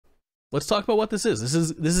let's talk about what this is. This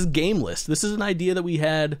is GameList. This is an idea that we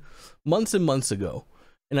had months and months ago,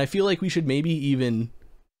 and I feel like we should maybe even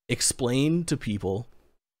explain to people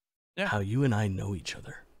how you and I know each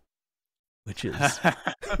other, which is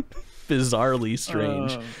bizarrely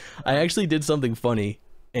strange. I actually did something funny,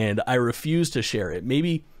 and I refuse to share it.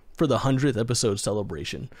 Maybe for the 100th episode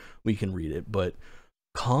celebration, we can read it. But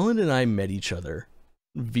Kaulin and I met each other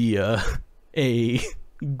via a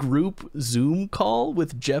group Zoom call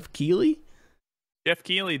with Jeff Keighley. Jeff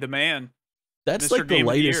Keighley, the man. That's Mr. like the Game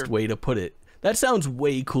of the lightest Year. way to put it. That sounds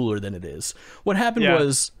way cooler than it is. What happened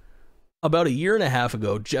was, about a year and a half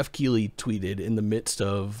ago, Jeff Keighley tweeted in the midst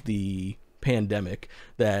of the pandemic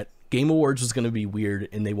that Game Awards was going to be weird,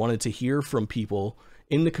 and they wanted to hear from people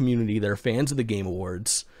in the community that are fans of the Game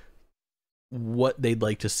Awards what they'd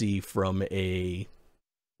like to see from a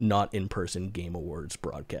not in-person Game Awards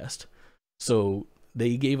broadcast. So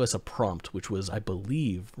they gave us a prompt, which was, I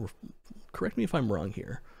believe, correct me if I'm wrong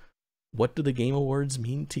here, what do the Game Awards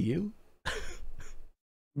mean to you?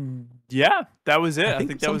 Yeah, that was it. I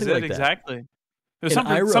think that was it, like exactly. It was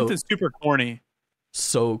And something super corny.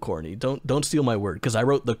 So corny. Don't steal my word, because I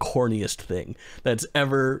wrote the corniest thing that's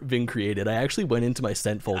ever been created. I actually went into my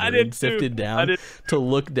sent folder and sifted down to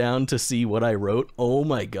look down to see what I wrote. Oh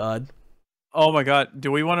my god. Oh my god. Do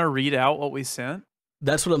we want to read out what we sent?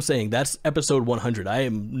 That's what I'm saying. That's episode 100. I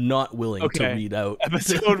am not willing to read out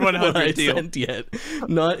episode 100 what I sent yet.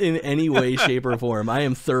 Not in any way, shape, or form. I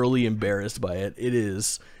am thoroughly embarrassed by it. It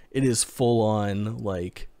is full on,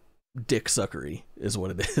 like, dick suckery is what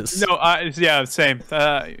it is. No, yeah, same.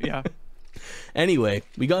 Yeah. Anyway,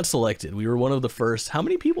 we got selected. We were one of the first. How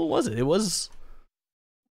many people was it? It was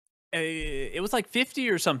like 50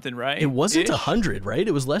 or something, right? It wasn't 100, right?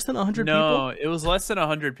 It was less than 100 people? No, it was less than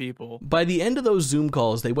 100 people. By the end of those Zoom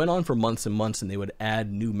calls, they went on for months and months, and they would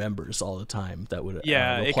add new members all the time. That would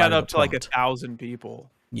it got up to like 1,000 people.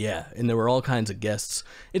 Yeah, and there were all kinds of guests.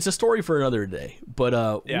 It's a story for another day,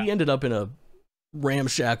 but we ended up in a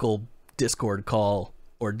ramshackle Discord call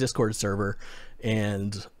or Discord server,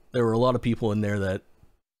 and there were a lot of people in there that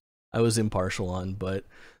I was impartial on, but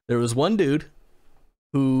there was one dude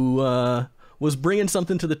who was bringing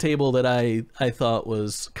something to the table that I thought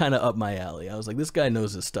was kind of up my alley. I was like, this guy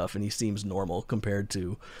knows his stuff, and he seems normal compared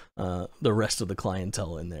to the rest of the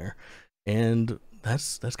clientele in there. And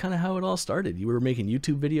that's kind of how it all started. You were making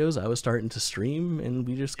YouTube videos, I was starting to stream, and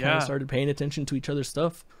we just kind of started paying attention to each other's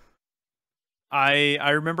stuff. I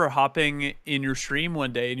remember hopping in your stream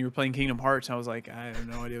one day, and you were playing Kingdom Hearts, and I was like, I have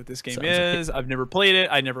no idea what this game is. I've never played it.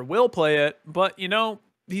 I never will play it. But, you know,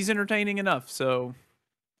 he's entertaining enough, so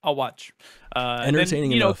I'll watch.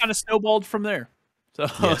 Entertaining and then, enough. Kind of snowballed from there. So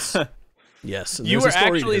yes. Yes. You were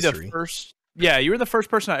actually the first. Yeah, you were the first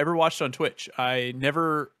person I ever watched on Twitch. I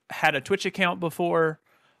never had a Twitch account before.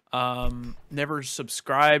 Never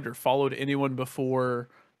subscribed or followed anyone before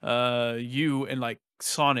you and like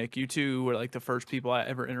Sonic. You two were like the first people I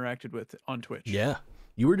ever interacted with on Twitch. Yeah.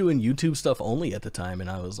 You were doing YouTube stuff only at the time, and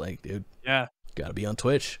I was like, dude, gotta be on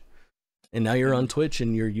Twitch. And now you're on Twitch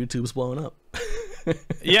and your YouTube's blowing up.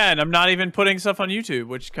 Yeah, and I'm not even putting stuff on YouTube,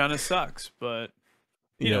 which kind of sucks, but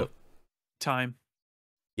you know, time.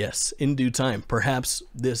 Yes, in due time. Perhaps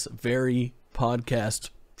this very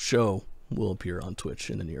podcast show will appear on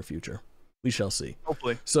Twitch in the near future. We shall see.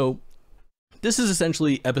 Hopefully. So this is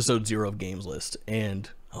essentially episode 0 of GameList, and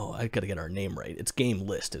I gotta get our name right. It's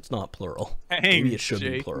GameList. It's not plural. Maybe it should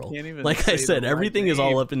be plural. Like I said, everything is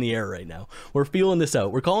all up in the air right now. We're feeling this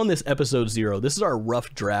out. We're calling this episode 0. This is our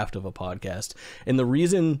rough draft of a podcast, and the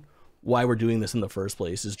reason why we're doing this in the first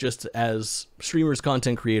place is just as streamers,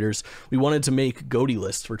 content creators, we wanted to make GOTY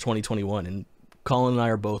lists for 2021, and Kaulin and I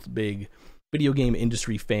are both big video game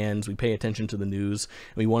industry fans. We pay attention to the news,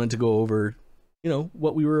 and we wanted to go over,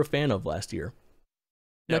 what we were a fan of last year.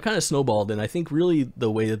 That kind of snowballed, and I think really the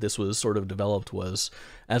way that this was sort of developed was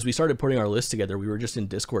as we started putting our lists together, we were just in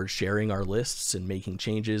Discord sharing our lists and making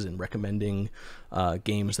changes and recommending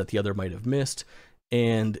games that the other might have missed,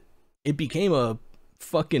 and it became a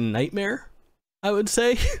fucking nightmare, I would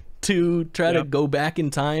say, to try to go back in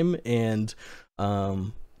time and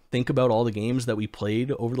think about all the games that we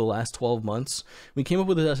played over the last 12 months. We came up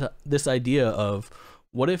with this idea of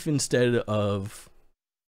what if instead of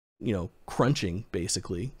crunching,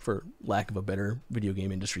 basically, for lack of a better video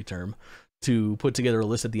game industry term, to put together a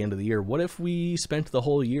list at the end of the year, what if we spent the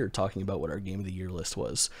whole year talking about what our game of the year list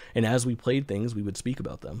was, and as we played things, we would speak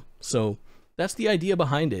about them. So that's the idea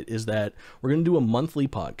behind it, is that we're going to do a monthly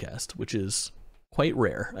podcast, which is quite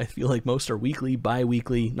rare. I feel like most are weekly,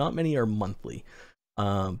 bi-weekly, not many are monthly.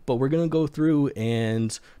 But we're going to go through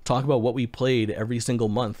and talk about what we played every single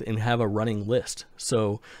month and have a running list.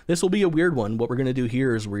 So this will be a weird one. What we're going to do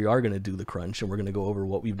here is we are going to do the crunch, and we're going to go over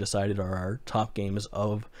what we've decided are our top games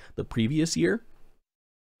of the previous year.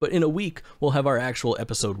 But in a week, we'll have our actual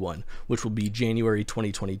episode 1, which will be January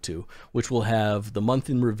 2022, which will have the month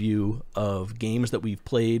in review of games that we've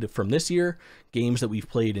played from this year, games that we've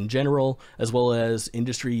played in general, as well as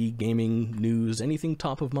industry, gaming, news, anything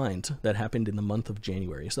top of mind that happened in the month of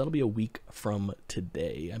January. So that'll be a week from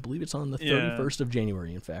today. I believe it's on the 31st of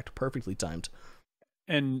January, in fact. Perfectly timed.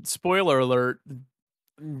 And spoiler alert,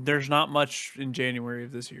 there's not much in January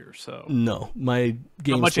of this year, so... No, my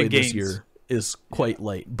games played this year is quite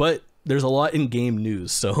light, but there's a lot in game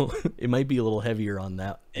news, so it might be a little heavier on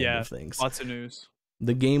that end of things. Lots of news.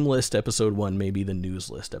 The game list episode 1 may be the news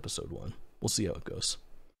list episode 1. We'll see how it goes.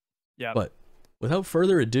 Yeah. But without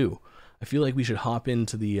further ado, I feel like we should hop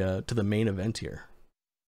into the main event here.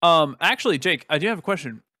 Actually, Jake, I do have a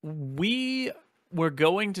question. We were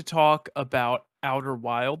going to talk about Outer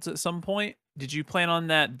Wilds at some point. Did you plan on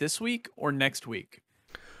that this week or next week?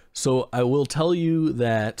 So I will tell you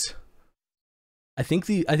that I think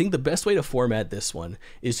the best way to format this one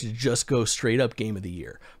is to just go straight up game of the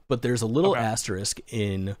year. But there's a little asterisk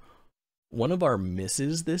in one of our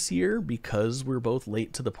misses this year because we're both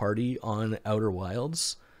late to the party on Outer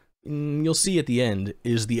Wilds. You'll see at the end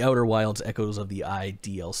is the Outer Wilds Echoes of the Eye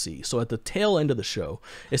DLC. So at the tail end of the show,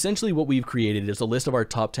 essentially what we've created is a list of our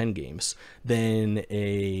top 10 games, then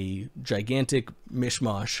a gigantic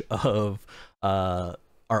mishmash of our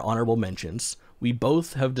honorable mentions. We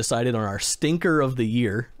both have decided on our stinker of the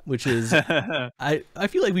year, which is, I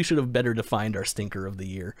feel like we should have better defined our stinker of the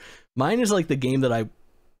year. Mine is like the game that I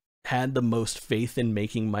had the most faith in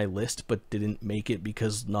making my list, but didn't make it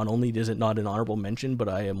because not only is it not an honorable mention, but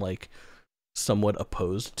I am like somewhat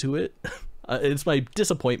opposed to it. It's my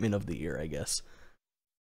disappointment of the year, I guess.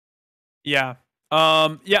 Yeah.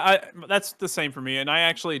 That's the same for me. And I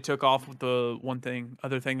actually took off the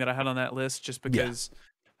other thing that I had on that list just because,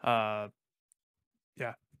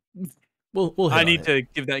 We'll I need to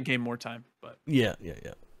give that game more time, but yeah.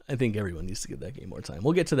 I think everyone needs to give that game more time.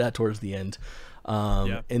 We'll get to that towards the end.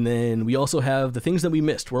 And then we also have the things that we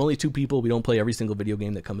missed. We're only 2 people. We don't play every single video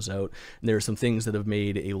game that comes out. And there are some things that have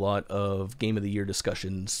made a lot of Game of the Year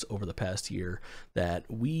discussions over the past year that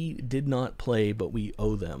we did not play, but we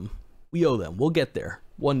owe them. We'll get there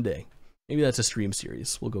one day. Maybe that's a stream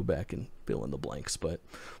series. We'll go back and fill in the blanks. But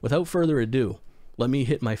without further ado, let me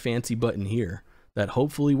hit my fancy button here that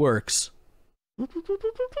hopefully works.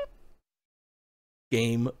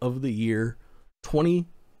 Game of the Year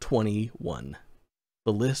 2021.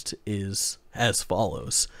 The list is as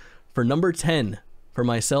follows. For number 10, for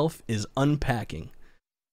myself, is Unpacking.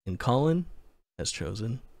 And Kaulin has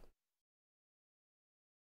chosen...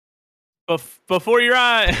 Before your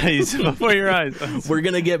eyes. Before your eyes. We're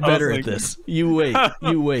going to get better at this. You wait. I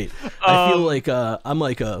feel like I'm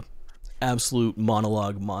like a absolute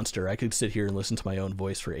monologue monster. I could sit here and listen to my own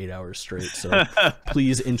voice for 8 hours straight. So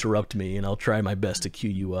please interrupt me, and I'll try my best to cue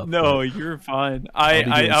you up. No, you're fine.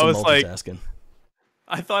 I was like,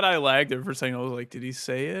 I thought I lagged there for a second. I was like, did he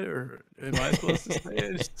say it, or am I supposed to say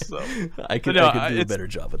it? So I could do a better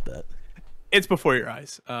job at that. It's Before Your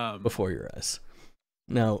Eyes. Before Your Eyes.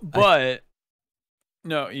 No,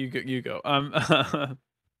 no, you go.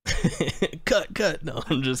 Cut. No,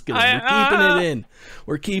 I'm just kidding.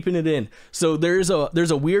 We're keeping it in. So there's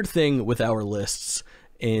a weird thing with our lists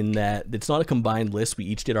in that it's not a combined list. We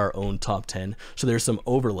each did our own top 10. So there's some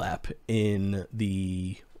overlap in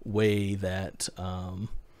the way that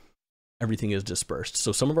everything is dispersed.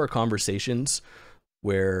 So some of our conversations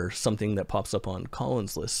where something that pops up on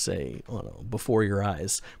Colin's list, say, I don't know, Before Your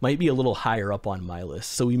Eyes, might be a little higher up on my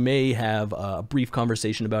list. So we may have a brief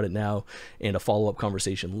conversation about it now and a follow-up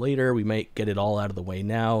conversation later. We might get it all out of the way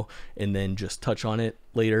now and then just touch on it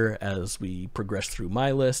later as we progress through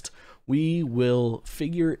my list. We will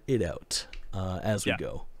figure it out as we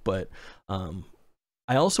go. But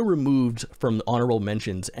I also removed from the honorable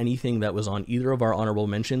mentions anything that was on either of our honorable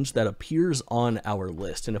mentions that appears on our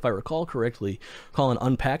list. And if I recall correctly, Kaulin,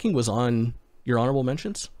 Unpacking was on your honorable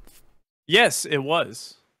mentions? Yes, it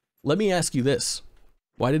was. Let me ask you this.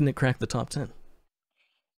 Why didn't it crack the top 10?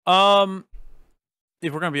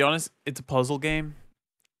 If we're going to be honest, it's a puzzle game.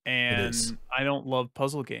 And I don't love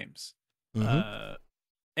puzzle games. Mm-hmm.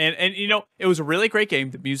 And you know, it was a really great game.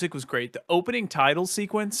 The music was great. The opening title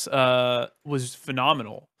sequence was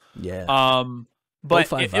phenomenal. Yeah.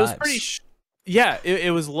 But it was pretty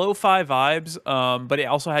it was lo-fi vibes. But it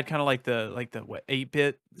also had kind of like the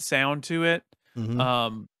 8-bit sound to it.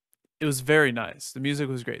 Mm-hmm. It was very nice. The music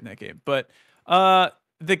was great in that game. But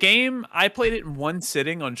The game, I played it in one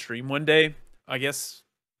sitting on stream one day, I guess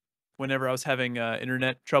whenever I was having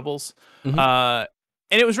internet troubles. Mm-hmm.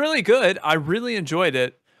 And it was really good. I really enjoyed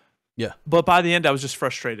it. Yeah. But by the end, I was just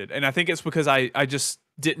frustrated. And I think it's because I just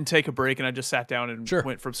didn't take a break and I just sat down and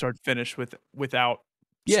went from start to finish without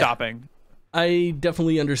stopping. I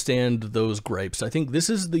definitely understand those gripes. I think this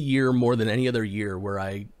is the year more than any other year where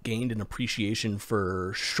I gained an appreciation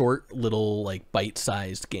for short little like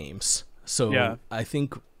bite-sized games. So I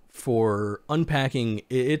think for unpacking,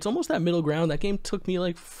 it's almost that middle ground. That game took me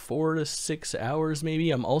like 4 to 6 hours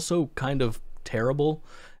maybe. I'm also kind of terrible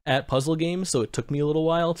at puzzle games, so it took me a little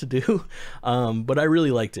while to do. But I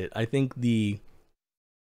really liked it. I think the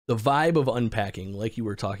vibe of unpacking, like you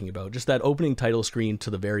were talking about, just that opening title screen to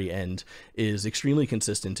the very end is extremely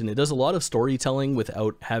consistent, and it does a lot of storytelling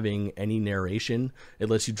without having any narration. It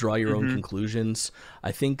lets you draw your own conclusions.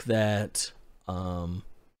 I think that,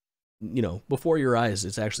 you know, Before Your Eyes,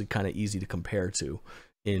 it's actually kind of easy to compare to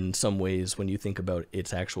in some ways when you think about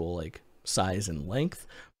its actual like size and length,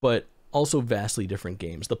 but also vastly different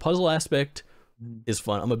games. The puzzle aspect is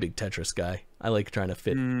fun. I'm a big Tetris guy. I like trying to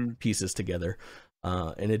fit pieces together.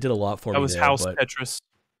 And it did a lot for me. That was House Tetris.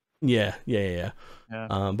 Yeah.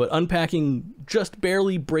 But unpacking just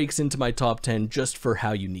barely breaks into my top 10 just for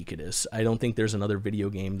how unique it is. I don't think there's another video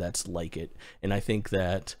game that's like it. And I think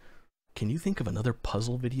that, can you think of another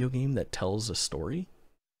puzzle video game that tells a story?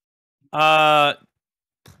 God,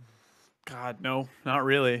 no, not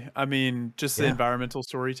really. I mean, just the environmental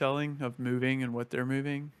storytelling of moving and what they're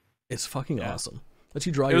moving. It's fucking awesome. Lets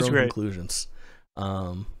you draw your own conclusions.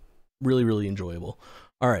 Really, really enjoyable.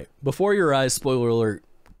 All right, Before Your Eyes, spoiler alert,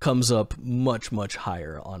 comes up much, much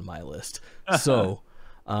higher on my list. So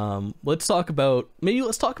let's talk about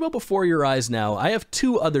Before Your Eyes now. I have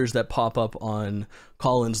 2 others that pop up on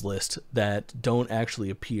Kaulin's list that don't actually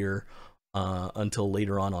appear until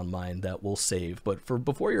later on mine that we'll save. But for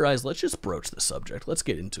Before Your Eyes, let's just broach the subject. Let's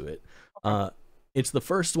get into it. It's the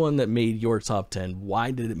first one that made your top 10. Why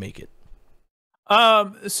did it make it?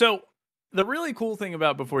 So the really cool thing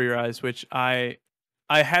about Before Your Eyes, which I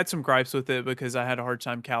had some gripes with it because I had a hard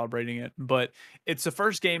time calibrating it, but it's the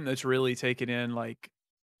first game that's really taken in like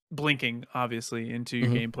blinking, obviously, into your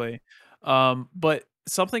gameplay. But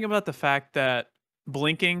something about the fact that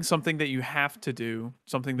blinking, something that you have to do,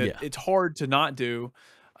 something that it's hard to not do,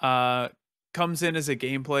 comes in as a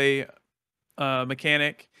gameplay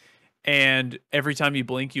mechanic. And every time you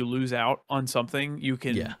blink, you lose out on something. You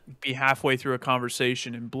can be halfway through a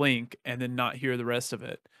conversation and blink and then not hear the rest of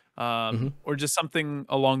it. Or just something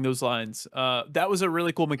along those lines. That was a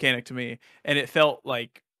really cool mechanic to me. And it felt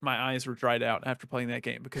like my eyes were dried out after playing that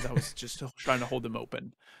game because I was just trying to hold them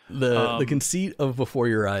open. The conceit of Before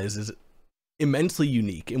Your Eyes is immensely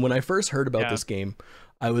unique. And when I first heard about this game,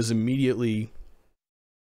 I was immediately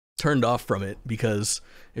turned off from it because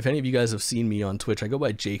if any of you guys have seen me on Twitch, I go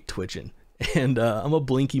by Jake Twitchin', and I'm a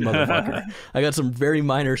blinky motherfucker. I got some very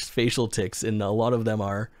minor facial tics, and a lot of them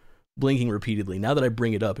are blinking repeatedly. Now that I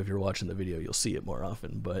bring it up, if you're watching the video, you'll see it more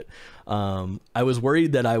often. But I was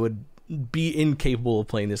worried that I would be incapable of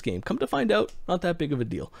playing this game. Come to find out, not that big of a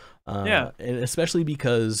deal. And especially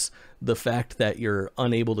because the fact that you're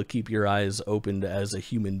unable to keep your eyes opened as a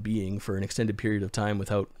human being for an extended period of time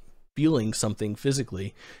without feeling something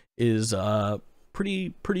physically is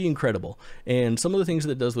pretty incredible. And some of the things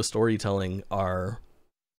that it does with storytelling are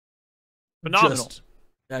phenomenal.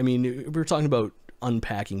 I mean, we're talking about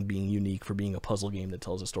unpacking being unique for being a puzzle game that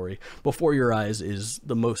tells a story. Before Your Eyes is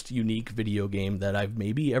the most unique video game that I've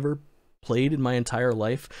maybe ever played in my entire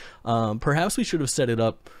life. Perhaps we should have set it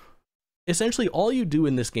up. Essentially, all you do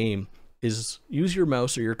in this game is use your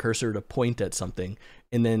mouse or your cursor to point at something,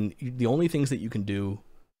 and then the only things that you can do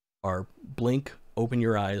are blink, open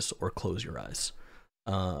your eyes, or close your eyes.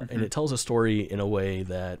 And it tells a story in a way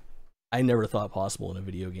that I never thought possible in a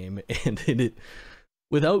video game. And it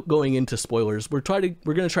without going into spoilers, we're going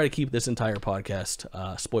to try to keep this entire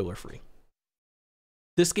podcast spoiler free.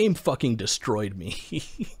 This game fucking destroyed me.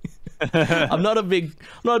 I'm not a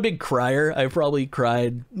big crier. I probably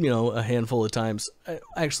cried, a handful of times.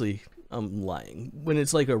 Actually, I'm lying. When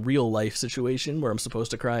it's like a real life situation where I'm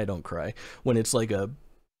supposed to cry, I don't cry. When it's like a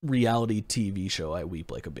reality TV show, I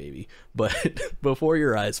weep like a baby. But Before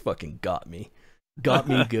Your Eyes fucking got me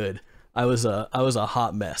good. I was a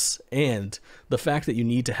hot mess. And the fact that you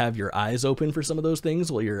need to have your eyes open for some of those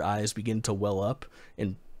things while your eyes begin to well up,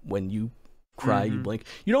 and when you cry, you blink.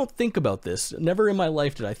 You don't think about this. Never in my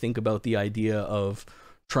life did I think about the idea of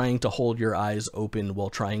trying to hold your eyes open while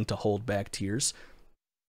trying to hold back tears.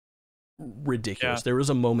 ridiculous. Yeah. There was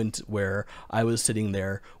a moment where I was sitting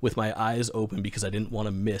there with my eyes open because I didn't want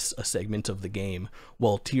to miss a segment of the game,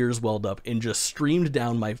 while tears welled up and just streamed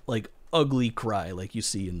down my like ugly cry like you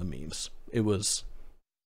see in the memes. It was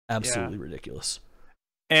absolutely ridiculous.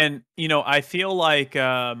 And you know, I feel like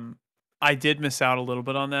I did miss out a little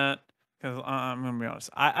bit on that, because I'm gonna be honest,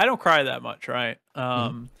 I don't cry that much, right?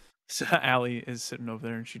 So Allie is sitting over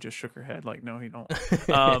there and she just shook her head like, no, you don't.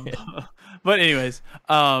 But anyways,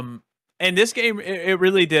 and this game, it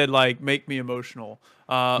really did like make me emotional.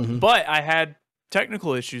 But I had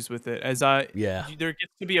technical issues with it, as there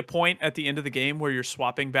gets to be a point at the end of the game where you're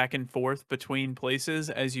swapping back and forth between places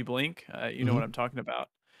as you blink. You know what I'm talking about.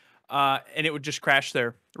 And it would just crash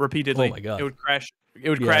there repeatedly. Oh my God. It would crash. It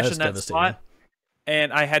would crash in that spot.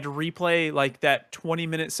 And I had to replay like that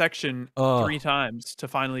 20-minute section 3 times to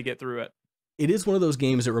finally get through it. It is one of those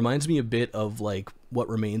games. It reminds me a bit of like What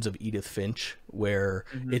Remains of Edith Finch, where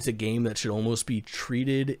it's a game that should almost be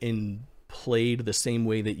treated and played the same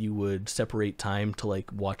way that you would separate time to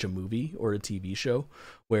like watch a movie or a TV show,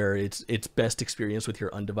 where it's best experienced with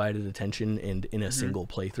your undivided attention and in a single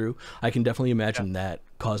playthrough. I can definitely imagine that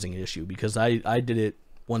causing an issue, because I did it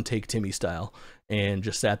one take Timmy style and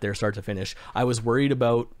just sat there start to finish. I was worried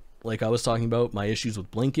about, like I was talking about, my issues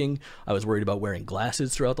with blinking. I was worried about wearing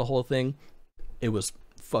glasses throughout the whole thing. It was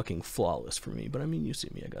fucking flawless for me. But I mean, you see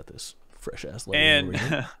me, I got this fresh ass lighting.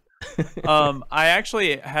 And I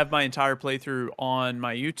actually have my entire playthrough on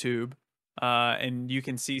my YouTube, and you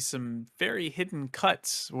can see some very hidden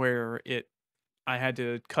cuts where I had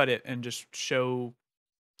to cut it and just show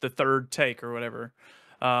the third take or whatever.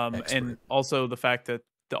 And also the fact that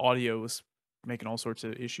the audio was making all sorts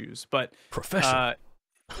of issues. But professional.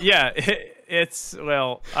 Yeah, it's,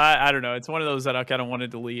 well, I don't know. It's one of those that I kind of want to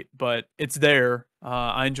delete, but it's there.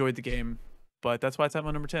 I enjoyed the game, but that's why it's at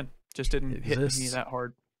my number 10. Just didn't hit me that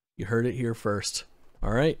hard. You heard it here first.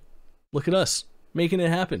 All right. Look at us making it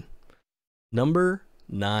happen. Number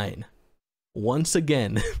 9. Once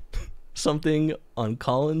again, something on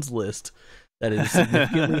Kaulin's list that is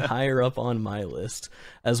significantly higher up on my list,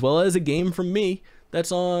 as well as a game from me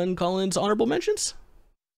that's on Kaulin's honorable mentions.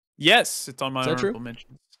 Yes, it's on my honorable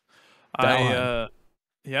mentions.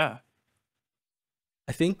 Yeah.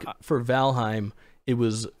 I think for Valheim, it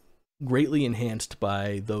was greatly enhanced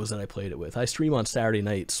by those that I played it with. I stream on Saturday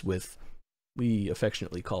nights with, we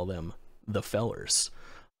affectionately call them the fellers.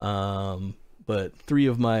 But 3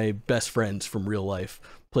 of my best friends from real life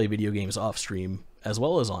play video games off stream as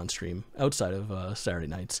well as on stream outside of Saturday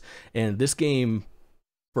nights. And this game,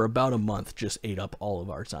 for about a month, just ate up all of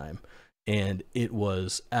our time. And it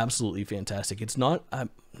was absolutely fantastic. I'm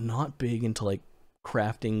not big into like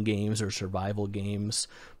crafting games or survival games,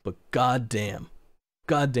 but goddamn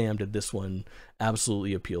did this one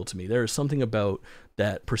absolutely appeal to me. There is something about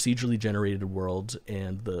that procedurally generated world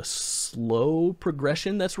and the slow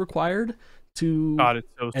progression that's required to it's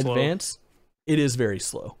so advance. Slow. It is very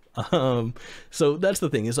slow. So that's the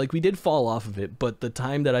thing, is like we did fall off of it, but the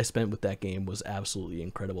time that I spent with that game was absolutely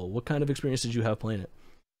incredible. What kind of experience did you have playing it?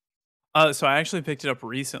 So I actually picked it up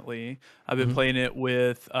recently. I've been playing it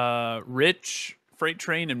with Rich, Freight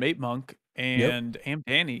Train, and Mate Monk, and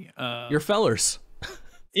Danny. Your fellers.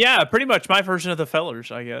 Yeah, pretty much my version of the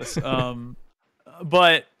fellers, I guess.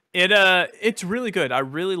 But it's really good. I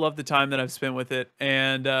really love the time that I've spent with it,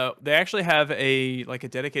 and they actually have a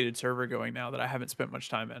dedicated server going now that I haven't spent much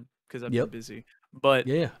time in because I've been busy. But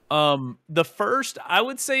I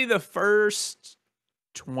would say the first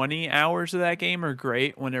 20 hours of that game are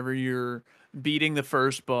great whenever you're beating the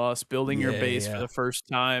first boss, building your base for the first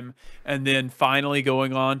time, and then finally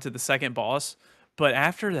going on to the second boss. But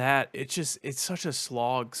after that, it's such a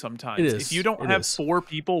slog sometimes. If you don't have 4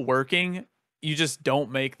 people working, you just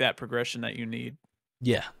don't make that progression that you need.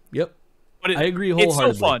 Yeah. Yep. But I agree wholeheartedly.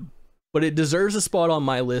 It's so fun. But it deserves a spot on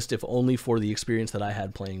my list, if only for the experience that I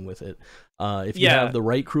had playing with it. If you have the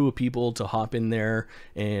right crew of people to hop in there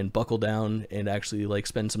and buckle down and actually like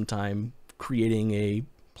spend some time creating a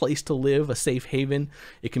place to live, a safe haven,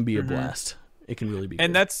 it can be a blast. It can really be.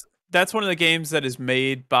 And good. that's one of the games that is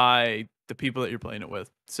made by the people that you're playing it with.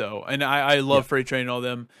 So, and I love Freight Train and all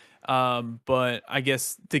them. But I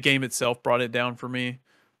guess the game itself brought it down for me.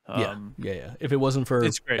 Yeah. If it wasn't for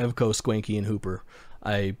Evco, Squanky, and Hooper,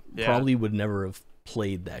 I probably would never have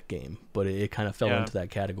played that game. But it kind of fell into that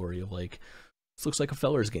category of like, this looks like a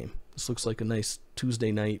feller's game. This looks like a nice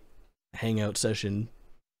Tuesday night hangout session,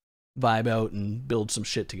 vibe out and build some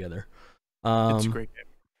shit together. It's a great game.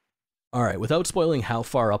 All right, without spoiling how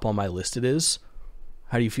far up on my list it is,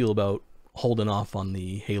 how do you feel about holding off on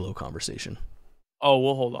the Halo conversation? Oh,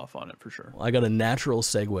 we'll hold off on it for sure. I got a natural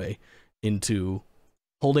segue into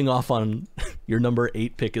holding off on your number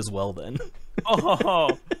 8 pick as well then.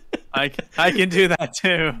 Oh, I can do that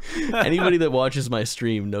too. Anybody that watches my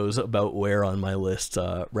stream knows about where on my list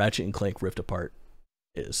Ratchet and Clank Rift Apart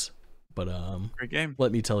is. But great game.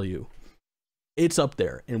 Let me tell you, it's up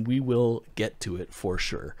there, and we will get to it for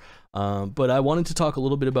sure. But I wanted to talk a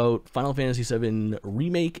little bit about Final Fantasy VII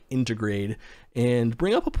Remake Intergrade and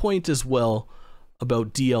bring up a point as well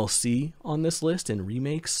about DLC on this list and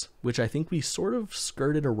remakes, which I think we sort of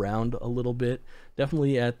skirted around a little bit,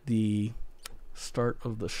 definitely at the start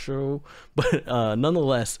of the show. But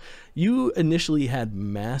nonetheless, you initially had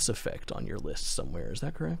Mass Effect on your list somewhere. Is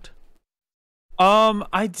that correct?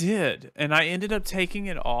 I did, and I ended up taking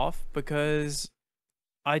it off because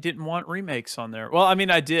I didn't want remakes on there. Well, I mean,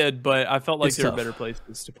 I did, but I felt like there were better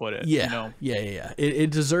places to put it. Yeah, you know? yeah. It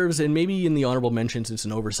deserves, and maybe in the honorable mentions, it's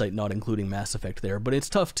an oversight not including Mass Effect there, but it's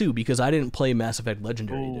tough too because I didn't play Mass Effect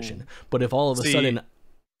Legendary Edition. But if all of a sudden,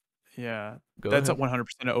 yeah, that's a 100%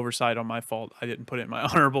 oversight on my fault. I didn't put it in my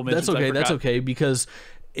honorable mentions. That's okay. That's okay because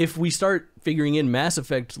if we start figuring in Mass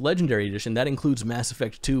Effect Legendary Edition, that includes Mass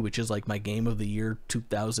Effect 2, which is like my game of the year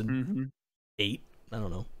 2008. I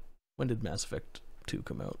don't know. When did Mass Effect 2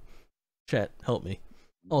 come out? Chat, help me.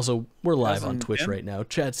 Also, we're live on Twitch right now.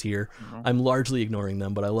 Chat's here. I'm largely ignoring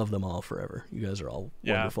them, but I love them all forever. You guys are all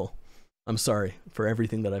wonderful. I'm sorry for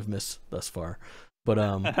everything that I've missed thus far. But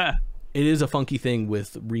it is a funky thing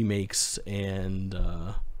with remakes and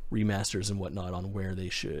remasters and whatnot on where they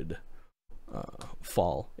should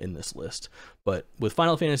fall in this list. But with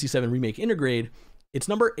Final Fantasy VII Remake Intergrade, it's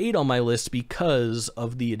number 8 on my list because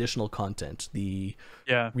of the additional content, the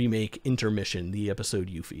remake intermission, the episode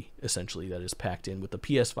Yuffie, essentially, that is packed in with the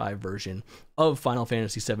PS5 version of Final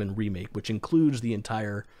Fantasy VII Remake, which includes the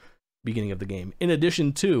entire beginning of the game, in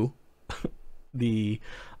addition to the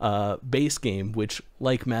base game, which,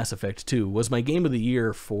 like Mass Effect 2, was my game of the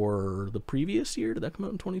year for the previous year. Did that come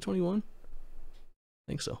out in 2021?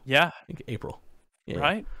 I think so. Yeah. I think April. Yeah.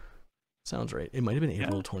 Right? Sounds right. It might have been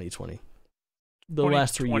April 2020. The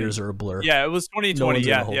last 3 years are a blur. Yeah, it was 2020. No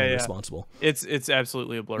one's yeah. responsible. It's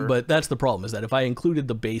absolutely a blur. But that's the problem, is that if I included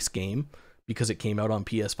the base game, because it came out on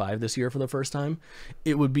PS5 this year for the first time,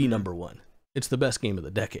 it would be number 1. It's the best game of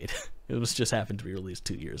the decade. It was just happened to be released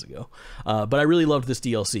 2 years ago. But I really loved this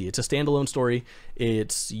DLC. It's a standalone story.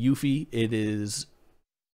 It's Yuffie. It is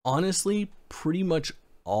honestly pretty much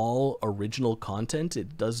all original content.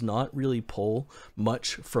 It does not really pull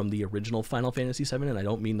much from the original Final Fantasy VII, and I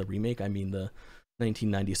don't mean the remake. I mean the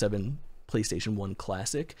 1997 PlayStation 1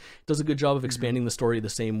 classic. It does a good job of expanding the story the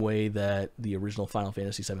same way that the original Final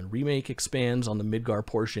Fantasy VII Remake expands on the Midgar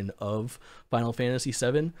portion of Final Fantasy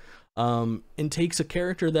VII, and takes a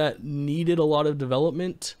character that needed a lot of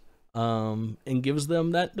development and gives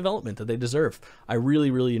them that development that they deserve. I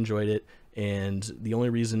really, really enjoyed it, and the only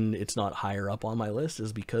reason it's not higher up on my list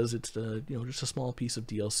is because it's just a small piece of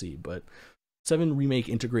DLC. But 7 Remake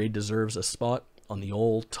Intergrade deserves a spot on the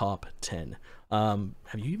old top 10. Have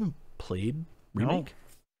you even played Remake?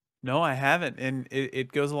 No, I haven't, and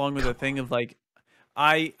it goes along with the thing of like,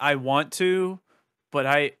 I want to, but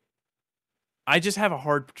I just have a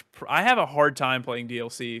hard time playing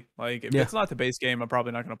DLC. Like, if it's not the base game, I'm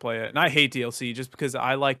probably not going to play it. And I hate DLC just because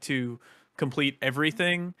I like to complete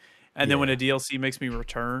everything, and then when a DLC makes me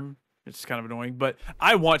return, it's kind of annoying. But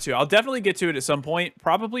I want to. I'll definitely get to it at some point.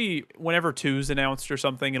 Probably whenever 2's announced or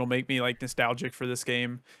something, it'll make me like nostalgic for this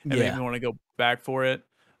game and make me want to go back for it.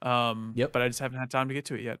 But I just haven't had time to get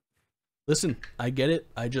to it yet. Listen, I get it.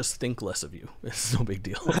 I just think less of you. It's no big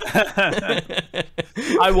deal.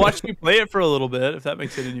 I watched you play it for a little bit, if that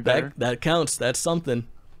makes it any better. That counts. That's something.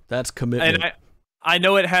 That's commitment. And I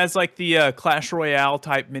know it has like the Clash Royale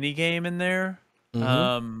type mini game in there.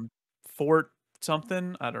 Fort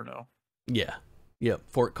something. I don't know. Yeah.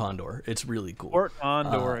 Fort Condor. It's really cool. Fort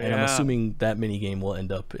Condor, and I'm assuming that mini game will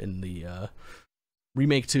end up in the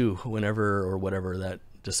Remake 2 whenever or whatever that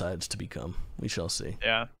decides to become. We shall see.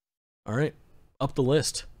 Yeah. All right, up the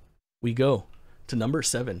list we go to number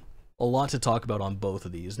 7. A lot to talk about on both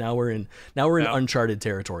of these. Now we're in uncharted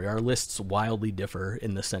territory. Our lists wildly differ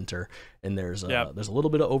in the center, and there's a little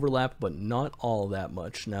bit of overlap, but not all that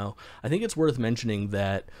much. Now, I think it's worth mentioning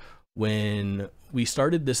that when we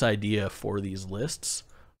started this idea for these lists,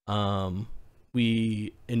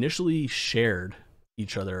 we initially shared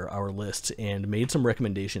each other our lists and made some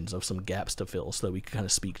recommendations of some gaps to fill so that we could kind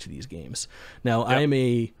of speak to these games. Now, I am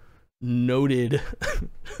a noted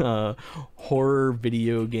horror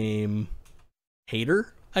video game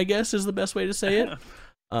hater, I guess is the best way to say it.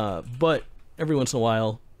 But every once in a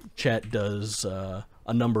while, chat does a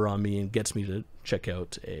number on me and gets me to check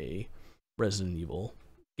out a Resident Evil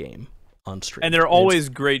game. on stream. And they're always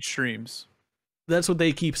great streams. That's what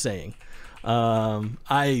they keep saying.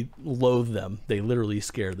 I loathe them. They literally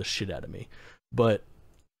scare the shit out of me. But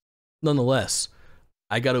nonetheless,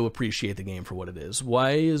 I got to appreciate the game for what it is.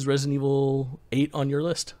 Why is Resident Evil 8 on your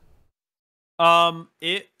list?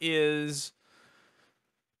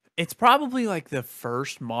 It's probably like the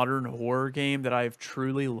first modern horror game that I've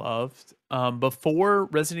truly loved. Before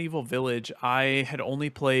Resident Evil Village, I had only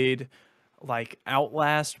played like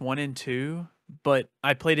Outlast 1 and 2, but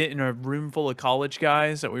I played it in a room full of college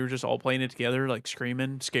guys that we were just all playing it together, like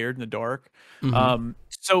screaming, scared in the dark.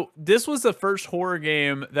 So this was the first horror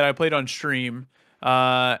game that I played on stream,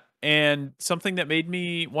 and something that made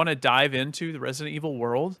me want to dive into the Resident Evil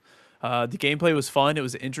world. The gameplay was fun. It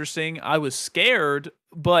was interesting. I was scared,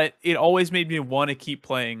 but it always made me want to keep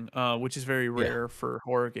playing, which is very rare for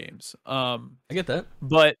horror games. I get that.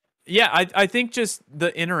 But yeah, I think just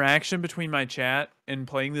the interaction between my chat and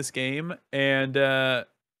playing this game and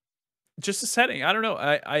just the setting. I don't know.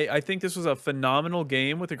 I think this was a phenomenal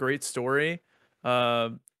game with a great story.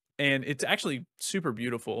 And it's actually super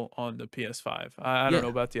beautiful on the PS5. I don't know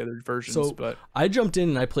about the other versions, but I jumped in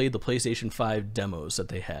and I played the PlayStation 5 demos that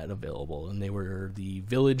they had available, and they were the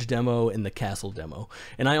Village demo and the Castle demo.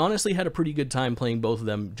 And I honestly had a pretty good time playing both of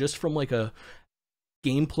them, just from like a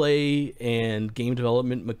gameplay and game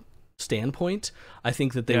development standpoint. I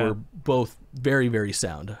think that they were both very, very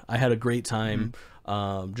sound. I had a great time.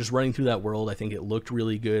 Just running through that world. I think it looked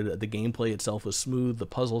really good. The gameplay itself was smooth. The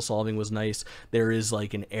puzzle solving was nice. There is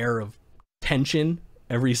like an air of tension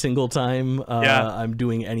every single time I'm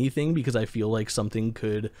doing anything, because I feel like something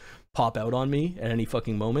could pop out on me at any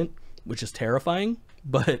fucking moment, which is terrifying.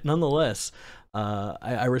 But nonetheless,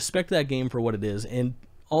 I respect that game for what it is. And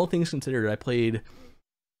all things considered, I played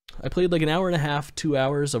like an hour and a half, 2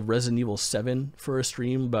 hours of Resident Evil 7 for a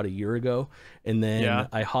stream about a year ago. And then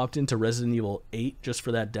I hopped into Resident Evil 8 just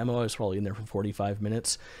for that demo. I was probably in there for 45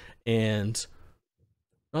 minutes. And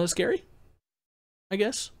not as scary, I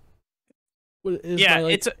guess.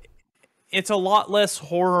 It's a lot less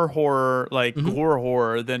horror, like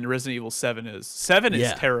horror than Resident Evil 7 is. 7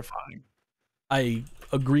 is terrifying. I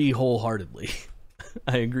agree wholeheartedly.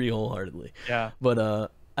 Yeah.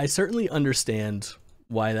 But I certainly understand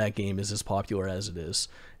why that game is as popular as it is,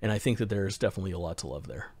 and I think that there's definitely a lot to love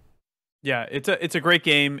there. Yeah, it's a great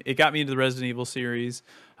game. It got me into the Resident Evil series,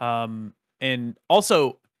 and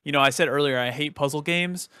also, you know, I said earlier I hate puzzle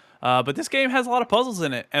games, but this game has a lot of puzzles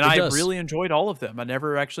in it, and I really enjoyed all of them. I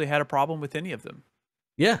never actually had a problem with any of them.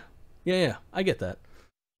 Yeah, I get that.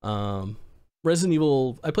 Resident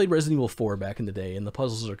Evil, I played Resident Evil 4 back in the day, and the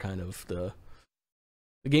puzzles are kind of the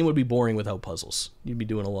game would be boring without puzzles. You'd be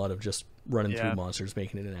doing a lot of just running through monsters,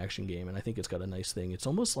 making it an action game, and I think it's got a nice thing. It's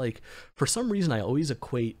almost like, for some reason, I always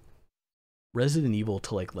equate Resident Evil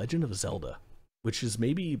to like Legend of Zelda, which is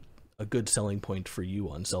maybe a good selling point for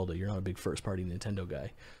you on Zelda. You're not a big first-party Nintendo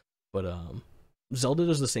guy, but Zelda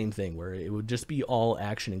does the same thing, where it would just be all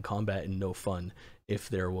action and combat and no fun if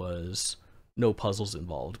there was no puzzles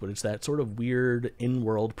involved. But it's that sort of weird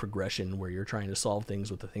in-world progression where you're trying to solve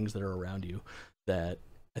things with the things that are around you that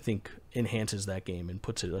I think enhances that game and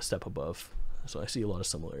puts it a step above. So I see a lot of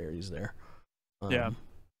similarities there.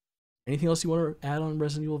 Anything else you want to add on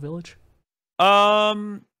Resident Evil Village?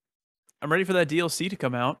 I'm ready for that DLC to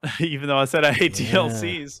come out, even though I said I hate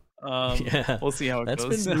DLCs. We'll see how it goes.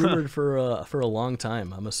 That's been rumored for a long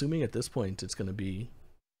time. I'm assuming at this point it's going to be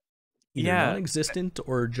either non-existent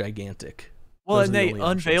or gigantic. Well, and they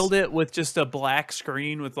unveiled it with just a black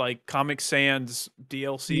screen with like Comic Sans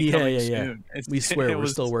DLC coming soon. We swear we're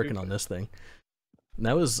still working on this thing. And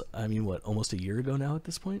that was, I mean, what, almost a year ago now at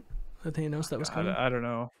this point that they announced that was coming? I don't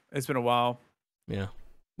know. It's been a while. Yeah,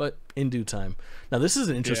 but in due time. Now, this is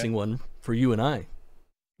an interesting one for you and I.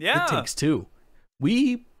 Yeah. It Takes Two.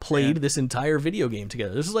 We played this entire video game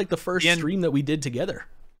together. This is like the first stream that we did together.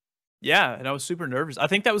 Yeah, and I was super nervous. I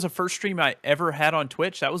think that was the first stream I ever had on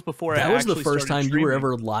Twitch. That was before that was the first time you were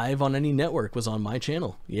ever live on any network, was on my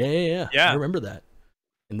channel. Yeah. I remember that.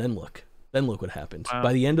 And then look what happened. Wow.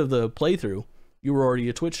 By the end of the playthrough, you were already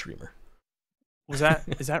a Twitch streamer. Is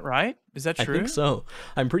that right? Is that true? I think so.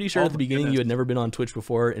 I'm pretty sure at the beginning you had never been on Twitch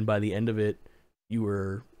before, and by the end of it, you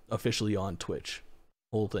were officially on Twitch.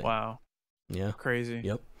 Whole thing. Wow. Yeah. Crazy.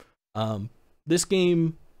 Yep. This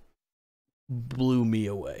game blew me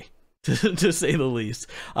away. To say the least.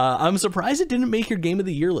 I'm surprised it didn't make your Game of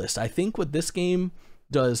the Year list. I think what this game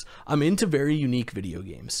does, I'm into very unique video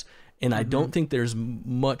games, and I don't think there's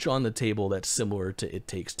much on the table that's similar to It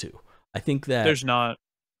Takes Two. I think that there's not.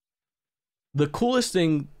 The coolest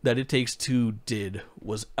thing that It Takes Two did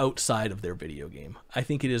was outside of their video game. I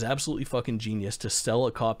think it is absolutely fucking genius to sell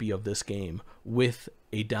a copy of this game with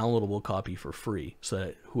a downloadable copy for free so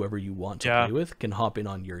that whoever you want to play with can hop in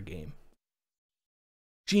on your game.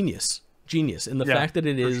 Genius. And the fact that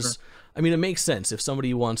it is, I mean, it makes sense. If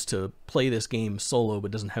somebody wants to play this game solo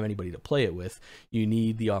but doesn't have anybody to play it with, you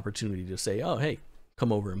need the opportunity to say, oh, hey,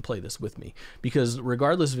 come over and play this with me. Because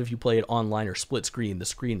regardless of if you play it online or split screen, the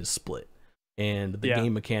screen is split. And the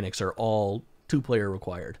game mechanics are all 2-player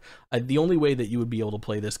required. The only way that you would be able to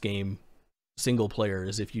play this game single player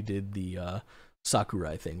is if you did the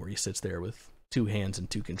Sakurai thing, where he sits there with 2 hands and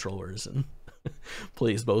 2 controllers and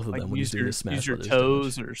plays both of them when he's doing the Smash Brothers. Use your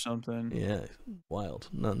toes or something. Yeah, wild.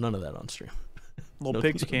 None of that on stream. Little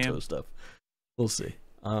pigs cam stuff. We'll see.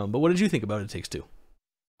 But what did you think about It Takes Two?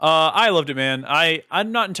 I loved it, man.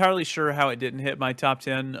 I'm not entirely sure how it didn't hit my top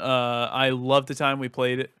 10. I loved the time we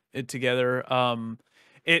played it together.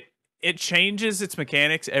 It changes its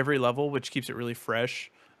mechanics every level, which keeps it really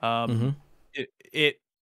fresh.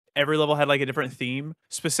 Every level had like a different theme.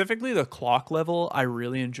 Specifically, the clock level I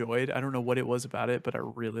really enjoyed. I don't know what it was about it, but I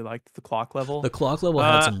really liked the clock level. The clock level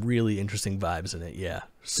had some really interesting vibes in it. Yeah,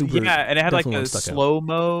 super. Yeah, and it had like a slow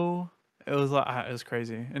mo. It was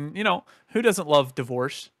crazy. And you know, who doesn't love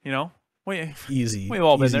divorce? You know, we've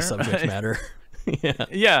all been easy there. Subject matter.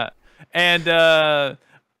 Yeah, and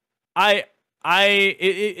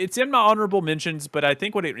it's in my honorable mentions, but I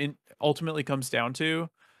think what it ultimately comes down to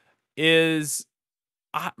is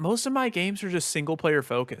most of my games are just single player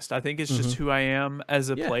focused. I think it's just who I am as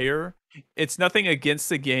a player. It's nothing against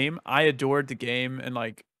the game. I adored the game and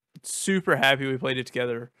like super happy we played it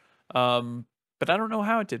together. But I don't know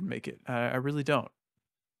how it didn't make it. I really don't.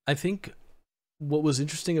 I think what was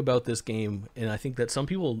interesting about this game, and I think that some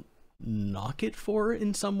people knock it for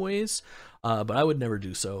in some ways, but I would never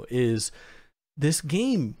do so, is this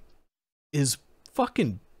game is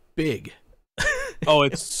fucking big. Oh,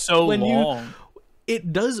 it's so long.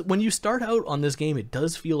 It does, when you start out on this game, it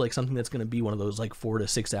does feel like something that's going to be one of those like 4 to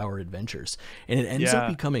 6 hour adventures, and it ends up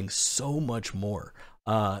becoming so much more.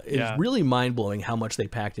 It's really mind-blowing how much they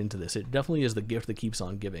packed into this. It definitely is the gift that keeps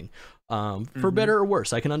on giving. For better or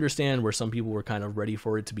worse, I can understand where some people were kind of ready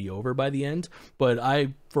for it to be over by the end, but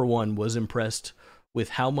I, for one, was impressed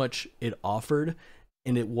with how much it offered,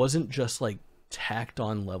 and it wasn't just like tacked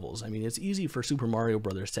on levels. I mean, it's easy for Super Mario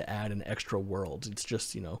Brothers to add an extra world. It's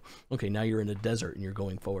just, you know, okay, now you're in a desert and you're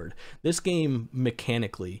going forward. This game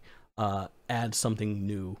mechanically adds something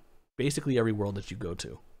new basically every world that you go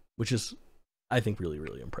to, which is, I think, really,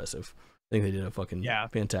 really impressive. I think they did a fucking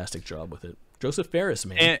fantastic job with it. Joseph Ferris,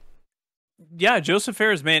 man. Joseph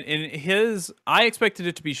Ferris, man. And I expected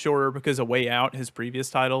it to be shorter because A Way Out, his previous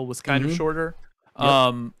title, was kind of shorter.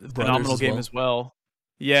 Phenomenal game as well.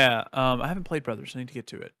 Yeah, I haven't played Brothers. I need to get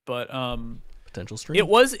to it, but potential stream. It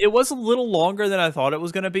was a little longer than I thought it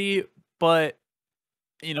was going to be, but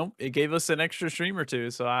you know, it gave us an extra stream or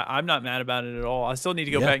two, so I'm not mad about it at all. I still need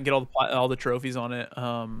to go back and get all the trophies on it.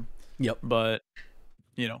 But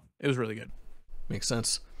you know, it was really good. Makes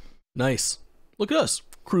sense. Nice. Look at us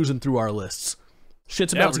cruising through our lists.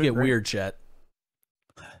 Shit's about to get weird, chat.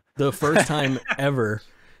 The first time ever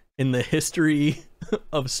in the history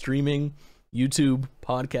of streaming YouTube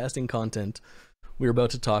podcasting content, we're about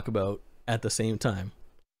to talk about at the same time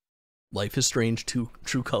Life is Strange 2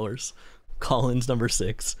 True Colors, Kaulin's number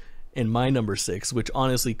 6, and my number 6, which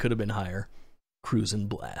honestly could have been higher, Cruisin'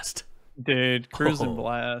 Blast. Dude, Cruisin'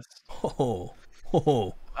 Blast.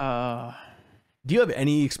 Do you have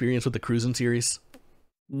any experience with the Cruisin' series?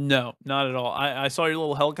 No, not at all. I saw your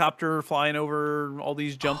little helicopter flying over all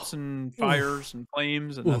these jumps and fires and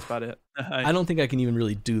flames, and that's about it. I don't think I can even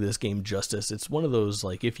really do this game justice. It's one of those,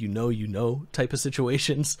 like, if you know, you know type of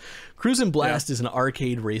situations. Cruisin' Blast is an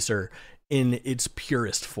arcade racer in its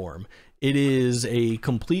purest form. It is a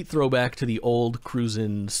complete throwback to the old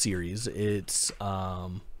Cruisin' series. It's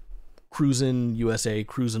Cruisin' USA,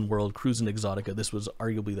 Cruisin' World, Cruisin' Exotica. This was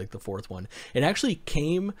arguably like the 4th one. It actually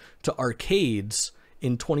came to arcades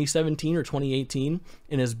in 2017 or 2018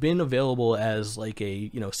 and has been available as like a,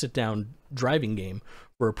 you know, sit down driving game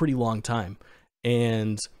for a pretty long time.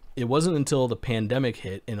 And it wasn't until the pandemic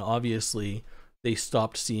hit, and obviously they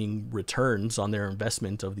stopped seeing returns on their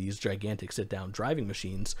investment of these gigantic sit down driving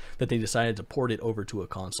machines, that they decided to port it over to a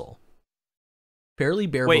console. Fairly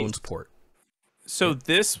bare bones port. So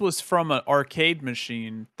this was from an arcade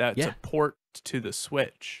machine that's a port to the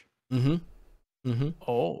Switch.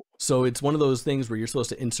 Oh, so it's one of those things where you're supposed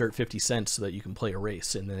to insert 50 cents so that you can play a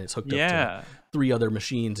race, and then it's hooked up to 3 other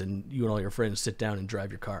machines, and you and all your friends sit down and drive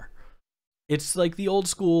your car. It's like the old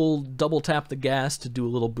school double tap the gas to do a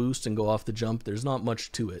little boost and go off the jump. There's not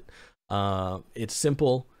much to it. It's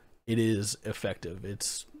simple. It is effective.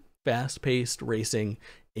 It's fast-paced racing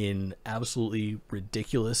in absolutely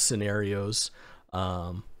ridiculous scenarios.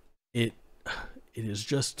 It is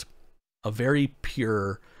just a very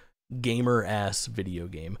pure gamer-ass video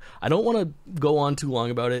game. I don't want to go on too long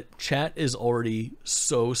about it. Chat is already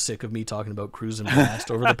so sick of me talking about Cruisin' Blast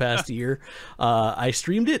over the past year. I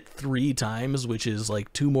streamed it 3 times, which is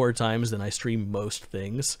like 2 more times than I stream most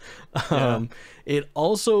things. Yeah. It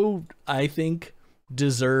also, I think,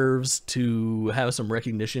 deserves to have some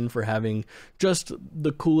recognition for having just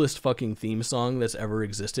the coolest fucking theme song that's ever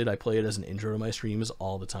existed. I play it as an intro to my streams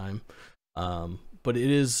all the time. But it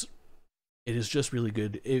is just really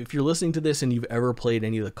good. If you're listening to this and you've ever played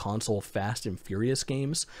any of the console Fast and Furious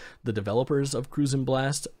games, the developers of Cruisin'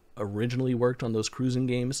 Blast originally worked on those cruising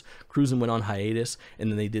games. Cruisin' went on hiatus,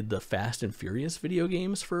 and then they did the Fast and Furious video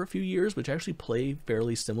games for a few years, which actually play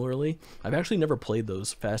fairly similarly. I've actually never played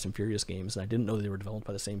those Fast and Furious games, and I didn't know they were developed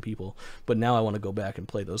by the same people, but now I want to go back and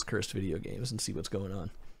play those cursed video games and see what's going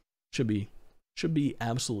on. Should be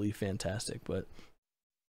absolutely fantastic, but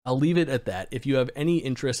I'll leave it at that. If you have any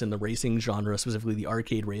interest in the racing genre, specifically the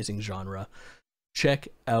arcade racing genre, check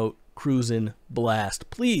out Cruisin' Blast.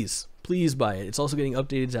 Please buy it. It's also getting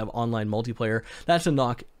updated to have online multiplayer. That's a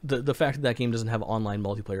knock. The fact that game doesn't have online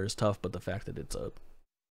multiplayer is tough, but the fact that it's a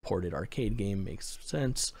ported arcade game makes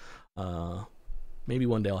sense. Maybe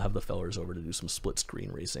one day I'll have the fellers over to do some split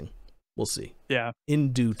screen racing. We'll see. Yeah.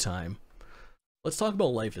 In due time. Let's talk about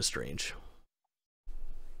Life is Strange.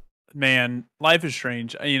 Man, Life is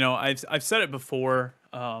Strange. You know, I've said it before.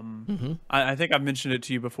 I think I've mentioned it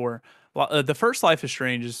to you before. The first Life is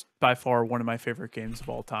Strange is by far one of my favorite games of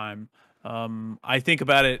all time. I think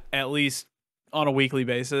about it at least on a weekly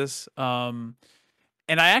basis. And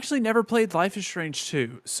I actually never played Life is Strange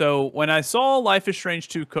 2. So when I saw Life is Strange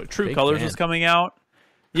 2 True Colors was coming out,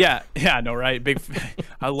 yeah, I know, right?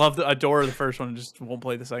 I adore the first one. Just won't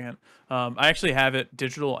play the second. I actually have it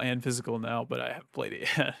digital and physical now, but I haven't played it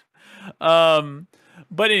yet.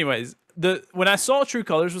 But anyways, when I saw True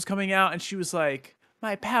Colors was coming out, and she was like,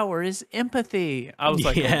 "My power is empathy," I was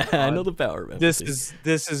like, "Yeah, oh, I know the power of empathy."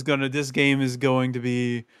 This game is going to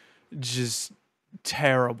be just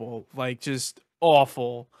terrible, like just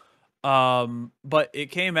awful. But it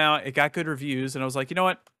came out, it got good reviews, and I was like, you know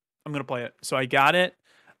what? I'm gonna play it. So I got it,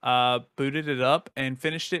 booted it up, and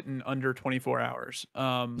finished it in under 24 hours.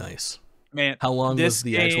 Nice. Man, how long was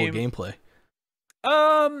the actual gameplay?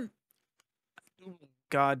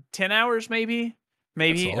 God, 10 hours maybe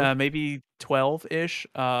 12-ish.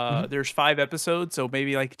 There's 5 episodes, so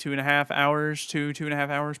maybe like 2.5 hours, 2.5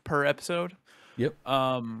 hours per episode. Yep.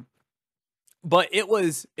 But it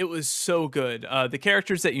was so good. The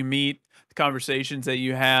characters that you meet, the conversations that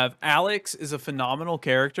you have. Alex is a phenomenal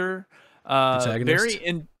character. Protagonist?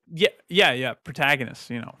 Yeah, protagonist.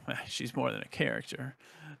 You know, she's more than a character.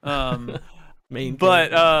 Main,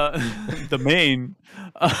 but the main,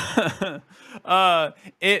 I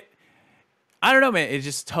don't know, man. It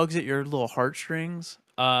just tugs at your little heartstrings.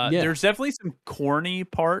 There's definitely some corny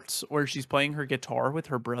parts where she's playing her guitar with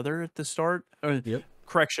her brother at the start. Yep.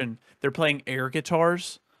 Correction, they're playing air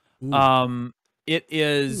guitars. Ooh. It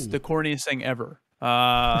is the corniest thing ever,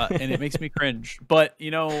 and it makes me cringe. But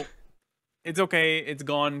you know, it's okay. It's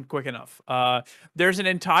gone quick enough. There's an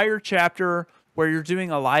entire chapter where you're doing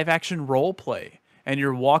a live action role play, and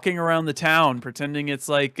you're walking around the town pretending it's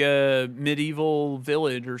like a medieval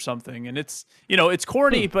village or something. And it's, you know, it's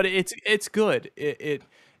corny, but it's good. It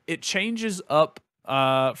changes up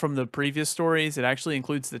from the previous stories. It actually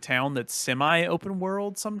includes the town that's semi open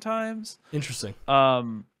world sometimes. Interesting.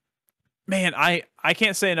 Man, I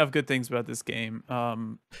can't say enough good things about this game.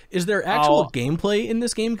 Is there actual gameplay in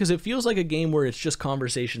this game? Because it feels like a game where it's just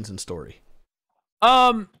conversations and story.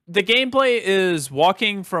 The gameplay is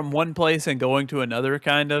walking from one place and going to another,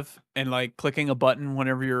 kind of, and like clicking a button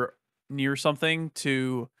whenever you're near something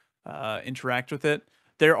to interact with it.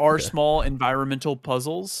 There are small environmental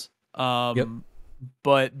puzzles,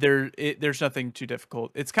 but there's nothing too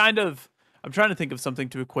difficult. It's kind of, I'm trying to think of something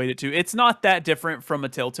to equate it to. It's not that different from a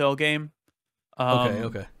Telltale game.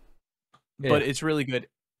 Okay. Yeah. But it's really good.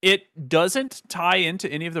 It doesn't tie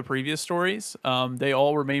into any of the previous stories. They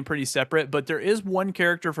all remain pretty separate, but there is one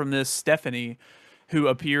character from this, Stephanie, who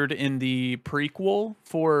appeared in the prequel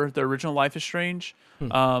for the original Life is Strange.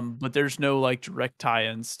 But there's no like direct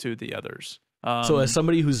tie-ins to the others. So as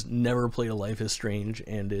somebody who's never played a Life is Strange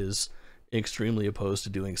and is extremely opposed to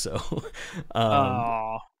doing so,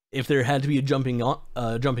 if there had to be a jumping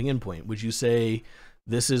in point, would you say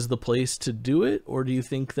this is the place to do it, or do you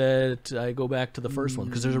think that I go back to the first one?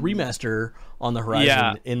 Because there's a remaster on the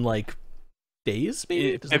horizon in like days,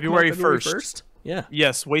 maybe? February 1st. Yeah.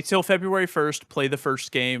 Yes, wait till February 1st, play the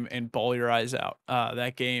first game, and bawl your eyes out.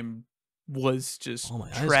 That game was just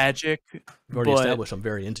tragic. You've already established I'm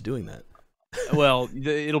very into doing that. Well,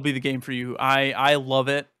 it'll be the game for you. I love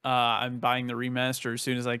it. I'm buying the remaster as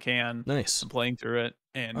soon as I can. Nice. I'm playing through it,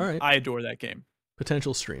 and all right. I adore that game.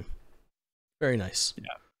 Potential stream. Very nice. Yeah.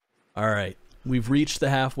 All right. We've reached the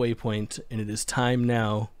halfway point, and it is time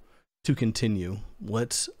now to continue.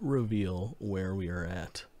 Let's reveal where we are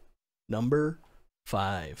at. Number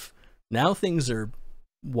 5. Now things are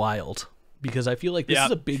wild, because I feel like this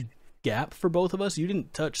is a big gap for both of us. You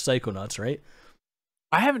didn't touch Psychonauts, right?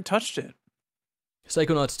 I haven't touched it.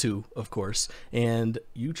 Psychonauts 2, of course, and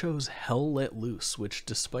you chose Hell Let Loose, which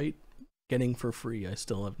despite getting for free, I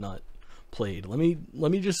still have not played. Let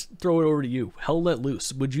me just throw it over to you. Hell Let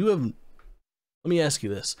Loose. Let me ask you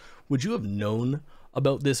this. Would you have known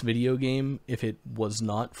about this video game if it was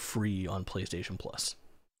not free on PlayStation Plus?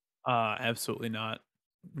 Absolutely not.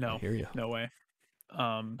 No. I hear you. No way.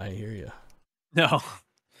 I hear you. No.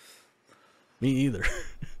 Me either.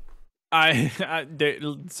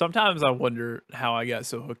 Sometimes I wonder how I got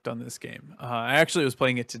so hooked on this game. I actually was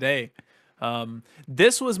playing it today.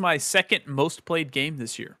 This was my second most played game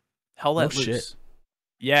this year. Hell Let Loose. Shit.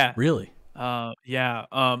 Yeah. Really? Yeah.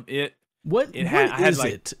 What is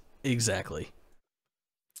it exactly?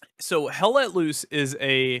 So Hell Let Loose is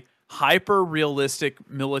a hyper realistic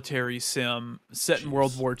military sim set in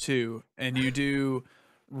World War II, and you do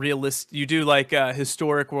like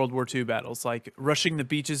historic World War II battles, like rushing the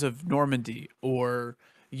beaches of Normandy or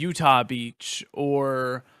Utah Beach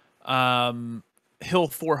or Hill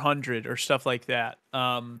 400 or stuff like that.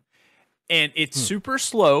 And it's super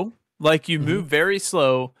slow, like you move very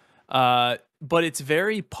slow, but it's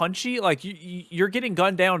very punchy. Like you're getting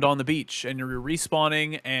gunned down on the beach, and you're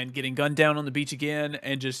respawning and getting gunned down on the beach again,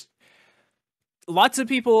 and just lots of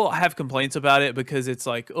people have complaints about it because it's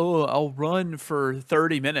like, oh, I'll run for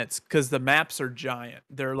 30 minutes because the maps are giant.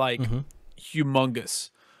 They're like humongous.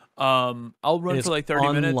 I'll run for like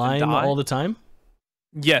 30 minutes and die. All the time?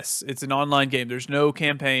 Yes, it's an online game. There's no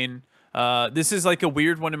campaign. This is like a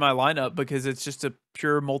weird one in my lineup because it's just a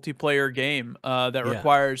pure multiplayer game that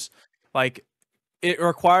requires it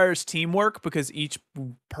requires teamwork because each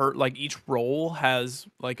role has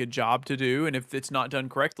like a job to do, and if it's not done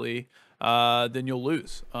correctly, then you'll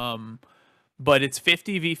lose. But it's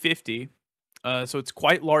 50v50, so it's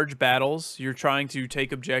quite large battles. You're trying to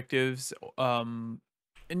take objectives, and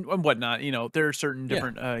whatnot. You know, there are certain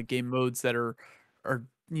different game modes that are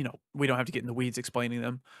we don't have to get in the weeds explaining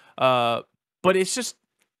them. But it's just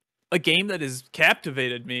a game that has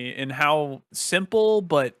captivated me in how simple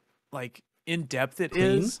but like in depth it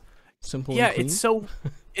is. Simple. And clean?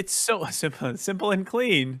 it's so simple and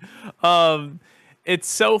clean. It's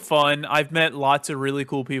so fun. I've met lots of really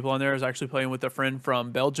cool people on there. I was actually playing with a friend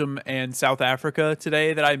from Belgium and South Africa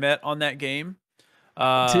today that I met on that game.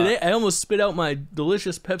 Today, I almost spit out my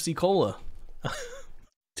delicious Pepsi Cola.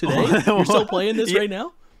 Today? You're still playing this right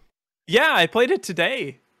now? Yeah, I played it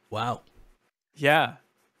today. Wow. Yeah.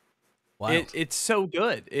 Wow. It's so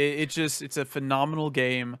good. It's a phenomenal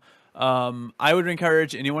game. I would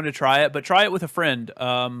encourage anyone to try it, but try it with a friend.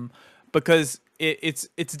 Because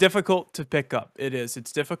it's difficult to pick up.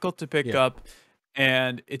 It's difficult to pick up,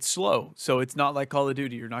 and it's slow. So it's not like Call of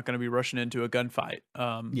Duty. You're not going to be rushing into a gunfight.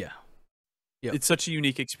 It's such a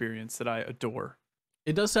unique experience that I adore.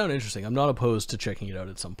 It does sound interesting. I'm not opposed to checking it out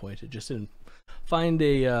at some point. It just didn't find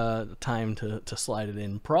a time to slide it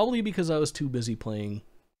in. Probably because I was too busy playing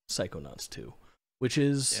Psychonauts 2, which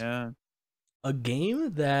is a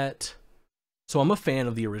game that... So I'm a fan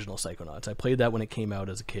of the original Psychonauts. I played that when it came out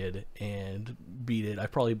as a kid and beat it. I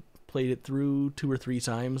probably played it through 2 or 3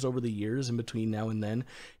 times over the years in between now and then. And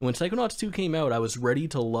when Psychonauts 2 came out, I was ready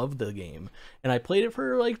to love the game. And I played it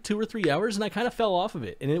for like 2 or 3 hours, and I kind of fell off of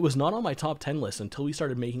it. And it was not on my top 10 list until we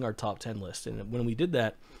started making our top 10 list. And when we did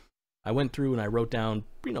that, I went through and I wrote down,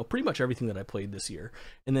 pretty much everything that I played this year.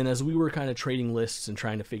 And then as we were kind of trading lists and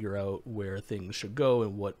trying to figure out where things should go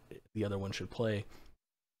and what the other one should play,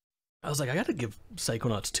 I was like, I gotta give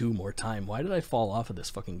Psychonauts 2 more time. Why did I fall off of this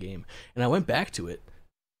fucking game? And I went back to it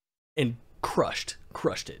and crushed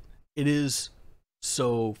it. It is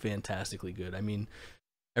so fantastically good. I mean,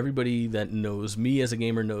 everybody that knows me as a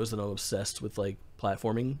gamer knows that I'm obsessed with like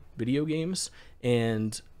platforming video games,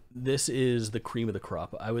 and this is the cream of the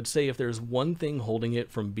crop. I would say if there's one thing holding it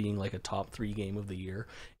from being like a top 3 game of the year,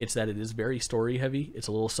 it's that it is very story heavy. It's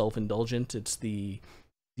a little self-indulgent. It's the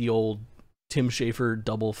old Tim Schafer,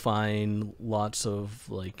 Double Fine, lots of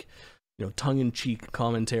like, you know, tongue-in-cheek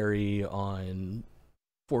commentary on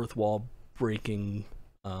fourth wall breaking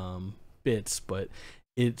bits, but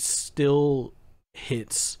it still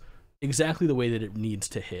hits exactly the way that it needs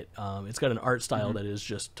to hit. It's got an art style that is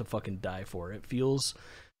just to fucking die for. It feels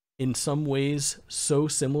in some ways so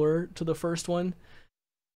similar to the first one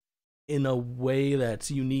in a way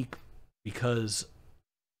that's unique because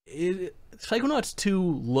Psychonauts 2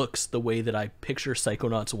 looks the way that I picture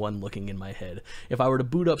Psychonauts 1 looking in my head. If I were to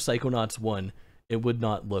boot up Psychonauts 1, it would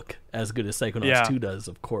not look as good as Psychonauts 2 does,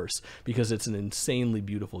 of course, because it's an insanely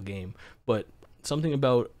beautiful game. But something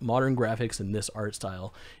about modern graphics and this art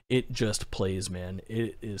style, it just plays, man.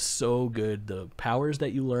 It is so good. The powers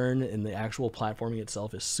that you learn and the actual platforming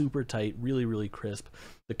itself is super tight, really, really crisp.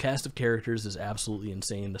 The cast of characters is absolutely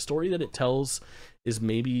insane. The story that it tells is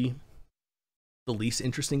maybe the least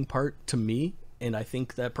interesting part to me, and I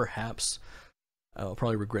think that perhaps I'll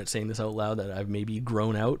probably regret saying this out loud, that I've maybe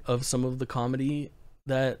grown out of some of the comedy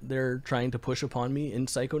that they're trying to push upon me in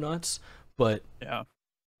Psychonauts, but yeah,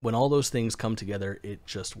 when all those things come together, it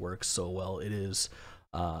just works so well. It is,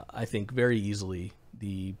 I think, very easily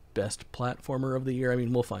the best platformer of the year. I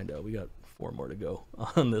mean, we'll find out. We got 4 more to go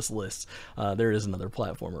on this list. There is another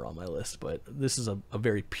platformer on my list, but this is a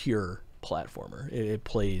very pure platformer. It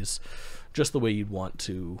plays just the way you'd want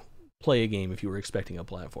to play a game if you were expecting a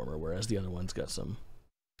platformer, whereas the other one's got some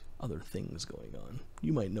other things going on.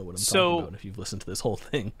 You might know what I'm talking about if you've listened to this whole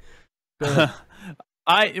thing. Go ahead.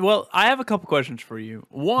 I have a couple questions for you.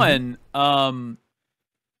 One, I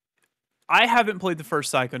haven't played the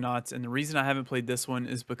first Psychonauts, and the reason I haven't played this one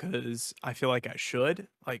is because I feel like I should.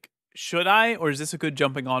 Like, should I, or is this a good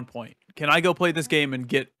jumping on point? Can I go play this game and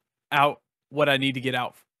get out what I need to get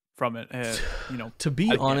out from it? You know, to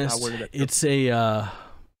be honest, it's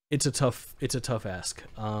a tough ask.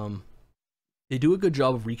 They do a good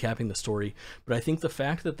job of recapping the story, but I think the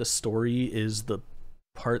fact that the story is the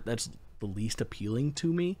part that's the least appealing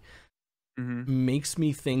to me makes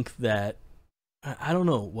me think that I don't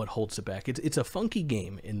know what holds it back. It's a funky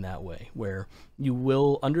game in that way, where you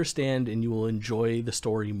will understand and you will enjoy the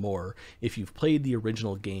story more if you've played the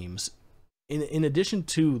original games. In addition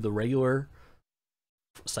to the regular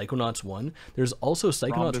Psychonauts 1, there's also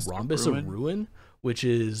Psychonauts Rhombus of Ruin, which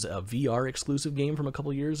is a VR exclusive game from a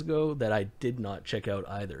couple years ago that I did not check out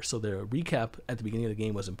either. So the recap at the beginning of the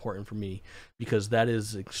game was important for me because that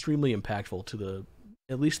is extremely impactful to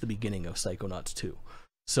at least the beginning of Psychonauts 2.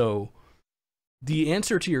 So the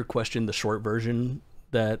answer to your question, the short version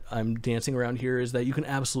that I'm dancing around here, is that you can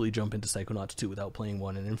absolutely jump into Psychonauts 2 without playing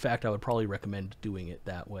 1, and in fact I would probably recommend doing it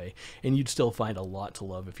that way, and you'd still find a lot to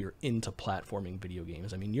love if you're into platforming video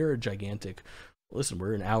games. I mean, you're a gigantic... Listen,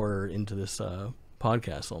 we're an hour into this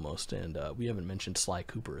podcast almost, and we haven't mentioned Sly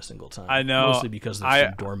Cooper a single time. I know. Mostly because it's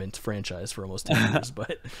a dormant franchise for almost 10 years,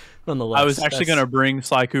 but nonetheless... I was actually going to bring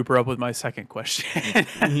Sly Cooper up with my second question.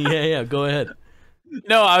 yeah, go ahead.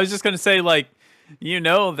 No, I was just going to say, like, you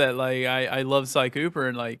know that, like, I love Sly Cooper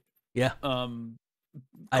and, like, cartoony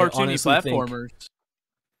platformers.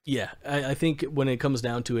 I think when it comes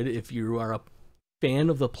down to it, if you are a fan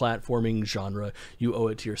of the platforming genre, you owe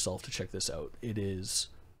it to yourself to check this out. It is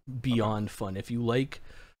beyond fun. If you like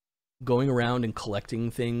going around and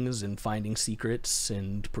collecting things and finding secrets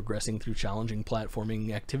and progressing through challenging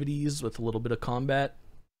platforming activities with a little bit of combat,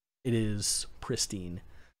 it is pristine.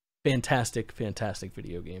 Fantastic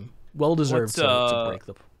video game. Well deserved to break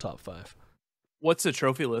the top 5. What's the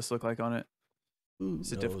trophy list look like on it?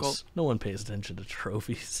 Is it knows? difficult? No one pays attention to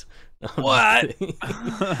trophies. No, what?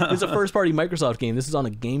 It's a first-party Microsoft game. This is on a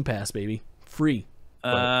Game Pass, baby. Free.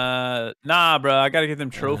 Nah, bro. I gotta get them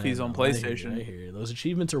trophies on PlayStation. I hear you. Those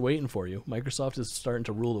achievements are waiting for you. Microsoft is starting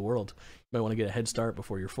to rule the world. You might want to get a head start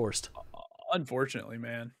before you're forced. Unfortunately,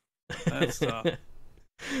 man. That's tough.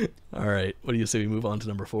 All right. What do you say we move on to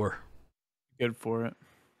number 4? Good for it.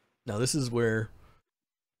 Now, this is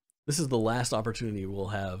the last opportunity we'll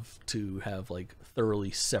have to have like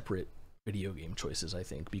thoroughly separate video game choices, I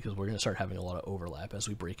think, because we're going to start having a lot of overlap as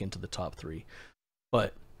we break into the top 3.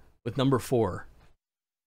 But with number 4,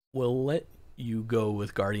 we'll let you go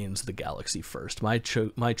with Guardians of the Galaxy first. My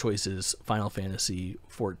choice is Final Fantasy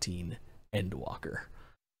XIV Endwalker.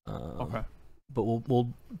 Okay. But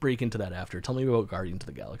we'll break into that after. Tell me about Guardians of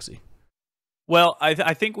the Galaxy. Well,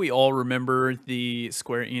 I think we all remember the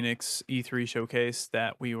Square Enix E3 showcase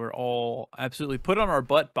that we were all absolutely put on our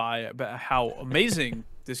butt by about how amazing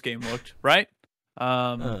this game looked, right?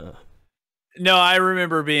 No, I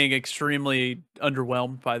remember being extremely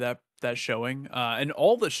underwhelmed by that that showing, and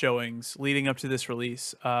all the showings leading up to this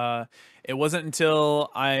release. It wasn't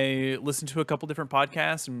until I listened to a couple different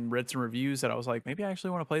podcasts and read some reviews that I was like, maybe I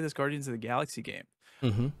actually want to play this Guardians of the Galaxy game.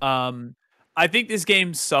 I think this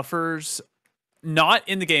game suffers not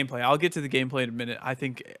in the gameplay. I'll get to the gameplay in a minute. I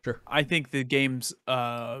think the game's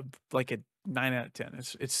like a 9 out of 10.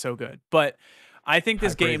 It's so good, but I think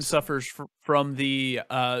this game suffers from the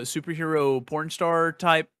superhero porn star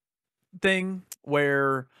type thing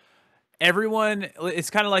where it's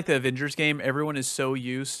kind of like the Avengers game. Everyone is so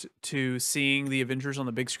used to seeing the Avengers on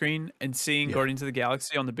the big screen and seeing Guardians of the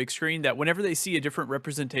Galaxy on the big screen that whenever they see a different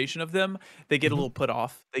representation of them, they get a little put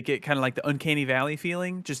off. They get kind of like the uncanny valley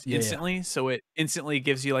feeling just instantly. So it instantly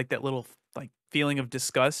gives you like that little like feeling of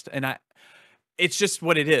disgust. And it's just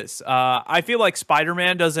what it is. I feel like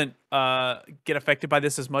Spider-Man doesn't get affected by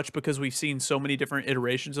this as much because we've seen so many different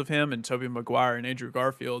iterations of him, and Tobey Maguire and Andrew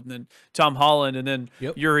Garfield and then Tom Holland and then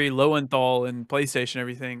Yuri Lowenthal and PlayStation and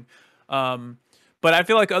everything. But I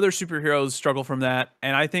feel like other superheroes struggle from that,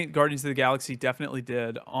 and I think Guardians of the Galaxy definitely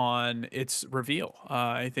did on its reveal.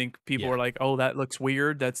 I think people were like, "Oh, that looks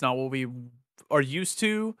weird. That's not what we are used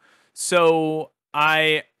to." So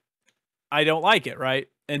I don't like it, right?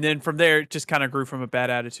 And then from there, it just kind of grew from a bad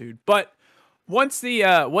attitude. But once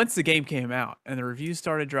the game came out and the reviews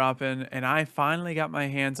started dropping, and I finally got my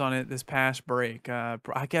hands on it this past break, I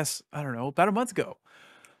guess, I don't know, about a month ago.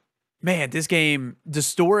 Man, this game, the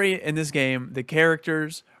story in this game, the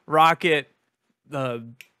characters, Rocket,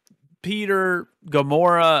 Peter,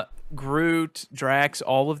 Gamora, Groot, Drax,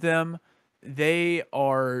 all of them, they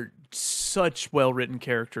are such well-written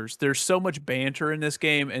characters. There's so much banter in this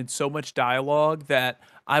game and so much dialogue that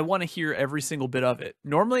I want to hear every single bit of it.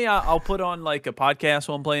 Normally I'll put on like a podcast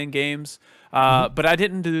while I'm playing games, but I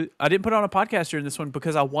didn't put on a podcast during this one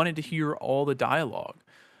because I wanted to hear all the dialogue.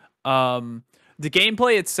 The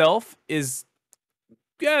gameplay itself is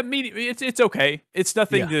it's okay. It's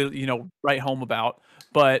nothing to write home about,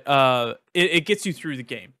 but it gets you through the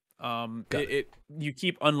game. You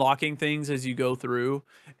keep unlocking things as you go through,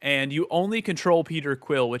 and you only control Peter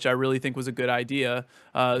Quill, which I really think was a good idea,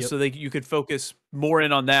 so that you could focus more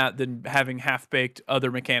in on that than having half-baked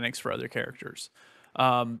other mechanics for other characters.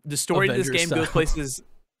 The story of this game goes places.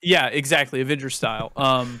 Yeah, exactly, Avengers style.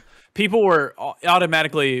 People were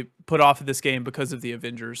automatically put off of this game because of the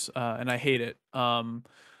Avengers, and I hate it.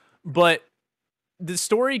 But the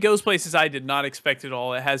story goes places I did not expect at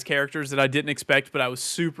all. It has characters that I didn't expect, but I was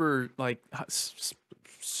super like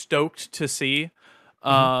stoked to see.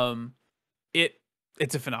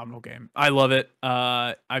 It's a phenomenal game. I love it.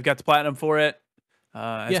 I've got the platinum for it.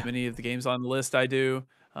 As many of the games on the list I do.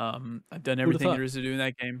 I've done everything there is to do in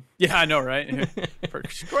that game. Yeah, I know, right?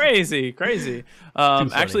 crazy.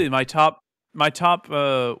 Actually, my top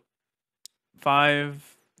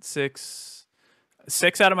 5, 6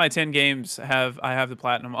 out of my 10 games I have the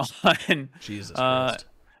platinum on. Jesus Christ.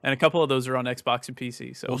 And a couple of those are on Xbox and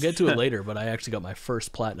PC. So we'll get to it later, but I actually got my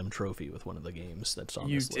first platinum trophy with one of the games that's on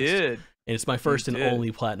this list. You did. And it's my first and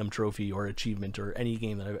only platinum trophy or achievement or any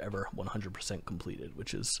game that I've ever 100% completed,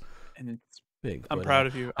 which is big. I'm proud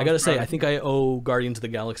of you. I gotta say, I think I owe Guardians of the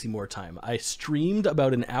Galaxy more time. I streamed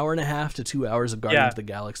about an hour and a half to 2 hours of Guardians of the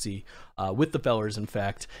Galaxy with the fellers, in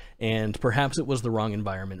fact, and perhaps it was the wrong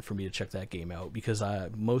environment for me to check that game out because I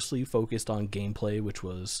mostly focused on gameplay, which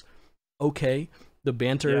was okay. The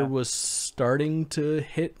banter was starting to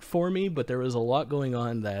hit for me, but there was a lot going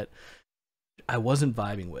on that I wasn't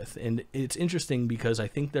vibing with. And it's interesting because I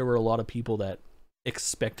think there were a lot of people that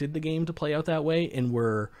expected the game to play out that way and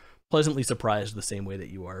were pleasantly surprised the same way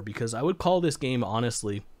that you are, because I would call this game,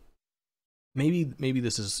 honestly, maybe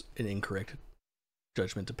this is an incorrect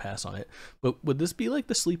judgment to pass on it, but would this be like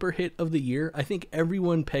the sleeper hit of the year? I think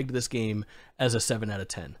everyone pegged this game as a 7 out of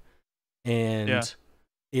 10, and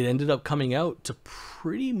it ended up coming out to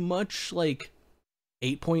pretty much like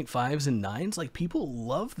 8.5s and 9s. Like, people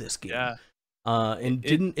love this game. And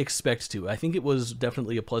didn't expect to. I think it was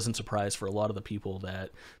definitely a pleasant surprise for a lot of the people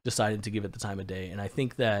that decided to give it the time of day. And I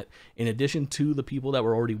think that in addition to the people that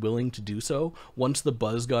were already willing to do so, once the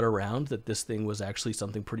buzz got around that this thing was actually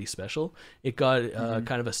something pretty special, it got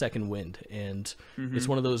kind of a second wind. And it's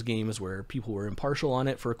one of those games where people were impartial on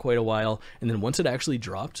it for quite a while. And then once it actually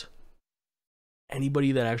dropped,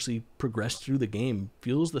 anybody that actually progressed through the game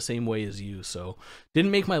feels the same way as you. So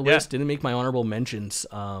didn't make my list, didn't make my honorable mentions,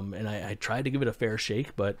 and I tried to give it a fair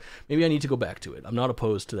shake, but maybe I need to go back to it. I'm not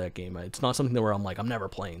opposed to that game. It's not something where I'm like, I'm never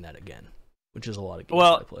playing that again, which is a lot of games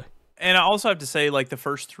I play. And I also have to say, like, the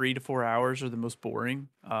first 3 to 4 hours are the most boring.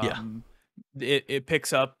 It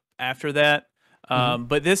picks up after that.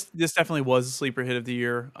 But this definitely was a sleeper hit of the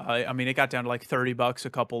year. I mean, it got down to like $30 a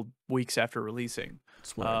couple weeks after releasing.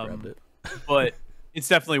 That's when I grabbed it. But it's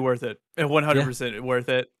definitely worth it. 100% worth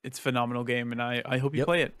it. It's a phenomenal game, and I hope you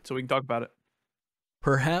play it so we can talk about it.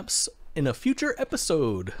 Perhaps in a future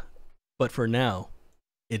episode. But for now,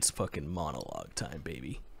 it's fucking monologue time,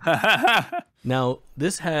 baby. Now,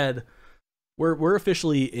 this had... We're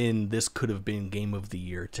officially in this could have been Game of the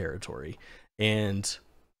Year territory. And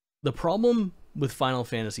the problem with Final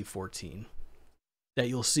Fantasy XIV that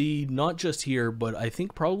you'll see not just here, but I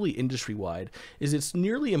think probably industry-wide, is it's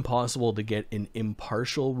nearly impossible to get an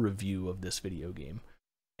impartial review of this video game.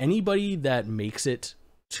 Anybody that makes it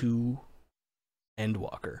to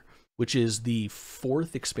Endwalker, which is the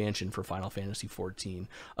 4th expansion for Final Fantasy XIV,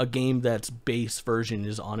 a game that's base version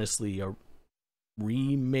is honestly a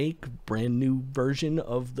remake, brand new version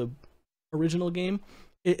of the original game.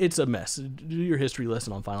 It's a mess. Do your history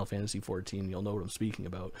lesson on Final Fantasy XIV, you'll know what I'm speaking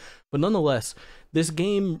about. But nonetheless, this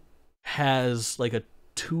game has like a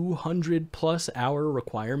 200+ hour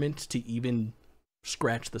requirement to even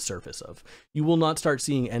scratch the surface of. You will not start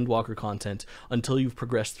seeing Endwalker content until you've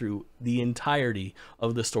progressed through the entirety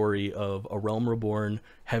of the story of A Realm Reborn,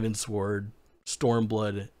 Heavensward,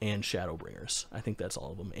 Stormblood, and Shadowbringers. I think that's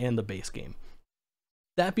all of them, and the base game.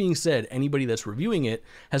 That being said, anybody that's reviewing it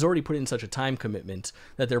has already put in such a time commitment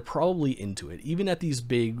that they're probably into it. Even at these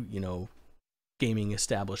big, you know, gaming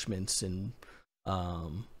establishments and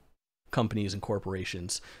companies and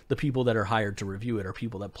corporations, the people that are hired to review it are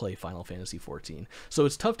people that play Final Fantasy XIV. So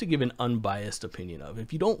it's tough to give an unbiased opinion of.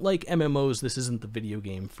 If you don't like MMOs, this isn't the video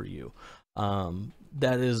game for you.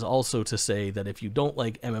 That is also to say that if you don't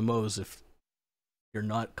like MMOs, if you're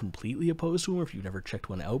not completely opposed to them, or if you've never checked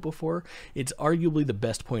one out before, it's arguably the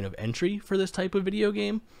best point of entry for this type of video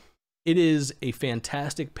game. It is a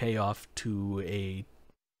fantastic payoff to a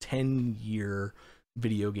 10-year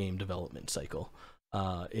video game development cycle.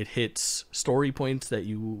 It hits story points that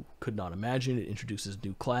you could not imagine. It introduces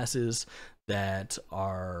new classes that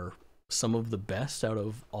are some of the best out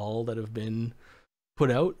of all that have been put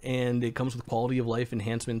out, and it comes with quality of life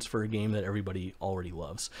enhancements for a game that everybody already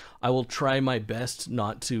loves. I will try my best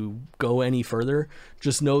not to go any further.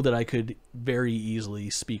 Just know that I could very easily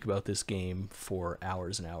speak about this game for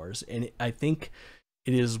hours and hours, and I think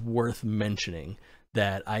it is worth mentioning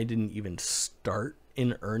that I didn't even start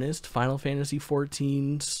in earnest Final Fantasy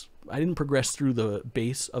XIV's. I didn't progress through the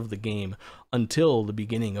base of the game until the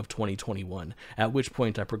beginning of 2021, at which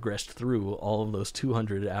point I progressed through all of those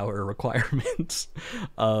 200-hour requirements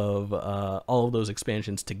of all of those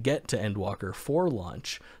expansions to get to Endwalker for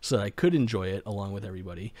launch so that I could enjoy it along with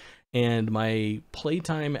everybody. And my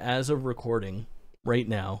playtime as of recording right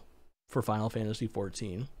now for Final Fantasy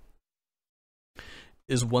XIV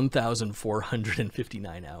is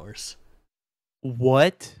 1,459 hours.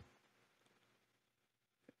 What?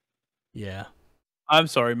 Yeah. I'm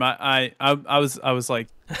sorry. I was like,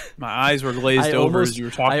 my eyes were glazed over as you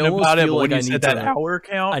were talking about it. But when you said that hour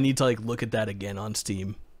count, I need to like look at that again on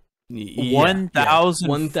Steam.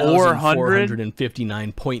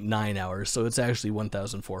 1,459.9 hours. So it's actually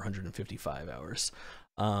 1,455 hours.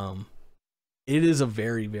 It is a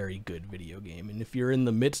very, very good video game. And if you're in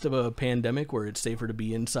the midst of a pandemic where it's safer to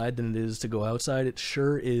be inside than it is to go outside, it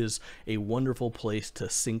sure is a wonderful place to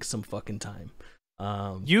sink some fucking time.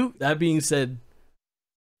 That being said,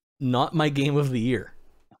 not my game of the year.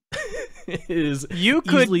 It is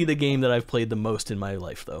easily the game that I've played the most in my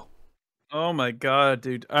life, though. Oh my god,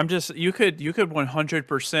 dude! You could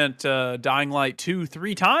 100% Dying Light 2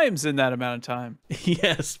 3 times in that amount of time.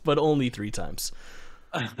 Yes, but only 3 times.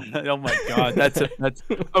 Oh my god, that's okay. That's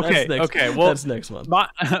okay, well, that's next month.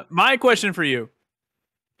 My question for you: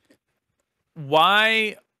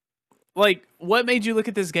 why? Like, what made you look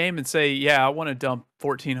at this game and say, "Yeah, I want to dump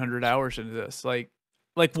 1,400 hours into this"? Like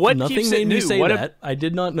what? Nothing made me say that. I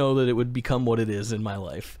did not know that it would become what it is in my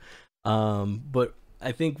life. But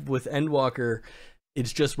I think with Endwalker,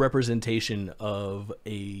 it's just representation of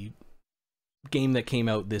a game that came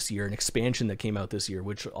out this year, an expansion that came out this year,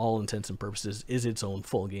 which all intents and purposes is its own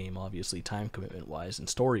full game, obviously time commitment wise and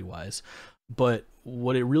story wise. But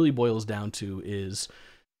what it really boils down to is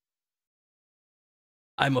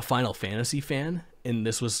I'm a Final Fantasy fan, and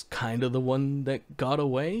this was kind of the one that got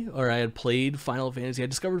away. Or I had played Final Fantasy. I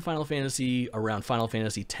discovered Final Fantasy around Final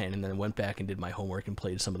Fantasy X, and then went back and did my homework and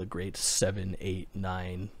played some of the great 7, 8,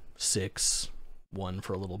 9, 6, 1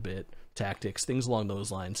 for a little bit, Tactics, things along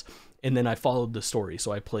those lines. And then I followed the story.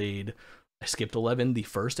 So I skipped 11, the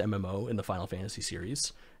first MMO in the Final Fantasy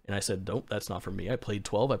series, and I said, nope, that's not for me. I played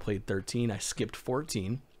 12, I played 13, I skipped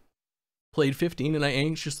 14, played 15, and I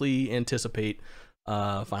anxiously anticipate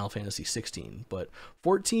Final Fantasy 16, but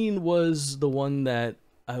 14 was the one that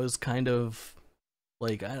I was kind of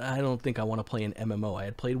like, I don't think I want to play an MMO. I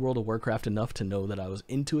had played World of Warcraft enough to know that I was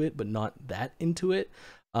into it, but not that into it.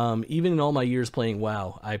 Even in all my years playing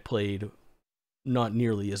WoW, I played not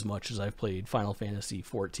nearly as much as I've played Final Fantasy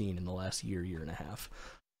 14 in the last year and a half.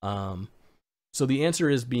 So the answer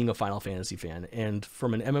is being a Final Fantasy fan, and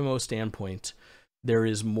from an MMO standpoint, there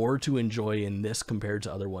is more to enjoy in this compared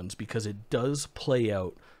to other ones because it does play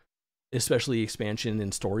out, especially expansion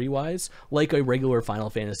and story-wise, like a regular Final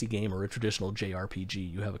Fantasy game or a traditional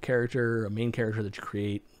JRPG. You have a character, a main character that you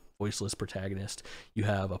create, voiceless protagonist. You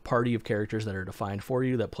have a party of characters that are defined for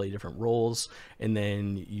you that play different roles, and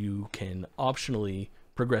then you can optionally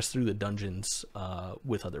progress through the dungeons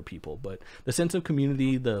with other people. But the sense of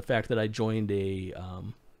community, the fact that I joined a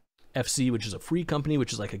FC, which is a free company,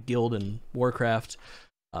 which is like a guild in Warcraft,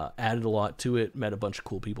 added a lot to it, met a bunch of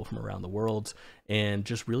cool people from around the world, and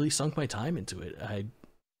just really sunk my time into it. I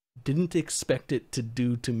didn't expect it to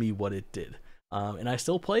do to me what it did. And I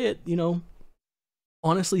still play it, you know,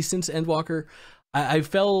 honestly, since Endwalker.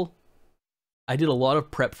 I did a lot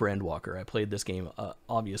of prep for Endwalker. I played this game,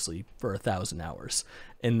 obviously, for 1,000 hours.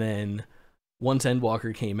 And then once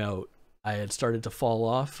Endwalker came out, I had started to fall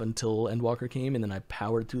off until Endwalker came, and then I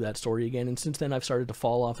powered through that story again. And since then, I've started to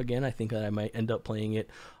fall off again. I think that I might end up playing it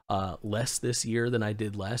less this year than I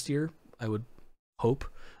did last year. I would hope.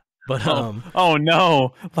 But oh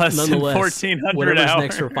no, less than 1,400 whatever's hours.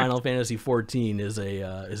 Next for Final Fantasy 14 is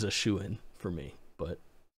a shoo-in for me. But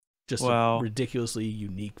just a ridiculously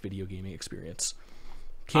unique video gaming experience.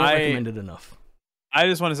 Can't recommend it enough. I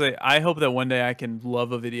just want to say, I hope that one day I can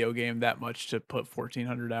love a video game that much to put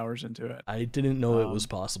 1,400 hours into it. I didn't know it was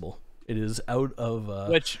possible. It is out of...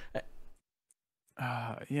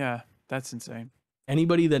 yeah, that's insane.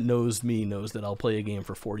 Anybody that knows me knows that I'll play a game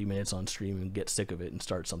for 40 minutes on stream and get sick of it and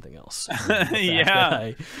start something else.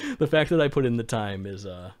 The fact that I put in the time is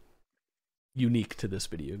unique to this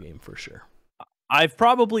video game for sure. I've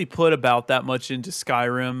probably put about that much into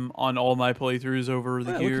Skyrim on all my playthroughs over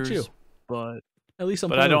the years, but at least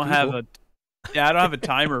I don't have a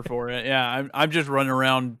timer for it. Yeah, I'm just running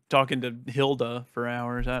around talking to Hilda for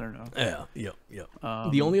hours. I don't know. Yeah.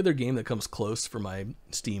 The only other game that comes close for my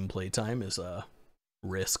Steam playtime is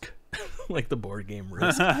Risk, like the board game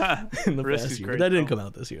Risk. In the Risk past is year, great, but that didn't come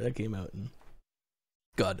out this year. That came out in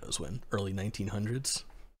God knows when, early 1900s.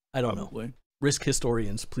 I don't know. Risk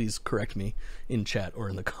historians, please correct me in chat or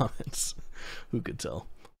in the comments. Who could tell?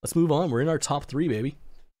 Let's move on. We're in our top 3, baby.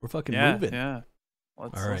 We're fucking moving. Yeah.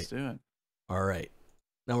 Let's do it. All right.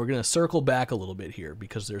 Now we're going to circle back a little bit here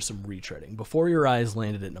because there's some retreading. Before Your Eyes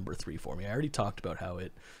landed at number 3 for me. I already talked about how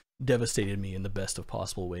it devastated me in the best of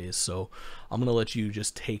possible ways, so I'm going to let you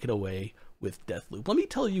just take it away with Deathloop. Let me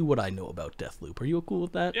tell you what I know about Deathloop. Are you cool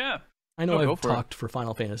with that? Yeah. I know I've talked for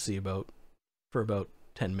Final Fantasy for about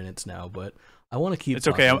 10 minutes now, but I want to keep It's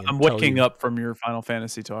okay. I'm waking up from your Final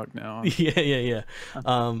Fantasy talk now. Yeah.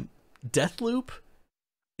 Deathloop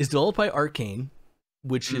is developed by Arcane,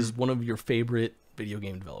 which is one of your favorite video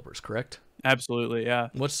game developers, correct? Absolutely, yeah.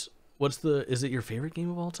 Is it your favorite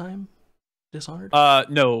game of all time? Dishonored?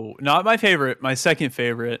 No, not my favorite. My second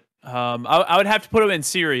favorite. I would have to put them in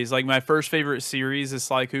series. Like my first favorite series is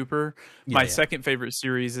Sly Cooper. My second favorite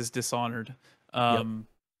series is Dishonored.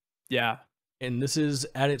 Yeah. And this is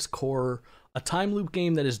at its core a time loop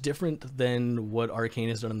game that is different than what Arcane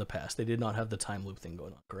has done in the past. They did not have the time loop thing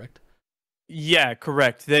going on, correct? Yeah,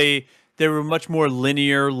 correct. They were much more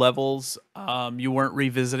linear levels. You weren't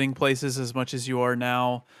revisiting places as much as you are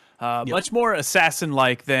now. Much more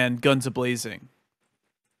assassin-like than Guns A-Blazing.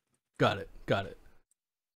 Got it.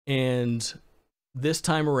 And this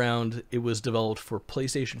time around, it was developed for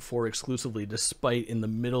PlayStation 4 exclusively, despite in the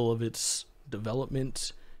middle of its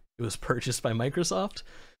development, it was purchased by Microsoft.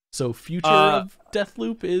 So future of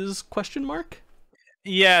Deathloop is question mark?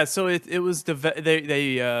 Yeah, so it was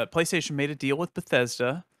PlayStation made a deal with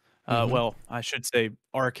Bethesda. Well, I should say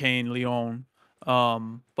Arcane Lyon,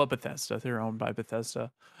 but Bethesda, they're owned by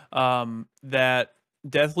Bethesda. That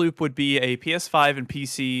Deathloop would be a PS5 and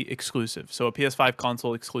PC exclusive, so a PS5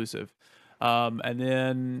 console exclusive. And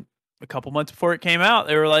then a couple months before it came out,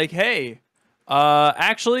 they were like, "Hey,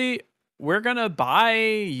 actually, we're gonna buy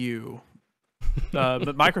you."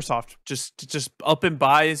 But Microsoft just up and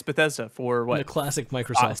buys Bethesda for what? The classic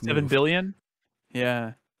Microsoft $7 billion?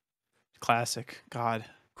 Yeah, classic. God,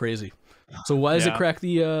 crazy. So why does it crack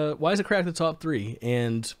the top 3,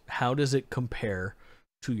 and how does it compare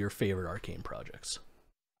to your favorite Arcane projects?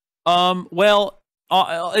 Well,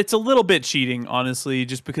 it's a little bit cheating, honestly,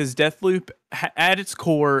 just because Deathloop at its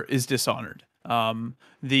core is Dishonored.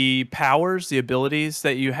 The powers, the abilities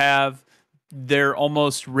that you have, they're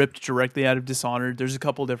almost ripped directly out of Dishonored. There's a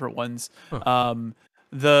couple different ones. Huh.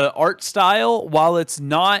 The art style, while it's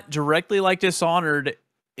not directly like Dishonored,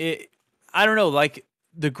 I don't know, like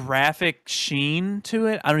the graphic sheen to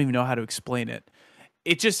it. I don't even know how to explain it.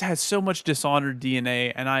 It just has so much Dishonored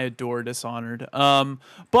DNA, and I adore Dishonored.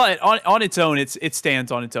 But on its own, it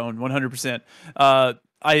stands on its own 100%.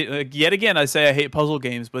 Yet again, I say I hate puzzle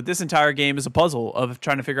games, but this entire game is a puzzle of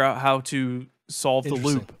trying to figure out how to solve the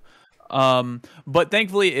loop. But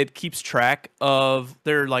thankfully, it keeps track of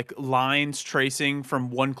their like lines tracing from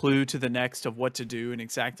one clue to the next of what to do and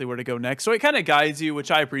exactly where to go next. So it kind of guides you,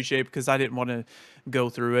 which I appreciate because I didn't want to go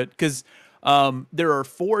through it. Because there are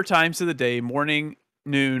 4 times of the day: morning,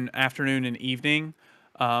 noon, afternoon, and evening.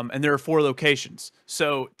 And there are 4 locations.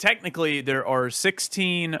 So technically, there are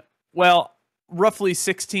 16. Well, roughly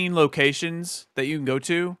 16 locations that you can go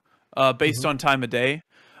to based on time of day.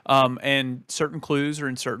 And certain clues are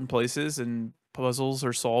in certain places and puzzles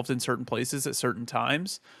are solved in certain places at certain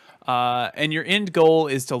times. And your end goal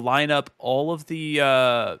is to line up all of the,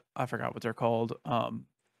 I forgot what they're called. I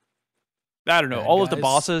don't know, all of the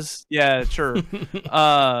bosses. Yeah, sure.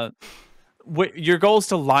 Your goal is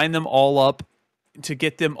to line them all up to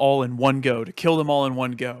get them all in one go, to kill them all in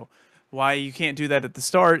one go. Why you can't do that at the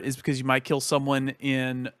start is because you might kill someone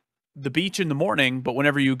in the beach in the morning, but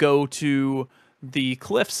whenever you go to the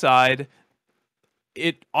cliffside,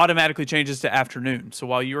 it automatically changes to afternoon. So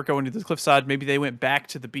while you were going to the cliffside, maybe they went back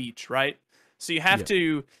to the beach, right? So you have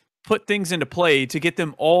to put things into play to get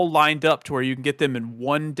them all lined up to where you can get them in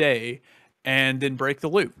one day and then break the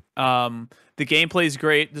loop. The gameplay is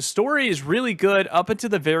great. The story is really good up until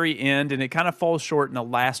the very end, and it kind of falls short in the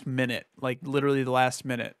last minute, like literally the last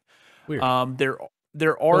minute. Weird.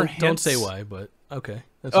 There are hints. Don't say why, but okay.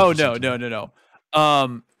 That's no.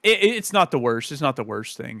 It's not the worst. It's not the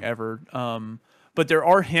worst thing ever. But there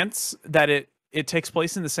are hints that it takes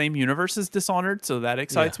place in the same universe as Dishonored, so that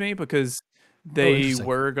excites me because they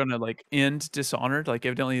were gonna like end Dishonored. Like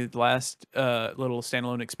evidently the last little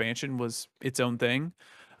standalone expansion was its own thing,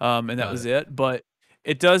 and that was it. But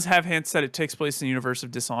it does have hints that it takes place in the universe of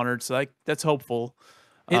Dishonored, so that's hopeful.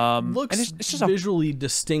 It looks and it's just visually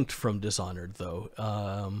distinct from Dishonored, though.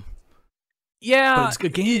 Yeah, but it's a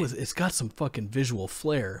game it's got some fucking visual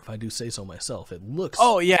flair, if I do say so myself. It looks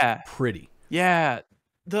pretty. Yeah,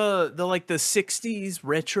 the like the 60s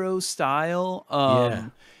retro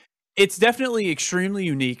style. It's definitely extremely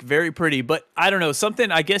unique, very pretty, but I don't know, something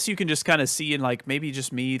I guess you can just kind of see in like maybe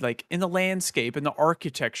just me, like in the landscape and the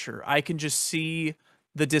architecture. I can just see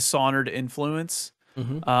the Dishonored influence.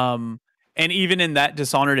 And even in that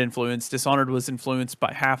Dishonored influence, Dishonored was influenced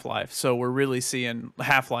by Half-Life. So we're really seeing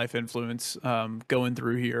Half-Life influence going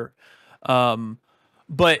through here.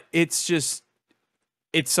 But it's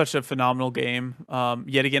such a phenomenal game.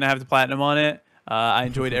 Yet again, I have the platinum on it. I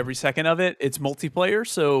enjoyed every second of it. It's multiplayer.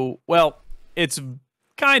 So, well, it's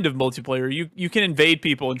kind of multiplayer. You can invade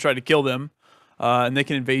people and try to kill them. And they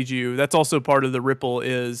can invade you. That's also part of the ripple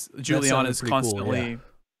is Juliana's constantly... Cool,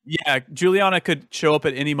 yeah, Juliana could show up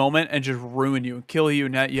at any moment and just ruin you and kill you,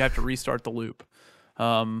 and now you have to restart the loop.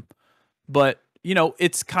 But, you know,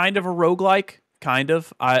 it's kind of a roguelike, kind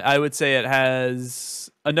of. I would say it has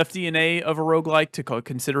enough DNA of a roguelike to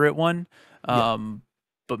consider it one.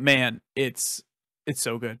 But, man, it's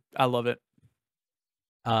so good. I love it.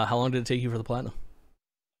 How long did it take you for the platinum?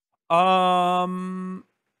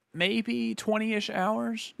 Maybe 20-ish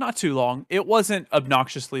hours. Not too long. It wasn't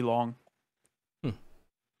obnoxiously long.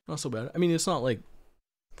 Not so bad. I mean, it's not like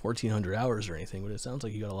 1,400 hours or anything, but it sounds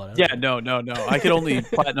like you got a lot out of it. No. I could only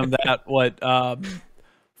platinum that,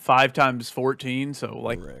 5 times 14, so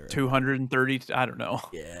like right. 230, I don't know.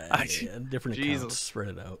 Yeah, different accounts, spread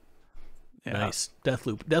it out. Yeah. Nice.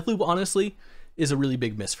 Deathloop. Deathloop, honestly, is a really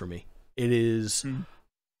big miss for me. It is...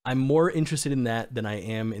 I'm more interested in that than I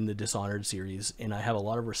am in the Dishonored series, and I have a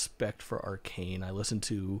lot of respect for Arcane. I listened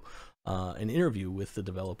to an interview with the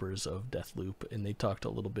developers of Deathloop, and they talked a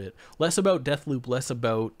little bit less about Deathloop, less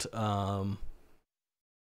about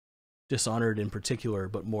Dishonored in particular,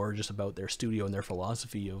 but more just about their studio and their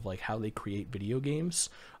philosophy of like how they create video games.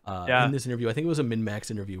 In this interview, I think it was a Min-Max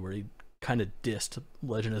interview where he kind of dissed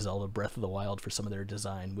Legend of Zelda Breath of the Wild for some of their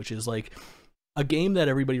design, which is like a game that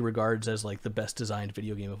everybody regards as like the best designed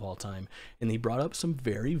video game of all time. And he brought up some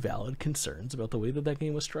very valid concerns about the way that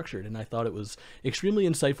game was structured. And I thought it was extremely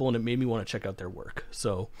insightful, and it made me want to check out their work.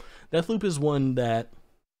 So Deathloop is one that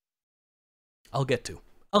I'll get to.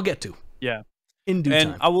 Yeah. In due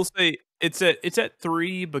time. And I will say it's at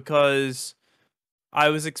 3 because I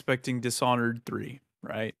was expecting Dishonored 3,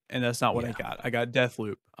 right? And that's not what I got. I got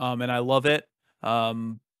Deathloop. And I love it.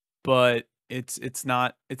 But it's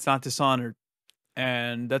not Dishonored,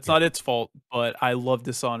 and that's not its fault. But I love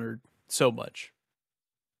Dishonored so much.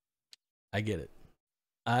 I get it.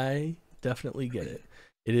 I definitely get it.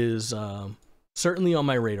 It is certainly on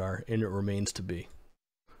my radar, and it remains to be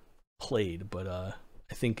played. But I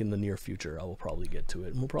think in the near future I will probably get to it,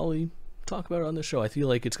 and we'll probably talk about it on the show. I feel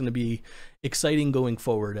like it's going to be exciting going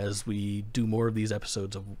forward as we do more of these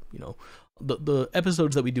episodes of, you know, the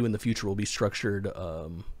episodes that we do in the future will be structured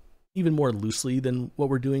even more loosely than what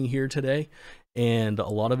we're doing here today, and a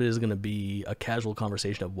lot of it is going to be a casual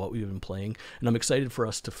conversation of what we've been playing, and I'm excited for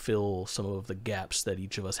us to fill some of the gaps that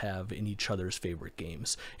each of us have in each other's favorite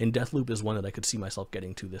games, and Deathloop is one that I could see myself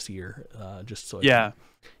getting to this year, just so I can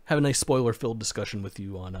have a nice spoiler-filled discussion with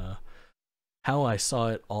you on how I saw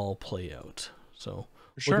it all play out. So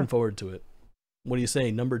looking forward to it. What do you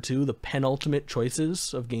say? Number 2, the penultimate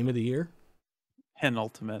choices of Game of the Year?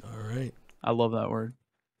 Penultimate. All right. I love that word.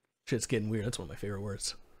 Shit's getting weird. That's one of my favorite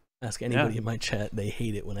words. Ask anybody in my chat. They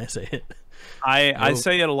hate it when I say it. I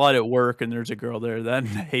say it a lot at work, and there's a girl there that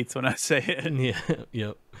hates when I say it. Yeah.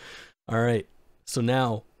 Yep. All right. So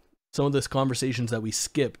now some of those conversations that we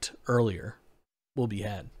skipped earlier will be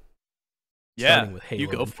had. Yeah. Starting with Halo you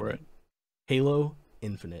go Infinite. for it. Halo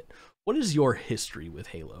Infinite. What is your history with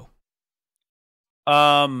Halo?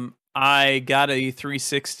 I got a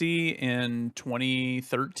 360 in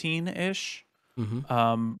 2013-ish.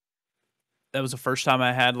 Mm-hmm. That was the first time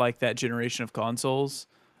I had like that generation of consoles.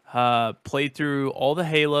 Played through all the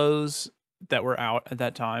Halos that were out at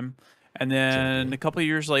that time. And then a couple of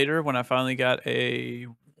years later, when I finally got a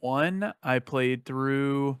 1, I played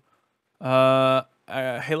through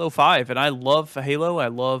Halo 5. And I love Halo. I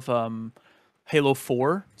love Halo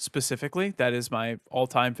 4 specifically. That is my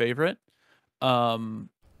all-time favorite.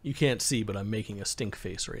 You can't see, but I'm making a stink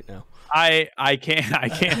face right now. I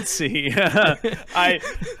can't see.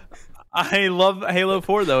 I love Halo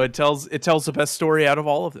 4 though. It tells the best story out of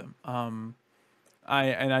all of them.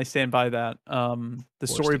 I stand by that. The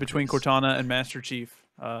story between Cortana and Master Chief.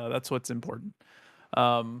 That's what's important.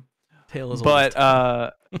 But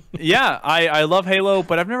yeah, I love Halo,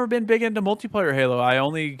 but I've never been big into multiplayer Halo. I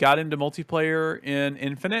only got into multiplayer in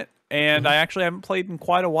Infinite, and I actually haven't played in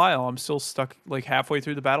quite a while. I'm still stuck like halfway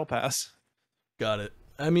through the Battle Pass. Got it.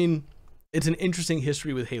 I mean, it's an interesting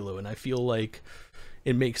history with Halo, and I feel like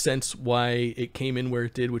it makes sense why it came in where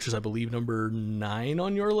it did, which is, I believe, number 9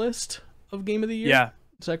 on your list of Game of the Year. Yeah.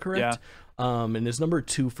 Is that correct? Yeah. And it's number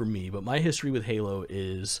 2 for me, but my history with Halo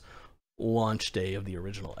is launch day of the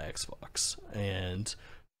original Xbox, and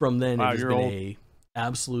from then it has been a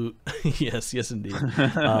absolute yes indeed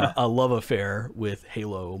a love affair with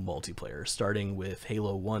Halo multiplayer, starting with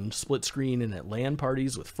Halo 1 split screen and at LAN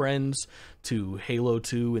parties with friends, to Halo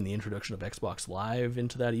 2 and the introduction of Xbox Live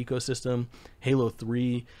into that ecosystem. Halo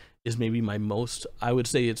 3 is maybe my most, I would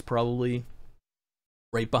say it's probably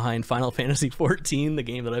right behind Final Fantasy XIV, the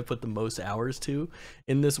game that I put the most hours to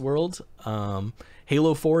in this world.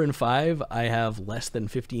 Halo 4 and 5, I have less than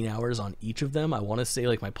 15 hours on each of them. I want to say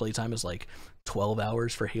like my playtime is like 12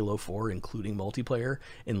 hours for Halo 4, including multiplayer,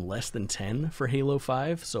 and less than 10 for Halo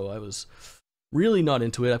 5. So I was really not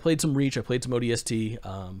into it. I played some Reach, I played some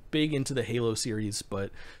ODST, big into the Halo series,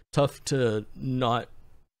 but tough to not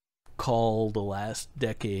call the last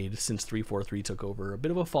decade since 343 took over a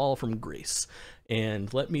bit of a fall from grace.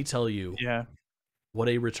 And let me tell you, what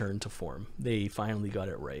a return to form. They finally got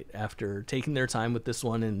it right after taking their time with this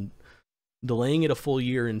one and delaying it a full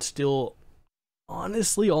year, and still,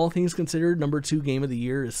 honestly, all things considered, number 2 game of the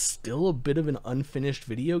year is still a bit of an unfinished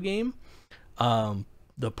video game.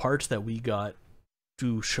 The parts that we got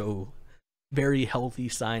do show very healthy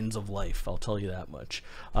signs of life, I'll tell you that much.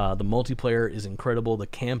 The multiplayer is incredible. The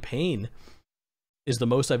campaign is the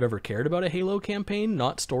most I've ever cared about a Halo campaign,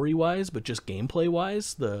 not story-wise, but just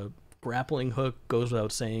gameplay-wise. The grappling hook, goes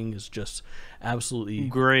without saying, is just absolutely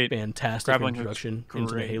great, fantastic grappling introduction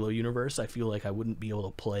into the Halo universe. I feel like I wouldn't be able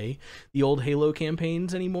to play the old Halo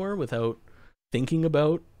campaigns anymore without thinking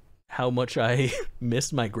about how much I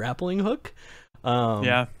missed my grappling hook.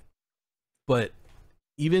 But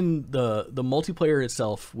even the multiplayer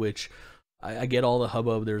itself, which I get all the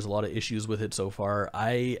hubbub, there's a lot of issues with it so far.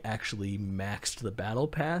 I actually maxed the Battle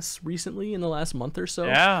Pass recently in the last month or so.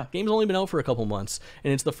 Game's only been out for a couple months,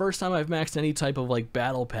 and it's the first time I've maxed any type of like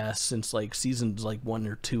Battle Pass since like seasons like 1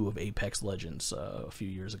 or 2 of Apex Legends a few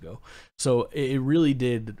years ago. So it really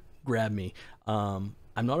did grab me. I'm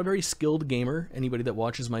not a very skilled gamer. Anybody that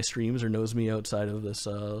watches my streams or knows me outside of this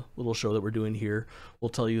little show that we're doing here will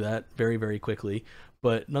tell you that very, very quickly.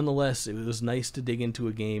 But nonetheless, it was nice to dig into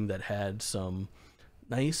a game that had some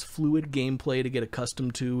nice fluid gameplay to get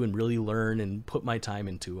accustomed to and really learn and put my time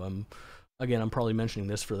into. Again, I'm probably mentioning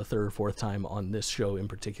this for the third or fourth time on this show in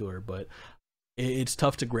particular, but it's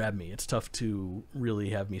tough to grab me. It's tough to really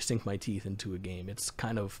have me sink my teeth into a game.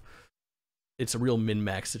 It's a real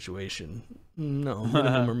min-max situation. No,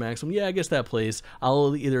 minimum or maximum. Yeah, I guess that plays.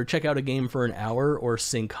 I'll either check out a game for an hour or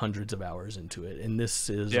sink hundreds of hours into it. And this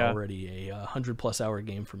is already a 100+ hour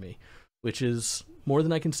game for me, which is more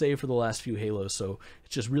than I can say for the last few Halos. So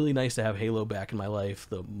it's just really nice to have Halo back in my life.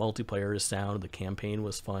 The multiplayer is sound. The campaign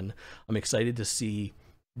was fun. I'm excited to see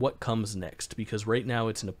what comes next, because right now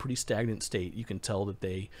it's in a pretty stagnant state. You can tell that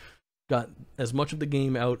they got as much of the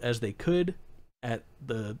game out as they could at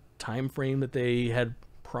the time frame that they had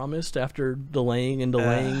promised, after delaying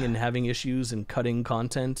and having issues and cutting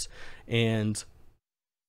content. And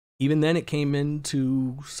even then it came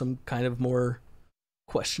into some kind of more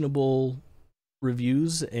questionable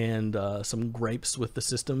reviews and some gripes with the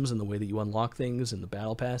systems and the way that you unlock things and the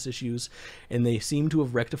battle pass issues. And they seem to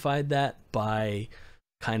have rectified that by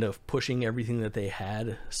kind of pushing everything that they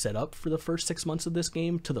had set up for the first 6 months of this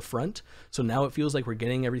game to the front. So now it feels like we're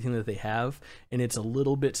getting everything that they have, and it's a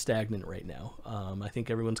little bit stagnant right now. I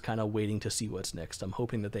think everyone's kind of waiting to see what's next. I'm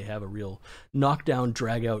hoping that they have a real knockdown,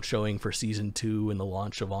 drag-out showing for Season 2 and the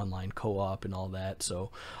launch of online co-op and all that.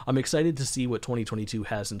 So I'm excited to see what 2022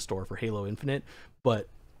 has in store for Halo Infinite, but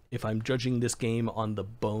if I'm judging this game on the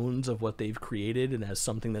bones of what they've created and as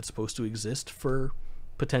something that's supposed to exist for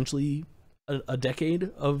potentially a decade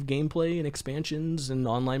of gameplay and expansions and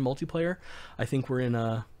online multiplayer, I think we're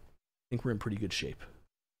in pretty good shape.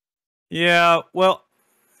 Yeah, well,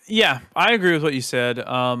 yeah, I agree with what you said.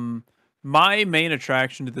 My main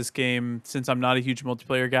attraction to this game, since I'm not a huge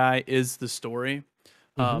multiplayer guy, is the story.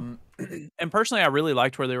 And personally, I really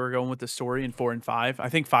liked where they were going with the story in 4 and 5. I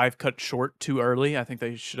think 5 cut short too early. I think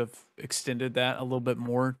they should have extended that a little bit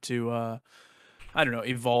more to, I don't know,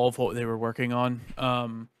 evolve what they were working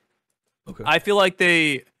on. Okay. I feel like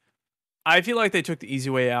they took the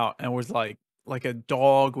easy way out and was like a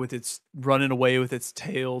dog with its running away with its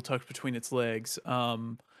tail tucked between its legs.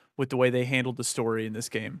 With the way they handled the story in this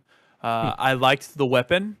game, I liked the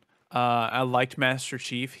weapon. I liked Master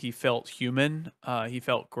Chief. He felt human. He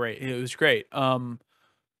felt great. It was great.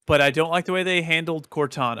 But I don't like the way they handled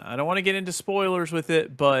Cortana. I don't want to get into spoilers with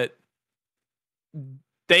it, but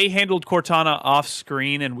they handled Cortana off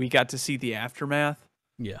screen, and we got to see the aftermath.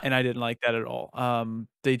 Yeah. And I didn't like that at all.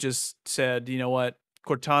 They just said, you know what,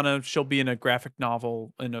 Cortana, she'll be in a graphic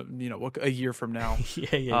novel in a year from now.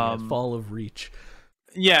 yeah. Fall of Reach.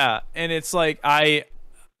 Yeah, and it's like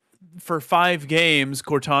for 5 games,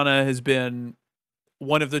 Cortana has been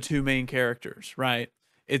one of the 2 main characters, right?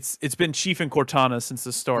 It's been Chief and Cortana since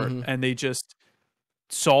the start, and they just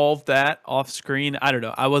solved that off screen. I don't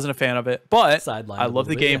know. I wasn't a fan of it, but I love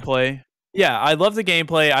the gameplay. Yeah, I love the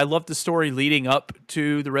gameplay. I love the story leading up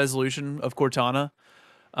to the resolution of Cortana.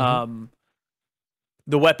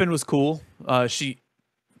 The weapon was cool. She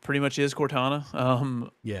pretty much is Cortana.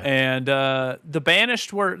 Yeah. And the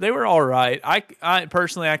Banished were all right. I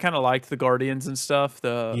personally, I kind of liked the Guardians and stuff.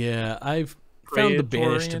 I've found the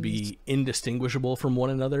Banished to be indistinguishable from one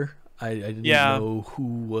another. I didn't know who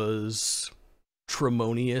was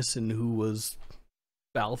Tremonius and who was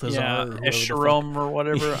Balthazar, Escharum or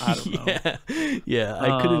whatever. I don't know. Yeah.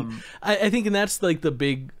 I couldn't. I think, and that's like the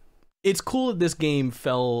big. It's cool that this game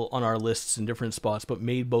fell on our lists in different spots, but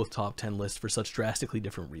made both top 10 lists for such drastically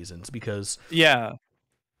different reasons. Because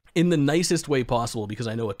in the nicest way possible, because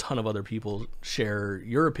I know a ton of other people share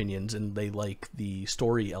your opinions and they like the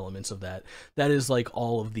story elements of that. That is like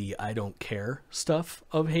all of the I don't care stuff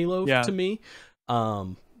of Halo to me.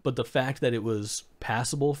 But the fact that it was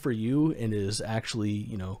passable for you and is actually,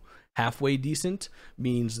 halfway decent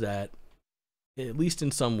means that, at least in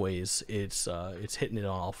some ways, it's hitting it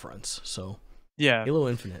on all fronts. So Halo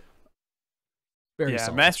Infinite, very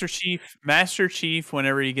solid. Master Chief,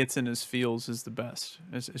 whenever he gets in his feels, is the best.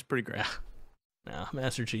 It's pretty great.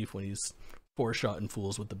 Master Chief when he's 4-shotting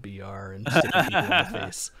fools with the BR and sticking people in the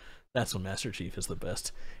face. That's when Master Chief is the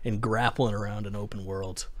best. And grappling around an open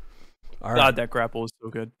world. All right. God, that grapple was so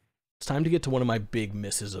good. It's time to get to one of my big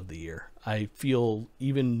misses of the year. I feel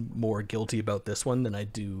even more guilty about this one than I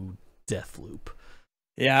do Deathloop.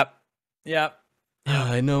 Yep.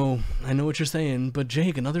 I know what you're saying, but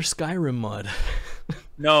Jake, another Skyrim mod.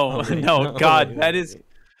 No, God, that is.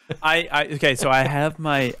 Okay, so I have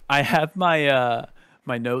my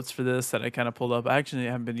my notes for this that I kind of pulled up. I actually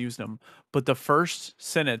haven't been using them, but the first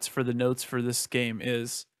sentence for the notes for this game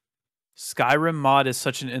is Skyrim mod is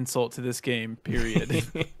such an insult to this game, period.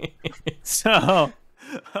 So,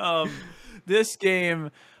 this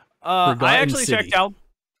game, I actually checked out.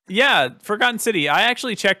 Yeah, Forgotten City. I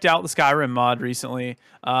actually checked out the Skyrim mod recently,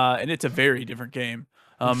 and it's a very different game.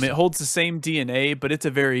 It holds the same DNA, but it's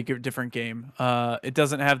a very different game. It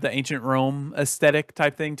doesn't have the ancient Rome aesthetic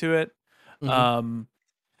type thing to it. Man,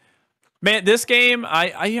 this game,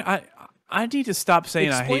 I need to stop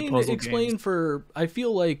saying I hate puzzle games. I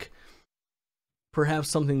feel like perhaps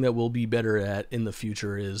something that we'll be better at in the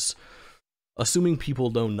future is assuming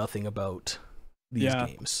people know nothing about these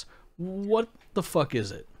games. What the fuck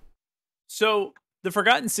is it? So, The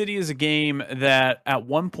Forgotten City is a game that at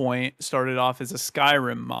one point started off as a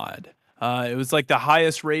Skyrim mod. It was like the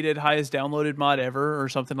highest rated, highest downloaded mod ever or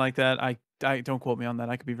something like that. I don't quote me on that.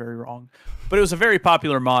 I could be very wrong. But it was a very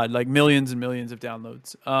popular mod, like millions and millions of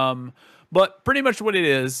downloads. But pretty much what it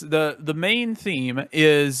is, the main theme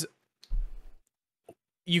is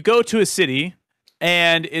you go to a city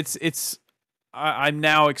and I'm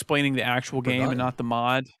now explaining the actual game and not the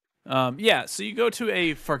mod. Yeah, so you go to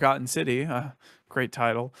a Forgotten City, great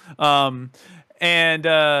title, and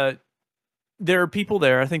there are people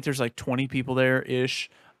there. I think there's like 20 people there ish,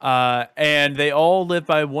 and they all live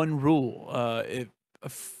by one rule.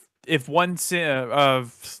 If one sin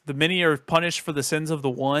of the many are punished for the sins of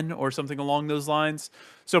the one, or something along those lines.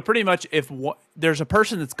 So pretty much, if there's a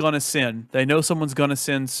person that's gonna sin, they know someone's gonna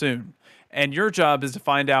sin soon, and your job is to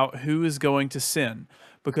find out who is going to sin,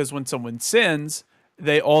 because when someone sins,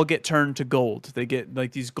 they all get turned to gold. They get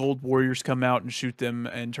like these gold warriors come out and shoot them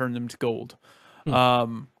and turn them to gold.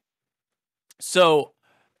 So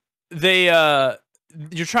they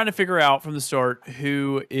you're trying to figure out from the start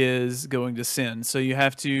who is going to sin. So you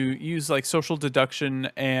have to use like social deduction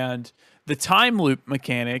and the time loop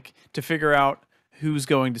mechanic to figure out who's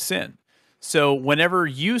going to sin. So whenever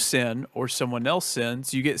you sin or someone else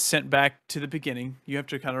sins, you get sent back to the beginning. You have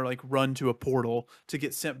to kind of like run to a portal to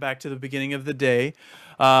get sent back to the beginning of the day.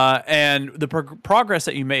 And the progress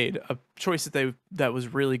that you made, a choice that was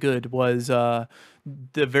really good was the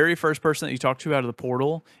very first person that you talked to out of the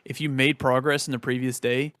portal. If you made progress in the previous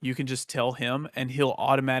day, you can just tell him and he'll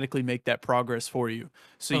automatically make that progress for you.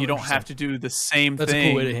 So you don't have to do the same thing. That's a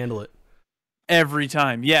cool way to handle it. Every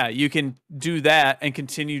time. Yeah, you can do that and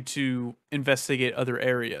continue to investigate other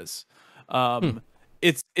areas.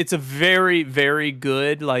 It's a very, very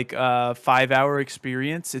good like 5-hour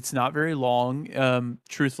experience. It's not very long.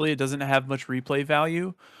 Truthfully, it doesn't have much replay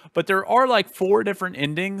value, but there are like 4 different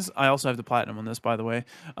endings. I also have the platinum on this, by the way.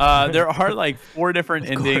 There are like 4 different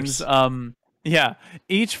endings. Yeah,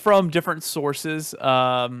 each from different sources.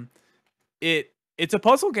 It's a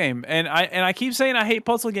puzzle game, and I keep saying I hate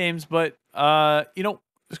puzzle games, but you know,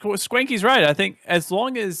 Squanky's right. I think as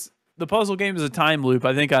long as the puzzle game is a time loop,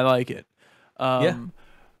 I think I like it.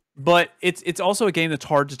 But it's also a game that's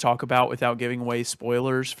hard to talk about without giving away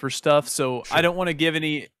spoilers for stuff. So I don't want to give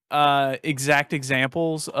any exact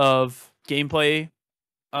examples of gameplay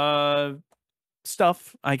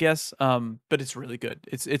stuff, I guess. But it's really good.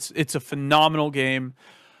 It's a phenomenal game.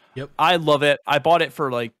 Yep. I love it. I bought it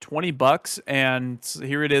for like $20 and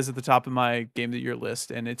here it is at the top of my game of the year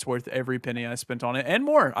list, and it's worth every penny I spent on it and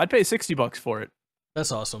more. I'd pay $60 for it.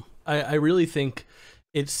 That's awesome. I really think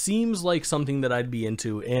it seems like something that I'd be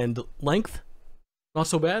into, and length, not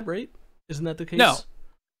so bad, right? Isn't that the case? No.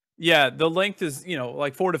 Yeah, the length is, you know,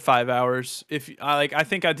 like 4 to 5 hours. If I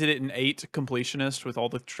think I did it in 8 completionist with all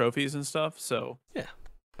the trophies and stuff. So yeah,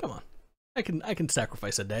 come on, I can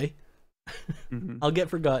sacrifice a day. I'll get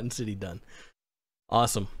Forgotten City done.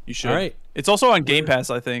 Awesome. You should. All right. It's also on Game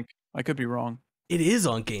Pass, I think. I could be wrong. It is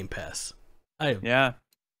on Game Pass. Yeah.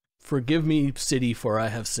 Forgive me, City, for I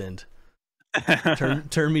have sinned.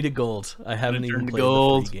 Turn me to gold. I haven't even played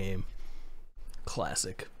the free game.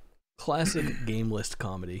 Classic game list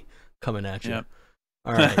comedy coming at you. Yep.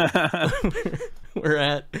 All right. we're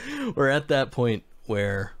at that point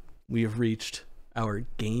where we have reached our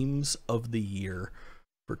games of the year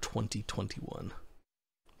for 2021.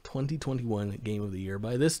 2021 game of the year.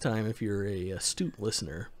 By this time, if you're a astute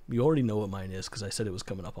listener, you already know what mine is because I said it was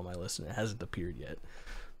coming up on my list and it hasn't appeared yet.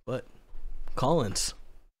 But Collins,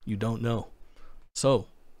 you don't know. So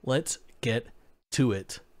let's get to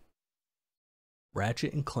it.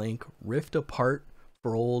 Ratchet and Clank Rift Apart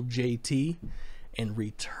for old JT and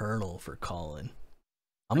Returnal for Colin.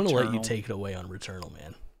 I'm going to let you take it away on Returnal,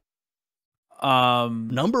 man.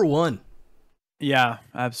 Number 1. Yeah,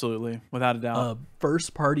 absolutely. Without a doubt.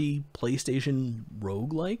 First party PlayStation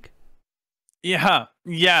roguelike? Yeah,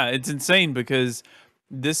 it's insane because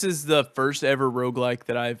this is the first ever roguelike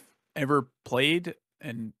that I've ever played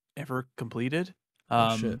and ever completed.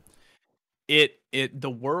 Shit. The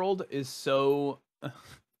world is so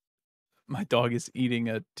my dog is eating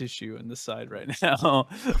a tissue in the side right now.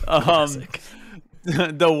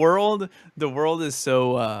 the world is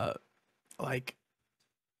so like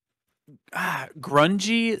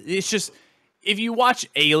grungy. It's just, if you watch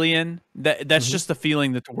Alien, that's just the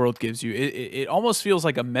feeling that the world gives you. It almost feels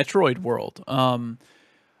like a Metroid world.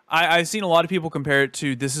 I've seen a lot of people compare it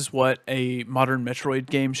to, this is what a modern Metroid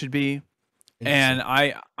game should be, and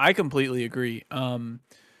I completely agree.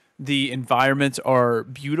 The environments are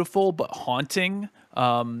beautiful but haunting.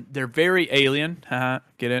 They're very Alien.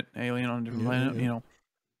 Get it? Alien on a different planet, you know.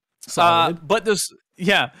 Solid. But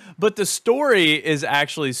the story is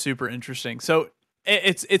actually super interesting. So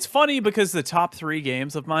it's funny because the top 3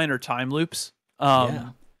 games of mine are time loops.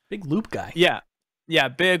 Big loop guy. Yeah,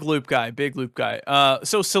 big loop guy.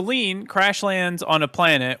 So Celine crash lands on a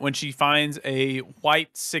planet when she finds a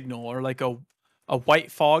white signal, or like a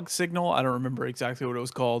white fog signal. I don't remember exactly what it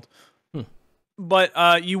was called.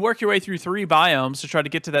 But you work your way through 3 biomes to try to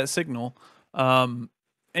get to that signal. And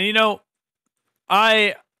you know,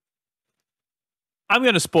 I'm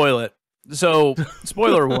going to spoil it. So,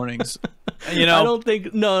 spoiler warnings. You know, I don't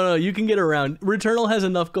think no, you can get around. Returnal has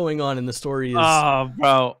enough going on, and the story is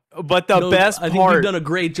bro. But the best part, I think you've done a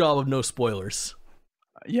great job of no spoilers.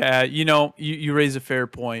 Yeah, you know, you raise a fair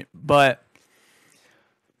point, but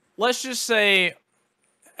let's just say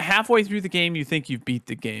halfway through the game you think you've beat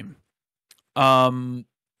the game.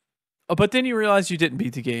 But then you realize you didn't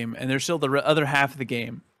beat the game, and there's still the other half of the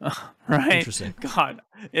game, right? Interesting. God,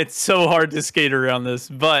 it's so hard to skate around this,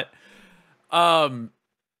 but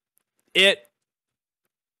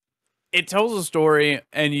it tells a story,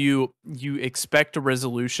 and you expect a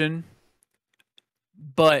resolution,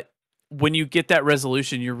 but when you get that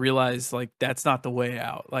resolution, you realize like that's not the way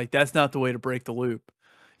out. Like that's not the way to break the loop.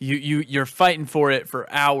 You're fighting for it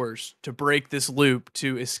for hours to break this loop,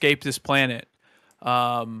 to escape this planet.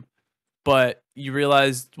 But you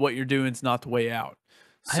realize what you're doing is not the way out.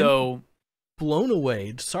 So I'm blown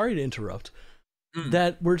away. Sorry to interrupt.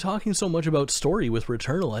 That we're talking so much about story with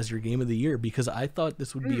Returnal as your game of the year, because I thought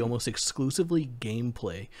this would be almost exclusively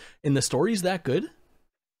gameplay. And the story's that good?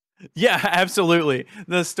 Yeah, absolutely.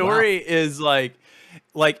 The story is like,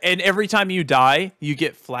 and every time you die, you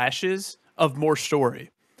get flashes of more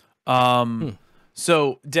story.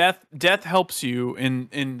 So death helps you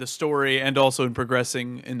in the story, and also in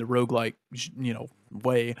progressing in the roguelike, you know,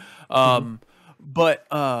 way. But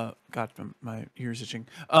God, my ears itching.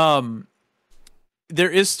 There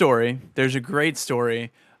is story. There's a great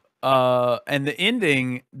story. And the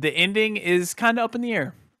ending is kind of up in the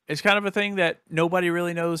air. It's kind of a thing that nobody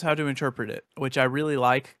really knows how to interpret it, which I really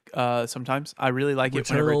like. Sometimes I really like it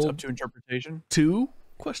whenever it's up to interpretation. 2?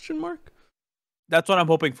 That's what I'm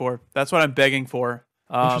hoping for. That's what I'm begging for.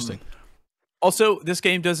 Interesting. Also, this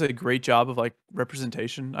game does a great job of like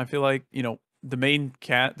representation. I feel like, you know, the main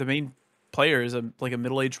player is like a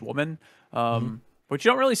middle-aged woman, which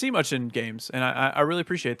you don't really see much in games, and I really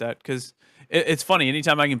appreciate that, because it's funny.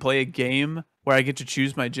 Anytime I can play a game where I get to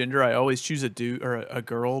choose my gender, I always choose a dude or a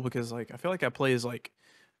girl, because like I feel like I play as like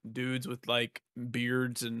dudes with like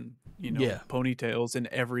beards and, you know, ponytails in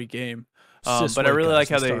every game. But I really like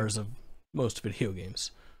how they stars of most video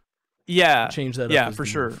games. Yeah, change that up. Yeah, for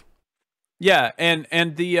sure. Yeah,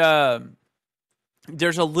 and the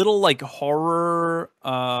there's a little like horror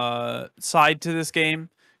side to this game,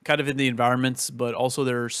 kind of in the environments, but also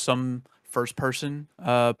there are some first person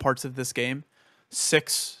parts of this game.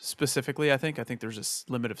 6 specifically, I think there's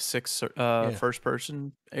a limit of 6 first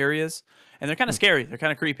person areas, and they're kind of scary. They're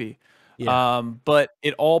kind of creepy. But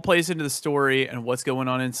it all plays into the story and what's going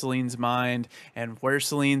on in Celine's mind and where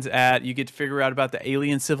Celine's at. You get to figure out about the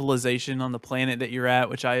alien civilization on the planet that you're at,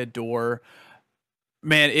 which I adore.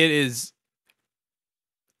 Man, it's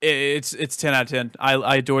 10 out of 10.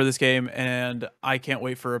 I adore this game, and I can't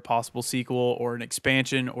wait for a possible sequel or an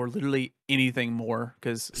expansion or literally anything more,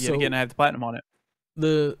 because again, I have the platinum on it.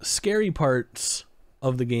 The scary parts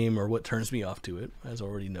of the game are what turns me off to it, as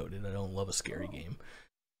already noted. I don't love a scary game.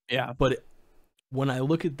 Yeah. But when I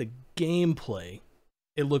look at the gameplay,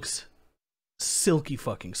 it looks silky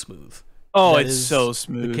fucking smooth. Oh, it's so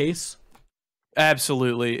smooth. The case?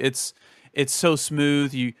 Absolutely. It's so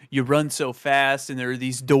smooth. You run so fast, and there are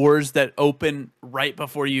these doors that open right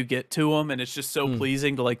before you get to them, and it's just so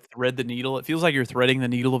pleasing to like thread the needle. It feels like you're threading the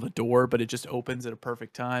needle of a door, but it just opens at a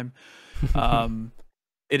perfect time.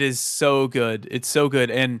 It is so good. It's so good.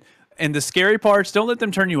 And the scary parts, don't let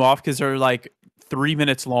them turn you off, because they're like 3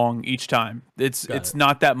 minutes long each time. It's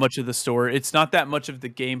not that much of the story. It's not that much of the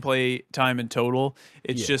gameplay time in total.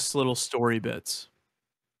 It's just little story bits.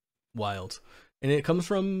 Wild. And it comes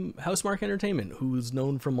from Housemarque Entertainment, who's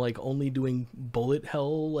known from like only doing bullet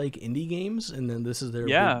hell like indie games, and then this is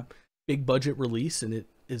their big budget release, and it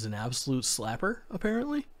is an absolute slapper,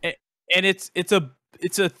 apparently. And it's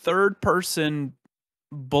a third person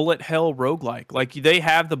bullet hell roguelike. Like, they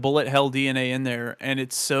have the bullet hell DNA in there, and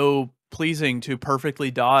it's so pleasing to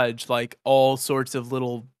perfectly dodge like all sorts of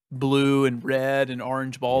little blue and red and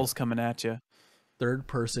orange balls coming at you. Third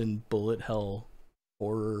person bullet hell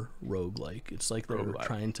horror roguelike. It's like they're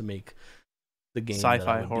trying to make the game sci-fi that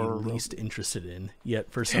I would horror be least interested in,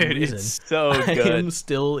 yet for some reason it's so good. I am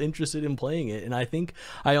still interested in playing it, and I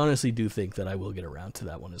honestly do think that I will get around to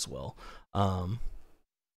that one as well.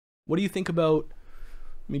 What do you think about,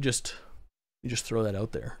 let me just throw that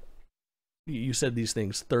out there. You said these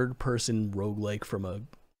things, third person roguelike from a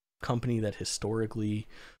company that historically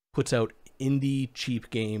puts out indie cheap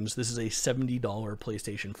games. This is a $70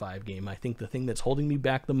 PlayStation 5 game. I think the thing that's holding me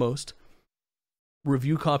back the most,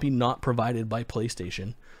 review copy not provided by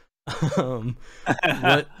PlayStation.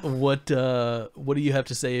 What do you have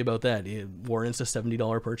to say about that? It warrants a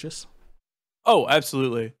 $70 purchase? Oh,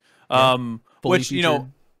 absolutely. Yeah. Which featured? You know,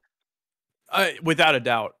 without a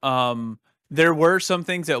doubt. There were some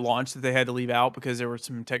things at launch that they had to leave out because there were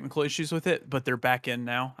some technical issues with it, but they're back in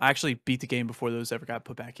now. I actually beat the game before those ever got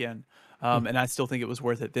put back in, and I still think it was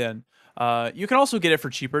worth it then. You can also get it for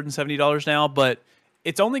cheaper than $70 now, but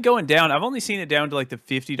it's only going down. I've only seen it down to like the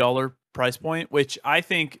 $50 price point, which I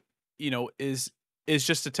think, you know, is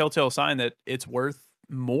just a telltale sign that it's worth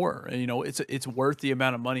more. You know, it's worth the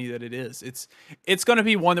amount of money that it is. It's going to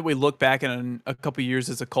be one that we look back in a couple of years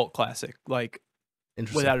as a cult classic, like,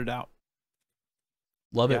 without a doubt.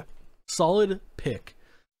 Love it. Solid pick.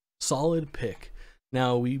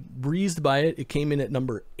 Now, we breezed by it. It came in at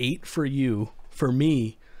number 8 for you. For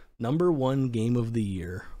me, number 1 game of the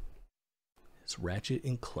year is Ratchet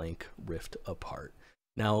and Clank Rift Apart.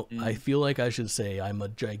 Now, I feel like I should say I'm a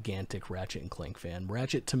gigantic Ratchet and Clank fan.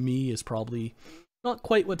 Ratchet, to me, is probably not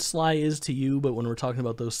quite what Sly is to you, but when we're talking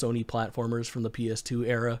about those Sony platformers from the PS2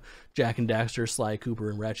 era, Jak and Daxter, Sly Cooper,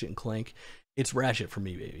 and Ratchet and Clank, it's Ratchet for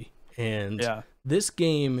me, baby. And this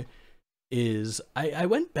game is, I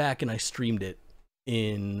went back and I streamed it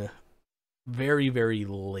in very, very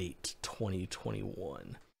late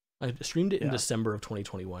 2021. I streamed it in December of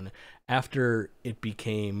 2021 after it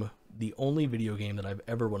became the only video game that I've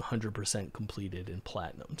ever 100% completed and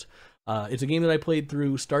platinumed. It's a game that I played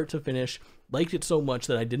through start to finish, liked it so much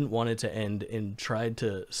that I didn't want it to end, and tried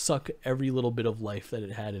to suck every little bit of life that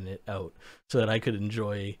it had in it out so that I could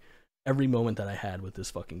enjoy every moment that I had with this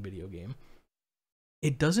fucking video game.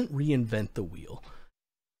 It doesn't reinvent the wheel.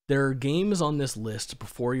 There are games on this list,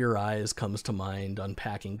 Before Your Eyes comes to mind,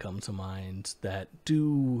 Unpacking comes to mind, that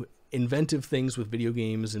do inventive things with video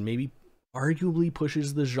games and maybe arguably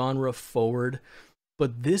pushes the genre forward,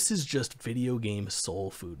 but this is just video game soul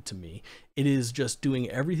food to me. It is just doing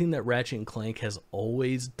everything that Ratchet and Clank has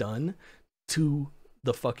always done to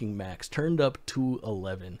the fucking max, turned up to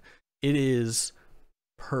 11. It is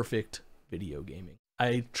perfect video gaming.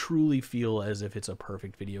 I truly feel as if it's a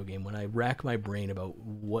perfect video game. When I rack my brain about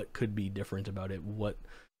what could be different about it, what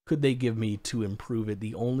could they give me to improve it,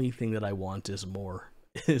 the only thing that I want is more,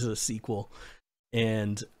 is a sequel.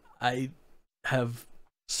 And I have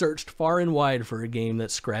searched far and wide for a game that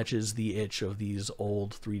scratches the itch of these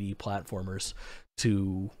old 3D platformers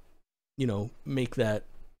to, you know, make that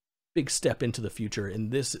big step into the future,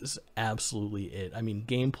 and this is absolutely it. I mean,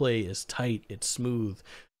 gameplay is tight, it's smooth,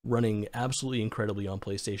 running absolutely incredibly on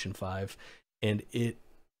PlayStation 5, and it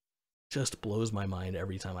just blows my mind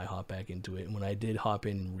every time I hop back into it. And when I did hop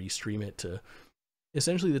in and restream it, to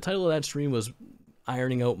essentially the title of that stream was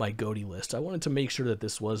ironing out my GOTY list. I wanted to make sure that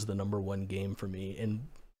this was the number 1 game for me, and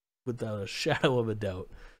without a shadow of a doubt,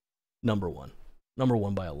 number one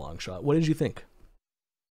by a long shot. What did you think?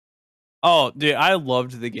 Oh, dude, I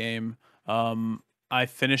loved the game. I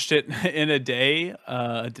finished it in a day,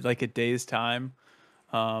 like a day's time.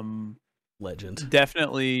 Legend.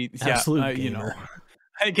 Definitely. Absolute gamer. You know,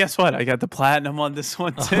 hey, guess what? I got the platinum on this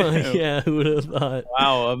one too. Yeah, who would have thought?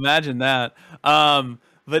 Wow, imagine that.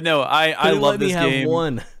 But no, I love this game.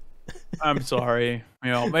 One. I'm sorry.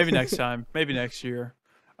 You know, maybe next time, maybe next year.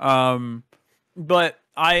 But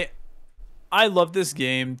I love this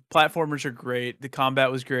game. Platformers are great. The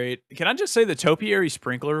combat was great. Can I just say the topiary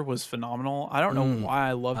sprinkler was phenomenal? I don't know why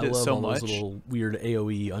I loved it so much. Those little weird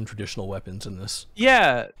AoE untraditional weapons in this.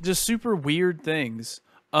 Yeah, just super weird things.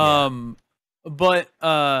 But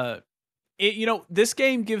you know, this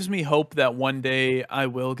game gives me hope that one day I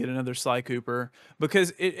will get another Sly Cooper,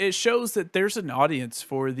 because it shows that there's an audience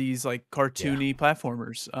for these like cartoony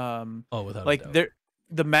platformers. Without like a doubt.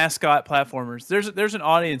 The mascot platformers. There's an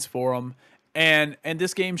audience for them. And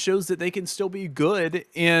this game shows that they can still be good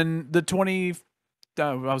in the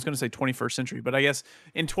I was going to say 21st century, but I guess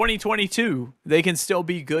in 2022 they can still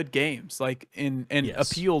be good games, like and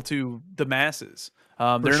appeal to the masses.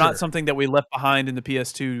 They're not something that we left behind in the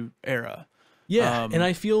PS2 era. Yeah, and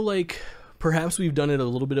I feel like perhaps we've done it a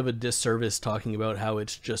little bit of a disservice talking about how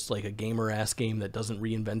it's just like a gamer-ass game that doesn't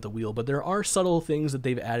reinvent the wheel, but there are subtle things that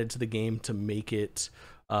they've added to the game to make it,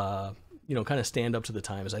 you know, kind of stand up to the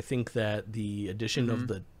times. I think that the addition of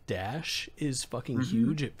the dash is fucking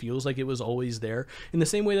huge. It feels like it was always there. In the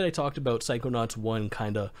same way that I talked about Psychonauts 1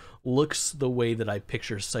 kind of looks the way that I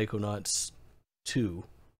picture Psychonauts 2.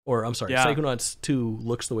 Or, I'm sorry, Psychonauts 2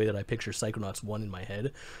 looks the way that I picture Psychonauts 1 in my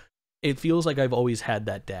head. It feels like I've always had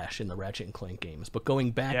that dash in the Ratchet and Clank games, but going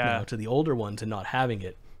back now to the older ones and not having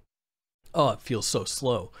it, it feels so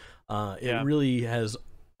slow. It really has,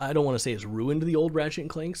 I don't want to say it's ruined the old Ratchet and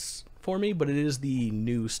Clanks for me, but it is the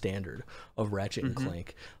new standard of Ratchet and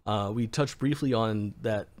Clank. We touched briefly on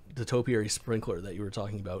that, the topiary sprinkler that you were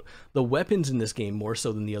talking about. The weapons in this game, more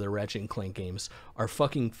so than the other Ratchet and Clank games, are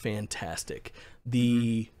fucking fantastic.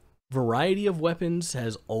 The variety of weapons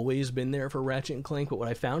has always been there for Ratchet and Clank, but what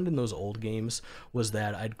I found in those old games was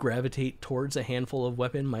that I'd gravitate towards a handful of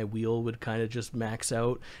weapon. My wheel would kind of just max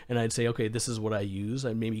out, and I'd say, okay, this is what I use.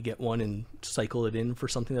 I'd maybe get one and cycle it in for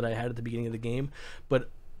something that I had at the beginning of the game. But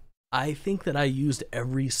I think that I used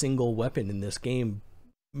every single weapon in this game.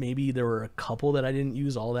 Maybe there were a couple that I didn't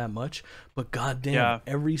use all that much, but goddamn,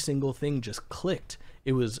 every single thing just clicked.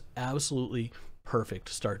 It was absolutely perfect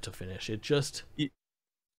start to finish. It just...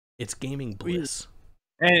 It's gaming bliss.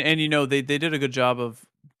 And you know, they did a good job of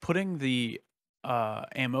putting the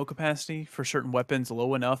ammo capacity for certain weapons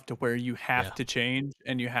low enough to where you have to change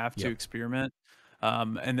and you have to experiment.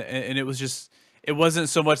 And it was just, it wasn't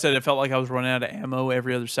so much that it felt like I was running out of ammo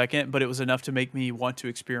every other second, but it was enough to make me want to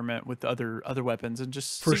experiment with other weapons and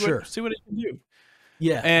just see what it can do.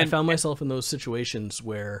 Yeah, and I found myself in those situations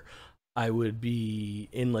where I would be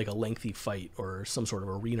in like a lengthy fight or some sort of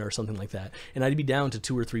arena or something like that, and I'd be down to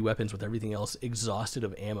 2 or 3 weapons with everything else exhausted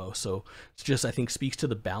of ammo. So it's just, I think, speaks to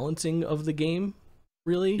the balancing of the game,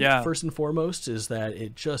 really. First and foremost, is that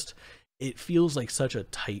it feels like such a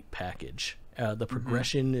tight package. The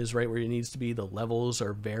progression is right where it needs to be. The levels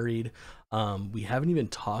are varied. We haven't even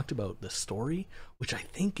talked about the story, which I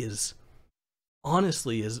think is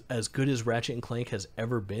honestly as good as Ratchet and Clank has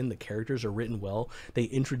ever been. The characters are written well. They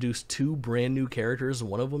introduced 2 brand new characters, and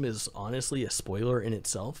one of them is honestly a spoiler in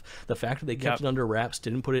itself. The fact that they kept it under wraps,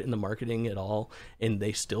 didn't put it in the marketing at all, and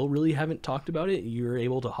they still really haven't talked about it. You're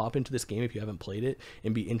able to hop into this game if you haven't played it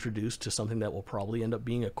and be introduced to something that will probably end up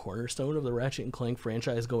being a cornerstone of the Ratchet and Clank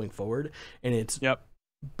franchise going forward, and it's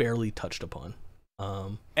barely touched upon.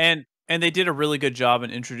 And they did a really good job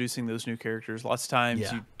in introducing those new characters. Lots of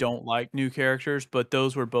times you don't like new characters, but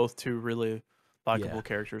those were both 2 really likable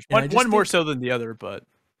characters. One more so than the other, but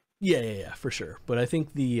yeah, for sure. But I think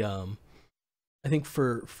I think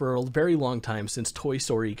for a very long time, since Toy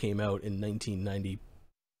Story came out in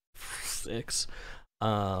 1996,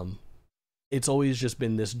 it's always just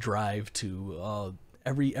been this drive to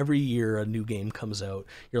every year a new game comes out.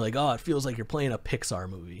 You're like, oh, it feels like you're playing a Pixar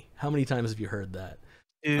movie. How many times have you heard that?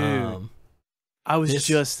 Dude, I was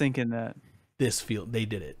just thinking that they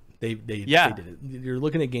did it. They did it. You're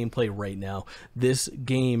looking at gameplay right now. This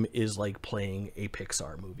game is like playing a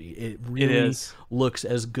Pixar movie. It really looks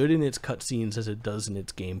as good in its cutscenes as it does in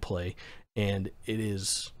its gameplay, and it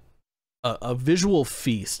is a visual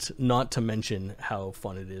feast. Not to mention how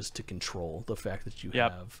fun it is to control. The fact that you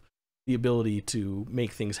have the ability to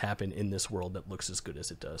make things happen in this world that looks as good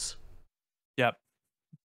as it does. Yep.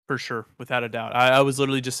 For sure, without a doubt. I was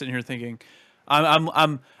literally just sitting here thinking,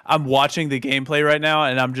 I'm watching the gameplay right now,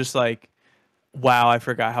 and I'm just like, wow, I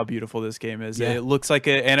forgot how beautiful this game is. It looks like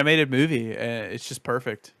an animated movie. It's just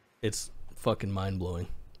perfect. It's fucking mind-blowing.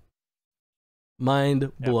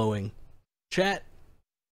 Mind-blowing. Chat,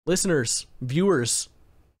 listeners, viewers,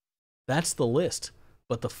 that's the list.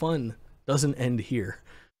 But the fun doesn't end here.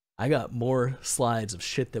 I got more slides of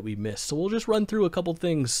shit that we missed, so we'll just run through a couple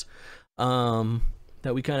things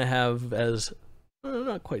that we kind of have as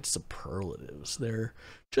not quite superlatives. They're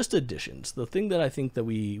just additions. The thing that I think that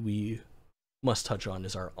we must touch on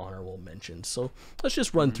is our honorable mentions. So let's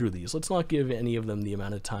just run through these. Let's not give any of them the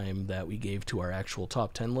amount of time that we gave to our actual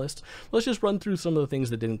top 10 list. Let's just run through some of the things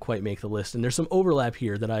that didn't quite make the list. And there's some overlap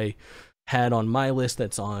here that I had on my list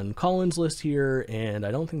that's on Kaulin's list here, and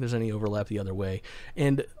I don't think there's any overlap the other way.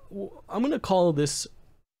 And I'm going to call this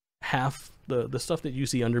half the stuff that you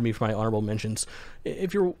see under me for my honorable mentions.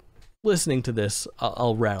 If you're listening to this,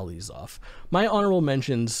 I'll rattle these off. My honorable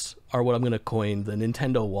mentions are what I'm going to coin the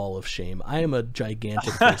Nintendo Wall of Shame. I am a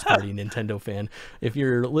gigantic first-party Nintendo fan. If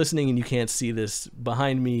you're listening and you can't see this,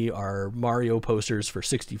 behind me are Mario posters for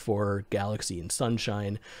 64, Galaxy, and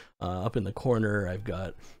Sunshine. Up in the corner, I've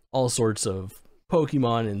got all sorts of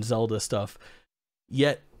Pokemon and Zelda stuff.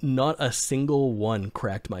 Yet, not a single one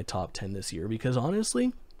cracked my top 10 this year, because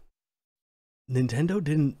honestly, Nintendo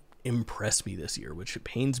didn't impress me this year, which it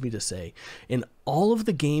pains me to say. And all of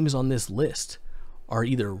the games on this list are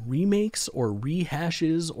either remakes or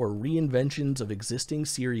rehashes or reinventions of existing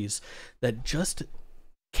series that just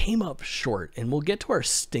came up short. And we'll get to our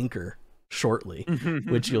stinker shortly,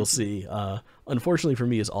 which you'll see. Unfortunately for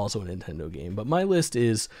me, is also a Nintendo game. But my list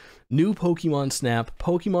is new Pokemon Snap,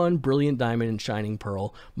 Pokemon Brilliant Diamond and Shining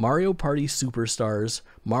Pearl, Mario Party Superstars,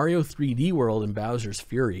 Mario 3D World and Bowser's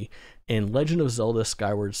Fury, and Legend of Zelda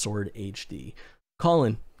Skyward Sword HD.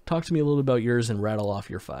 Kaulin, talk to me a little about yours and rattle off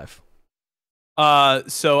your 5.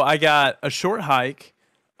 So I got A Short Hike,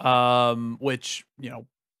 which,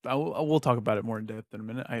 we'll talk about it more in depth in a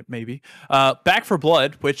minute, maybe. Back for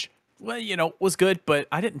Blood, which, was good, but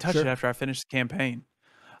I didn't touch it after I finished the campaign.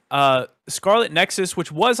 Scarlet Nexus,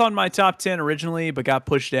 which was on my top 10 originally, but got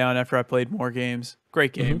pushed down after I played more games.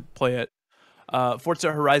 Great game. Play it.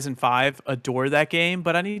 Forza Horizon 5, adore that game,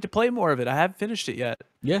 but I need to play more of it. I haven't finished it yet.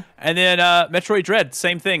 Yeah. And then Metroid Dread,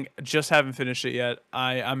 same thing. Just haven't finished it yet.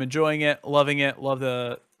 I'm enjoying it, loving it, love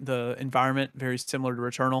the environment, very similar to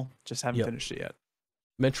Returnal. Just haven't finished it yet.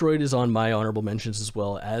 Metroid is on my honorable mentions as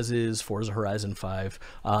well, as is Forza Horizon 5.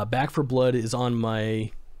 Back for Blood is on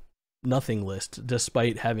my nothing list,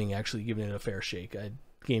 despite having actually given it a fair shake. The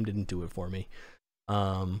game didn't do it for me.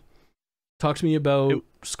 Talk to me about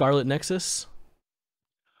Scarlet Nexus.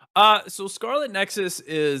 So Scarlet Nexus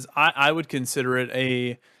is, I would consider it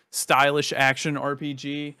a stylish action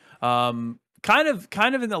RPG. Kind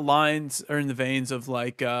of in the lines or in the veins of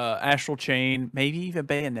like Astral Chain, maybe even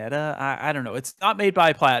Bayonetta. I don't know. It's not made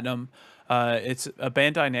by Platinum. It's a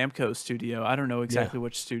Bandai Namco studio. I don't know exactly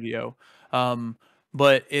which studio.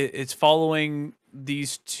 But it's following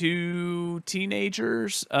these two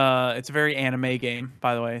teenagers. It's a very anime game,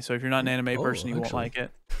 by the way. So if you're not an anime person, you won't like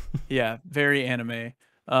it. Yeah, very anime.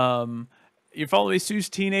 You follow these two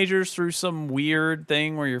teenagers through some weird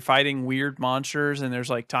thing where you're fighting weird monsters, and there's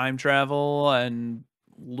like time travel and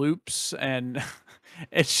loops, and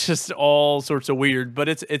it's just all sorts of weird. But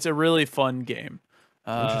it's a really fun game.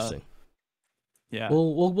 Interesting. Yeah.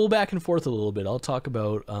 We'll back and forth a little bit. I'll talk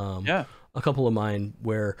about a couple of mine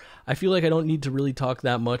where I feel like I don't need to really talk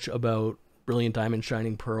that much about Brilliant Diamond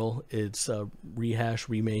Shining Pearl. It's a rehash,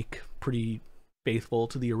 remake, pretty faithful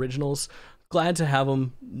to the originals. Glad to have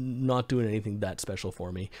them, not doing anything that special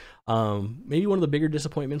for me. Maybe one of the bigger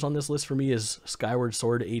disappointments on this list for me is Skyward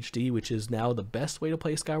Sword HD, which is now the best way to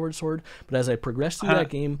play Skyward Sword. But as I progressed through that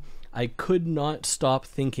game, I could not stop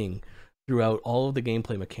thinking throughout all of the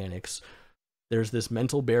gameplay mechanics. There's this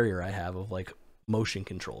mental barrier I have of like motion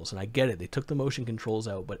controls, and I get it. They took the motion controls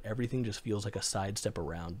out, but everything just feels like a sidestep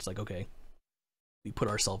around. It's like, okay, we put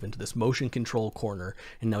ourselves into this motion control corner,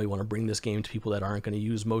 and now we want to bring this game to people that aren't going to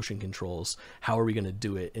use motion controls. How are we going to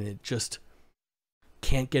do it? And it just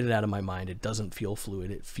can't get it out of my mind. It doesn't feel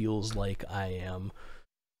fluid. It feels like I am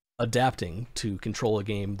adapting to control a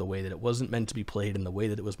game the way that it wasn't meant to be played, and the way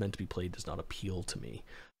that it was meant to be played does not appeal to me.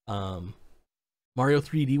 Mario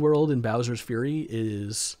 3D World and Bowser's Fury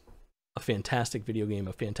is a fantastic video game,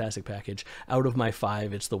 a fantastic package. Out of my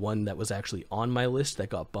 5, it's the one that was actually on my list that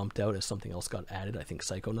got bumped out as something else got added, I think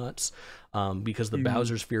Psychonauts, because the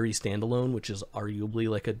Bowser's Fury standalone, which is arguably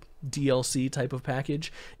like a DLC type of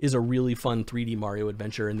package, is a really fun 3D Mario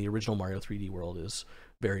adventure, and the original Mario 3D World is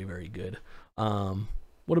very, very good.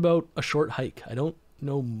 What about A Short Hike? I don't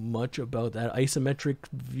know much about that. Isometric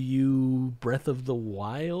view, Breath of the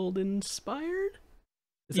Wild inspired?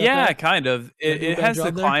 Yeah, kind of. It has the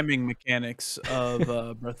climbing mechanics of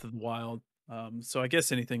Breath of the Wild. So I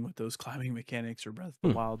guess anything with those climbing mechanics or Breath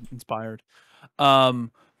of the Wild inspired.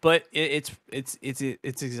 But it's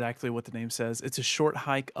exactly what the name says. It's a short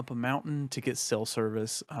hike up a mountain to get cell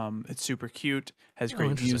service. It's super cute, has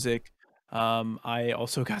great music. I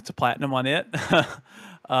also got to platinum on it.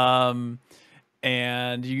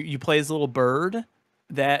 And you play as a little bird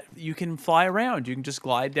that you can fly around. You can just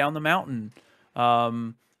glide down the mountain.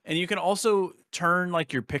 And you can also turn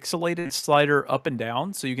like your pixelated slider up and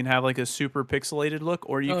down, so you can have like a super pixelated look,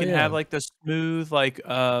 or you can have like the smooth like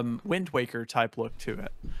Wind Waker type look to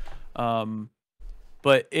it.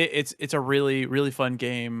 But it's a really, really fun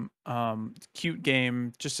game, cute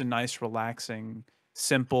game, just a nice, relaxing,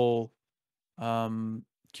 simple,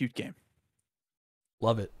 cute game.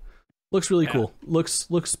 Love it. Looks really cool.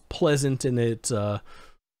 Looks pleasant in its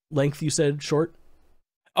length. You said short.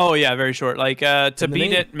 Oh yeah, very short. Like to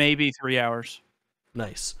beat it, maybe 3 hours.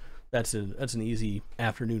 Nice. That's an easy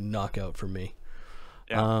afternoon knockout for me.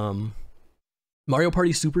 Yeah. Mario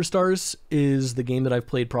Party Superstars is the game that I've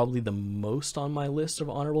played probably the most on my list of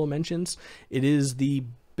honorable mentions. It is the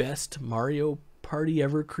best Mario Party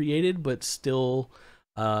ever created, but still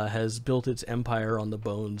has built its empire on the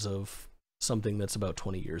bones of something that's about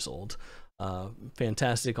 20 years old.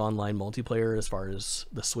 Fantastic online multiplayer as far as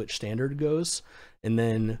the Switch standard goes. And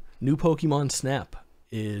then New Pokemon Snap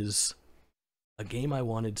is a game I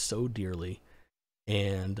wanted so dearly,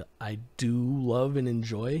 and I do love and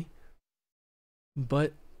enjoy,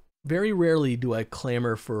 but very rarely do I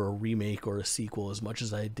clamor for a remake or a sequel as much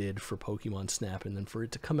as I did for Pokemon Snap, and then for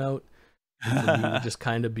it to come out and for me to just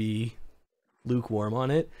kind of be lukewarm on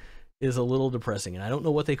it is a little depressing, and I don't know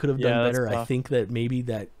what they could have done better. I think that maybe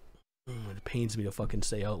that it pains me to fucking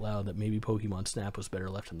say out loud that maybe Pokemon Snap was better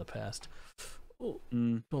left in the past. Oh,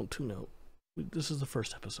 don't tune out. This is the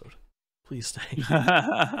first episode. Please stay.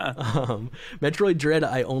 Metroid Dread,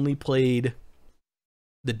 I only played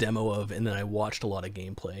the demo of, and then I watched a lot of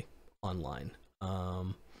gameplay online.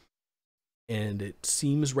 And it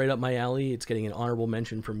seems right up my alley. It's getting an honorable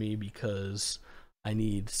mention for me because I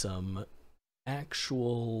need some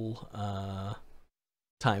actual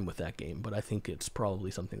time with that game, but I think it's probably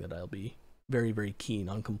something that I'll be very, very keen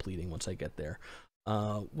on completing once I get there.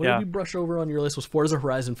 What did we brush over on your list was Forza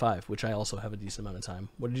Horizon 5, which I also have a decent amount of time.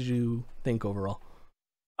 What did you think overall?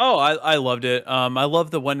 Oh, I loved it. I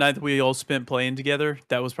loved the one night that we all spent playing together.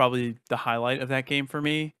 That was probably the highlight of that game for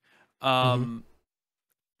me.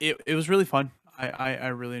 It was really fun. I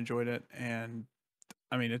really enjoyed it, and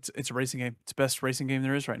I mean it's a racing game. It's the best racing game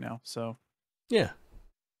there is right now. So yeah,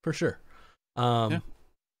 for sure.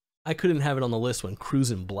 I couldn't have it on the list when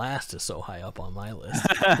Cruisin' Blast is so high up on my list,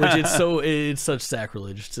 which it's such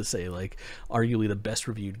sacrilege to say, like, arguably the best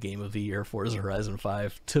reviewed game of the year, Forza Horizon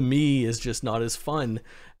 5, to me is just not as fun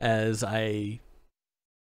as I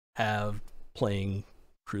have playing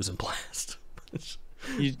Cruisin' Blast.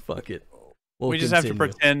 Fuck it. We just have to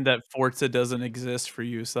pretend that Forza doesn't exist for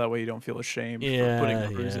you, so that way you don't feel ashamed for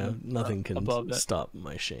putting Cruisin' nothing can stop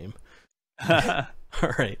my shame.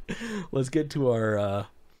 All right, let's get to our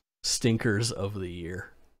stinkers of the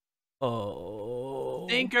year. Oh,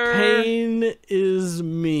 stinker! Pain is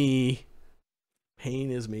me.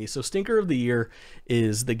 So stinker of the year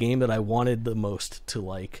is the game that I wanted the most to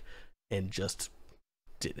like and just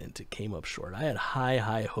didn't. It came up short. I had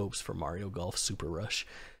high hopes for Mario Golf Super Rush.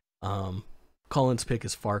 Kaulin's pick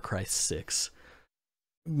is Far Cry 6.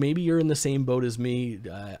 Maybe you're in the same boat as me.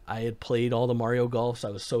 I had played all the Mario Golfs.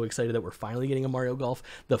 I was so excited that we're finally getting a Mario Golf.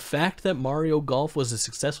 The fact that Mario Golf was as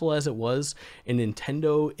successful as it was, and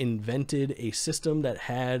Nintendo invented a system that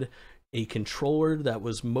had a controller that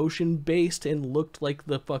was motion-based and looked like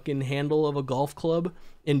the fucking handle of a golf club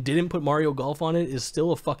and didn't put Mario Golf on it is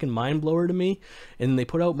still a fucking mind-blower to me. And they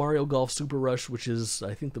put out Mario Golf Super Rush, which is,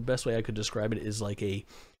 I think the best way I could describe it is like a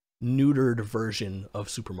neutered version of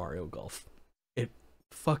Super Mario Golf. It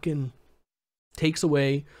fucking takes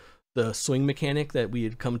away the swing mechanic that we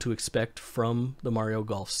had come to expect from the Mario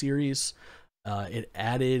Golf series. It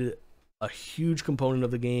added a huge component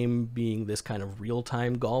of the game being this kind of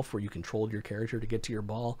real-time golf where you controlled your character to get to your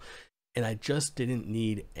ball, and I just didn't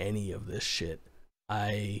need any of this shit.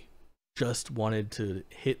 I just wanted to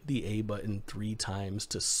hit the A button 3 times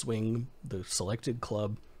to swing the selected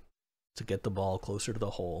club to get the ball closer to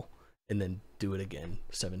the hole, and then do it again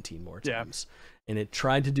 17 more times. And it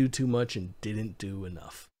tried to do too much and didn't do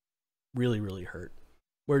enough. Really hurt.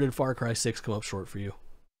 Where did Far Cry 6 come up short for you?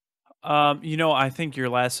 I think your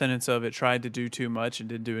last sentence of it tried to do too much and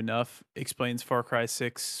didn't do enough explains Far Cry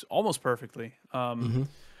 6 almost perfectly.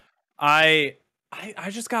 I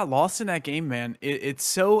just got lost in that game, man. It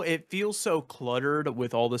feels so cluttered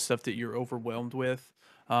with all the stuff that you're overwhelmed with.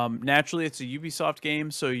 Naturally, it's a Ubisoft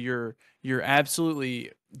game, so you're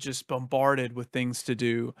absolutely just bombarded with things to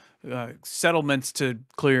do, settlements to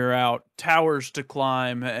clear out, towers to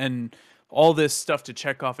climb, and all this stuff to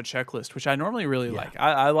check off a checklist, which I normally really like.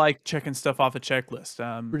 I like checking stuff off a checklist.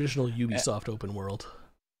 Traditional Ubisoft open world.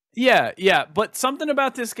 Yeah, but something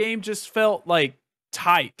about this game just felt like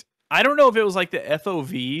tight. I don't know if it was like the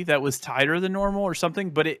FOV that was tighter than normal or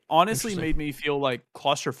something, but it honestly made me feel like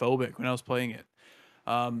claustrophobic when I was playing it.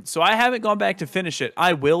 So I haven't gone back to finish it.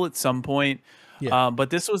 I will at some point. But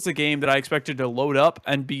this was the game that I expected to load up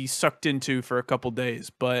and be sucked into for a couple days.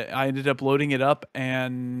 But I ended up loading it up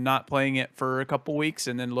and not playing it for a couple weeks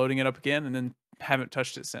and then loading it up again and then haven't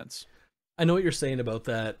touched it since. I know what you're saying about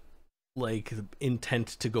that. like intent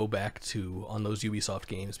to go back to on those Ubisoft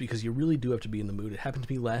games, because you really do have to be in the mood. It happened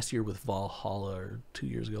to me last year with Valhalla, or 2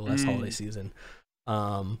 years ago, last holiday season,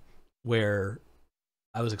 where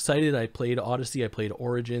I was excited. I played Odyssey, I played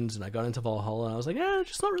Origins, and I got into Valhalla, and I was like,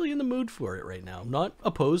 just not really in the mood for it right now. I'm not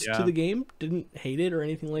opposed to the game, didn't hate it or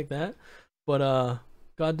anything like that, but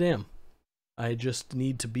goddamn, I just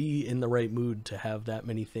need to be in the right mood to have that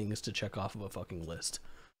many things to check off of a fucking list.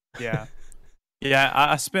 Yeah. Yeah,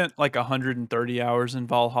 I spent like 130 hours in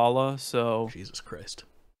Valhalla, so Jesus Christ.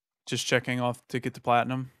 Just checking off to get to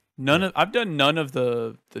platinum. I've done none of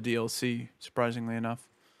the DLC, surprisingly enough.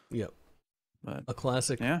 Yep. But a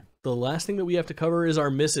classic. Yeah. The last thing that we have to cover is our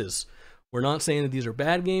misses. We're not saying that these are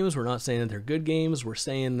bad games, we're not saying that they're good games. We're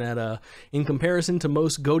saying that in comparison to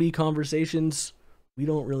most GOTY conversations, we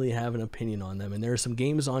don't really have an opinion on them, and there are some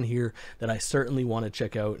games on here that I certainly want to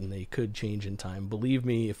check out, and they could change in time. Believe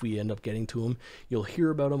me, if we end up getting to them, you'll hear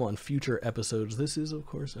about them on future episodes. This is, of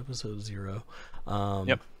course, episode 0.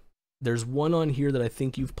 Yep. There's one on here that I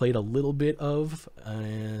think you've played a little bit of,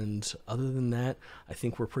 and other than that, I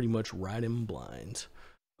think we're pretty much riding blind.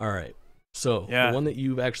 All right, so the one that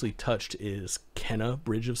you've actually touched is Kenna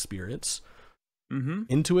Bridge of Spirits.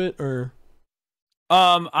 Into it, or...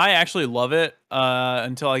 I actually love it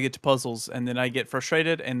until I get to puzzles, and then I get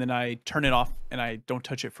frustrated, and then I turn it off, and I don't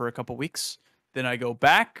touch it for a couple weeks. Then I go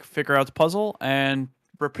back, figure out the puzzle, and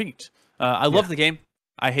repeat. I love the game.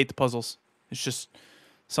 I hate the puzzles. It's just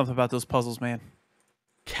something about those puzzles, man.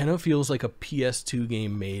 Kenna feels like a PS2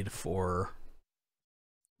 game made for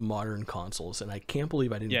modern consoles, and I can't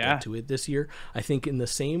believe I didn't get to it this year. I think in the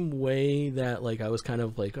same way that like I was kind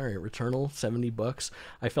of like, all right, Returnal $70,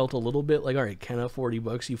 I felt a little bit like, all right, Kenna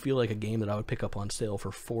 $40. You feel like a game that I would pick up on sale for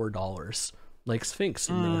 $4, like Sphinx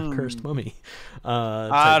and the Cursed Mummy.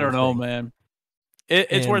 I don't know, man.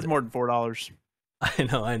 It's worth more than $4.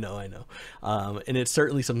 I know. And it's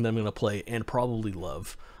certainly something I'm gonna play and probably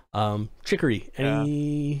love. Chicory,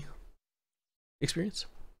 any experience?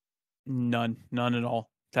 None at all.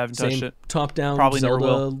 Haven't touched it. Top-down Probably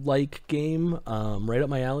Zelda-like game, right up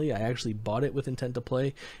my alley. I actually bought it with intent to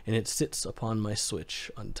play, and it sits upon my Switch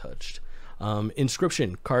untouched.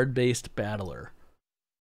 Inscription, card-based battler.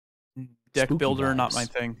 Deck Spooky builder, vibes. Not my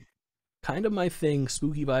thing. Kind of my thing.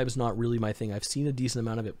 Spooky vibes, not really my thing. I've seen a decent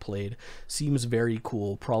amount of it played. Seems very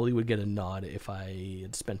cool. Probably would get a nod if I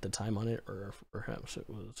had spent the time on it, or perhaps it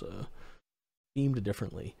was... themed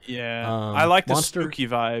differently. I like the spooky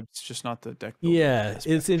vibes, just not the deck building aspect.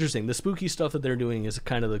 It's interesting. The spooky stuff that they're doing is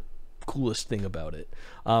kind of the coolest thing about it.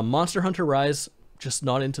 Monster Hunter Rise, just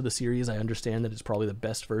not into the series. I understand that it's probably the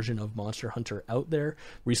best version of Monster Hunter out there.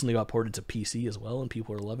 Recently got ported to PC as well, and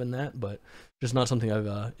people are loving that, but just not something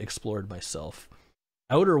I've explored myself.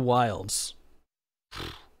 Outer Wilds,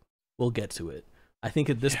 we'll get to it. I think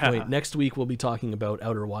at this point, next week we'll be talking about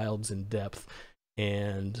Outer Wilds in depth,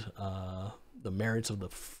 and the merits of the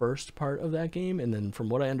first part of that game, and then from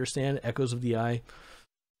what I understand, Echoes of the Eye,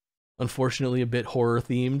 unfortunately a bit horror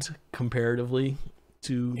themed comparatively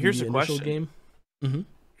to the initial game.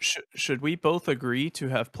 Should we both agree to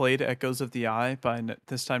have played Echoes of the Eye by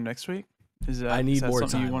this time next week? I need more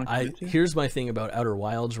time. Here's my thing about Outer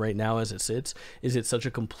Wilds right now as it sits, is it's such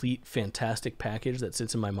a complete, fantastic package that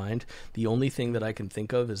sits in my mind. The only thing that I can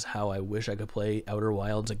think of is how I wish I could play Outer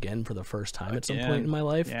Wilds again for the first time at some point in my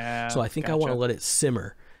life. So I think I want to let it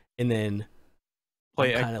simmer, and then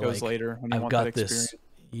play Echoes later. I've got this,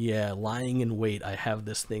 lying in wait. I have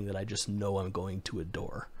this thing that I just know I'm going to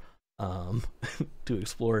adore. To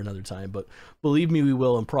explore another time, but believe me, we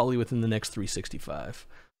will, and probably within the next 365.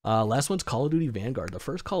 Last one's Call of Duty Vanguard, the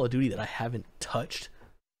first Call of Duty that I haven't touched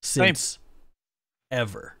since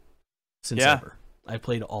ever. Ever. I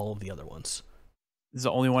played all of the other ones. This is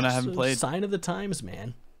the only one I haven't played. Sign of the times,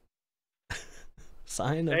 man.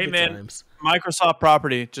 Sign of the times. Microsoft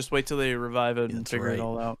property. Just wait till they revive it and figure it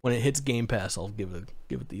all out. When it hits Game Pass, I'll give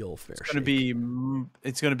it the old fair.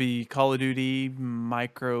 It's gonna be Call of Duty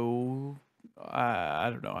Micro. I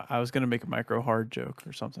don't know. I was gonna make a micro hard joke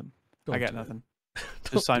or something. I got nothing.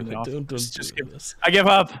 Just sign me off. I give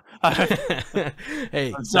up.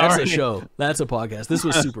 Hey, that's a show. That's a podcast. This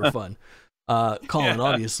was super fun. Kaulin,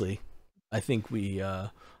 obviously, I think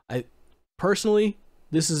I personally,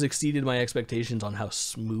 this has exceeded my expectations on how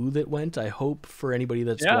smooth it went. I hope for anybody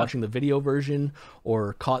that's watching the video version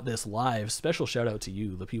or caught this live, special shout out to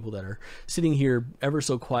you, the people that are sitting here ever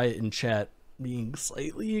so quiet in chat, being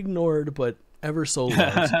slightly ignored, but ever so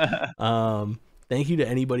loved. Thank you to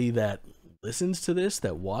anybody that listens to this,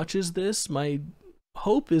 that watches this. My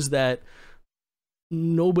hope is that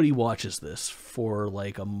nobody watches this for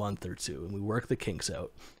like a month or two, and we work the kinks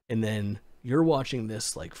out, and then you're watching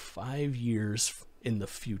this like 5 years in the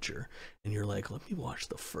future, and you're like, let me watch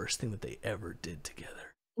the first thing that they ever did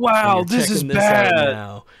together. Wow, this is bad.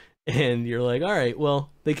 Now, and you're like, all right,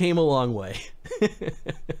 well, they came a long way.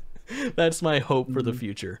 That's my hope for the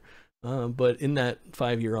future. But in that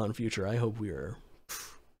 5-year on future, I hope we are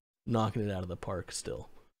knocking it out of the park still.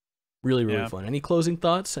 Really, really fun. Any closing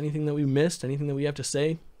thoughts? Anything that we missed? Anything that we have to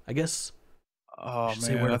say? I guess. Oh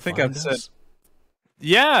man, I think I've said.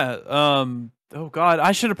 Yeah. Oh God,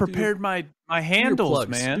 I should have prepared my handles,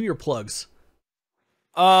 man. Do your plugs.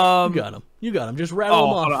 You got them. You got them. Just rattle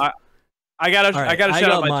them off. I gotta shout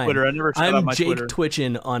out my Twitter. I never shout out my Jake Twitter.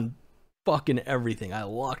 Twitching on fucking everything. I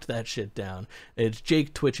locked that shit down. It's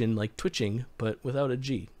Jake Twitching, like twitching, but without a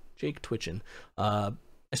G. Jake Twitching. I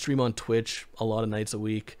stream on Twitch a lot of nights a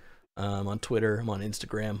week. I'm on Twitter. I'm on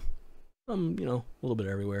Instagram. I'm, a little bit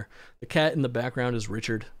everywhere. The cat in the background is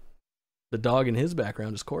Richard. The dog in his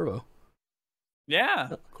background is Corvo.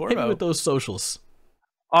 Yeah, Corvo. Hit me with those socials.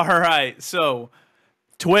 All right, so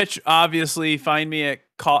Twitch, obviously, find me at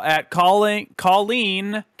Kaulin,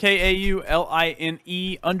 Kauline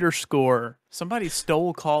 _. Somebody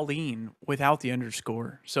stole Kaulin without the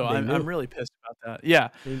underscore, so I'm really pissed about that. Yeah.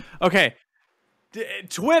 Okay.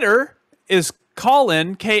 Twitter is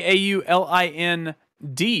Kaulin, Kaulind,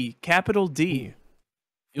 capital D.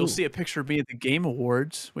 You'll see a picture of me at the Game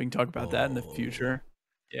Awards. We can talk about that in the future.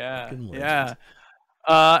 Yeah, yeah.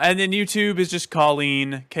 And then YouTube is just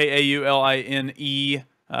Kaulin, Kauline.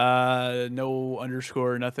 No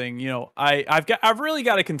underscore, nothing. I've really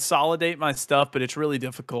got to consolidate my stuff, but it's really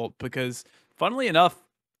difficult because, funnily enough,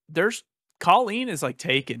 Kaulin is like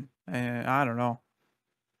taken. I don't know.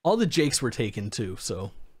 All the Jakes were taken too,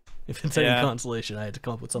 so if it's any consolation, I had to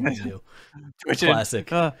come up with something new. Classic.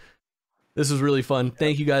 This was really fun.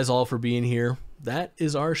 Thank you guys all for being here. That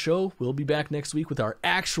is our show. We'll be back next week with our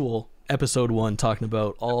actual episode 1, talking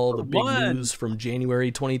about all the big news from January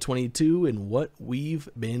 2022 and what we've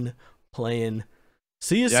been playing.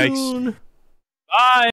 See you soon. Bye.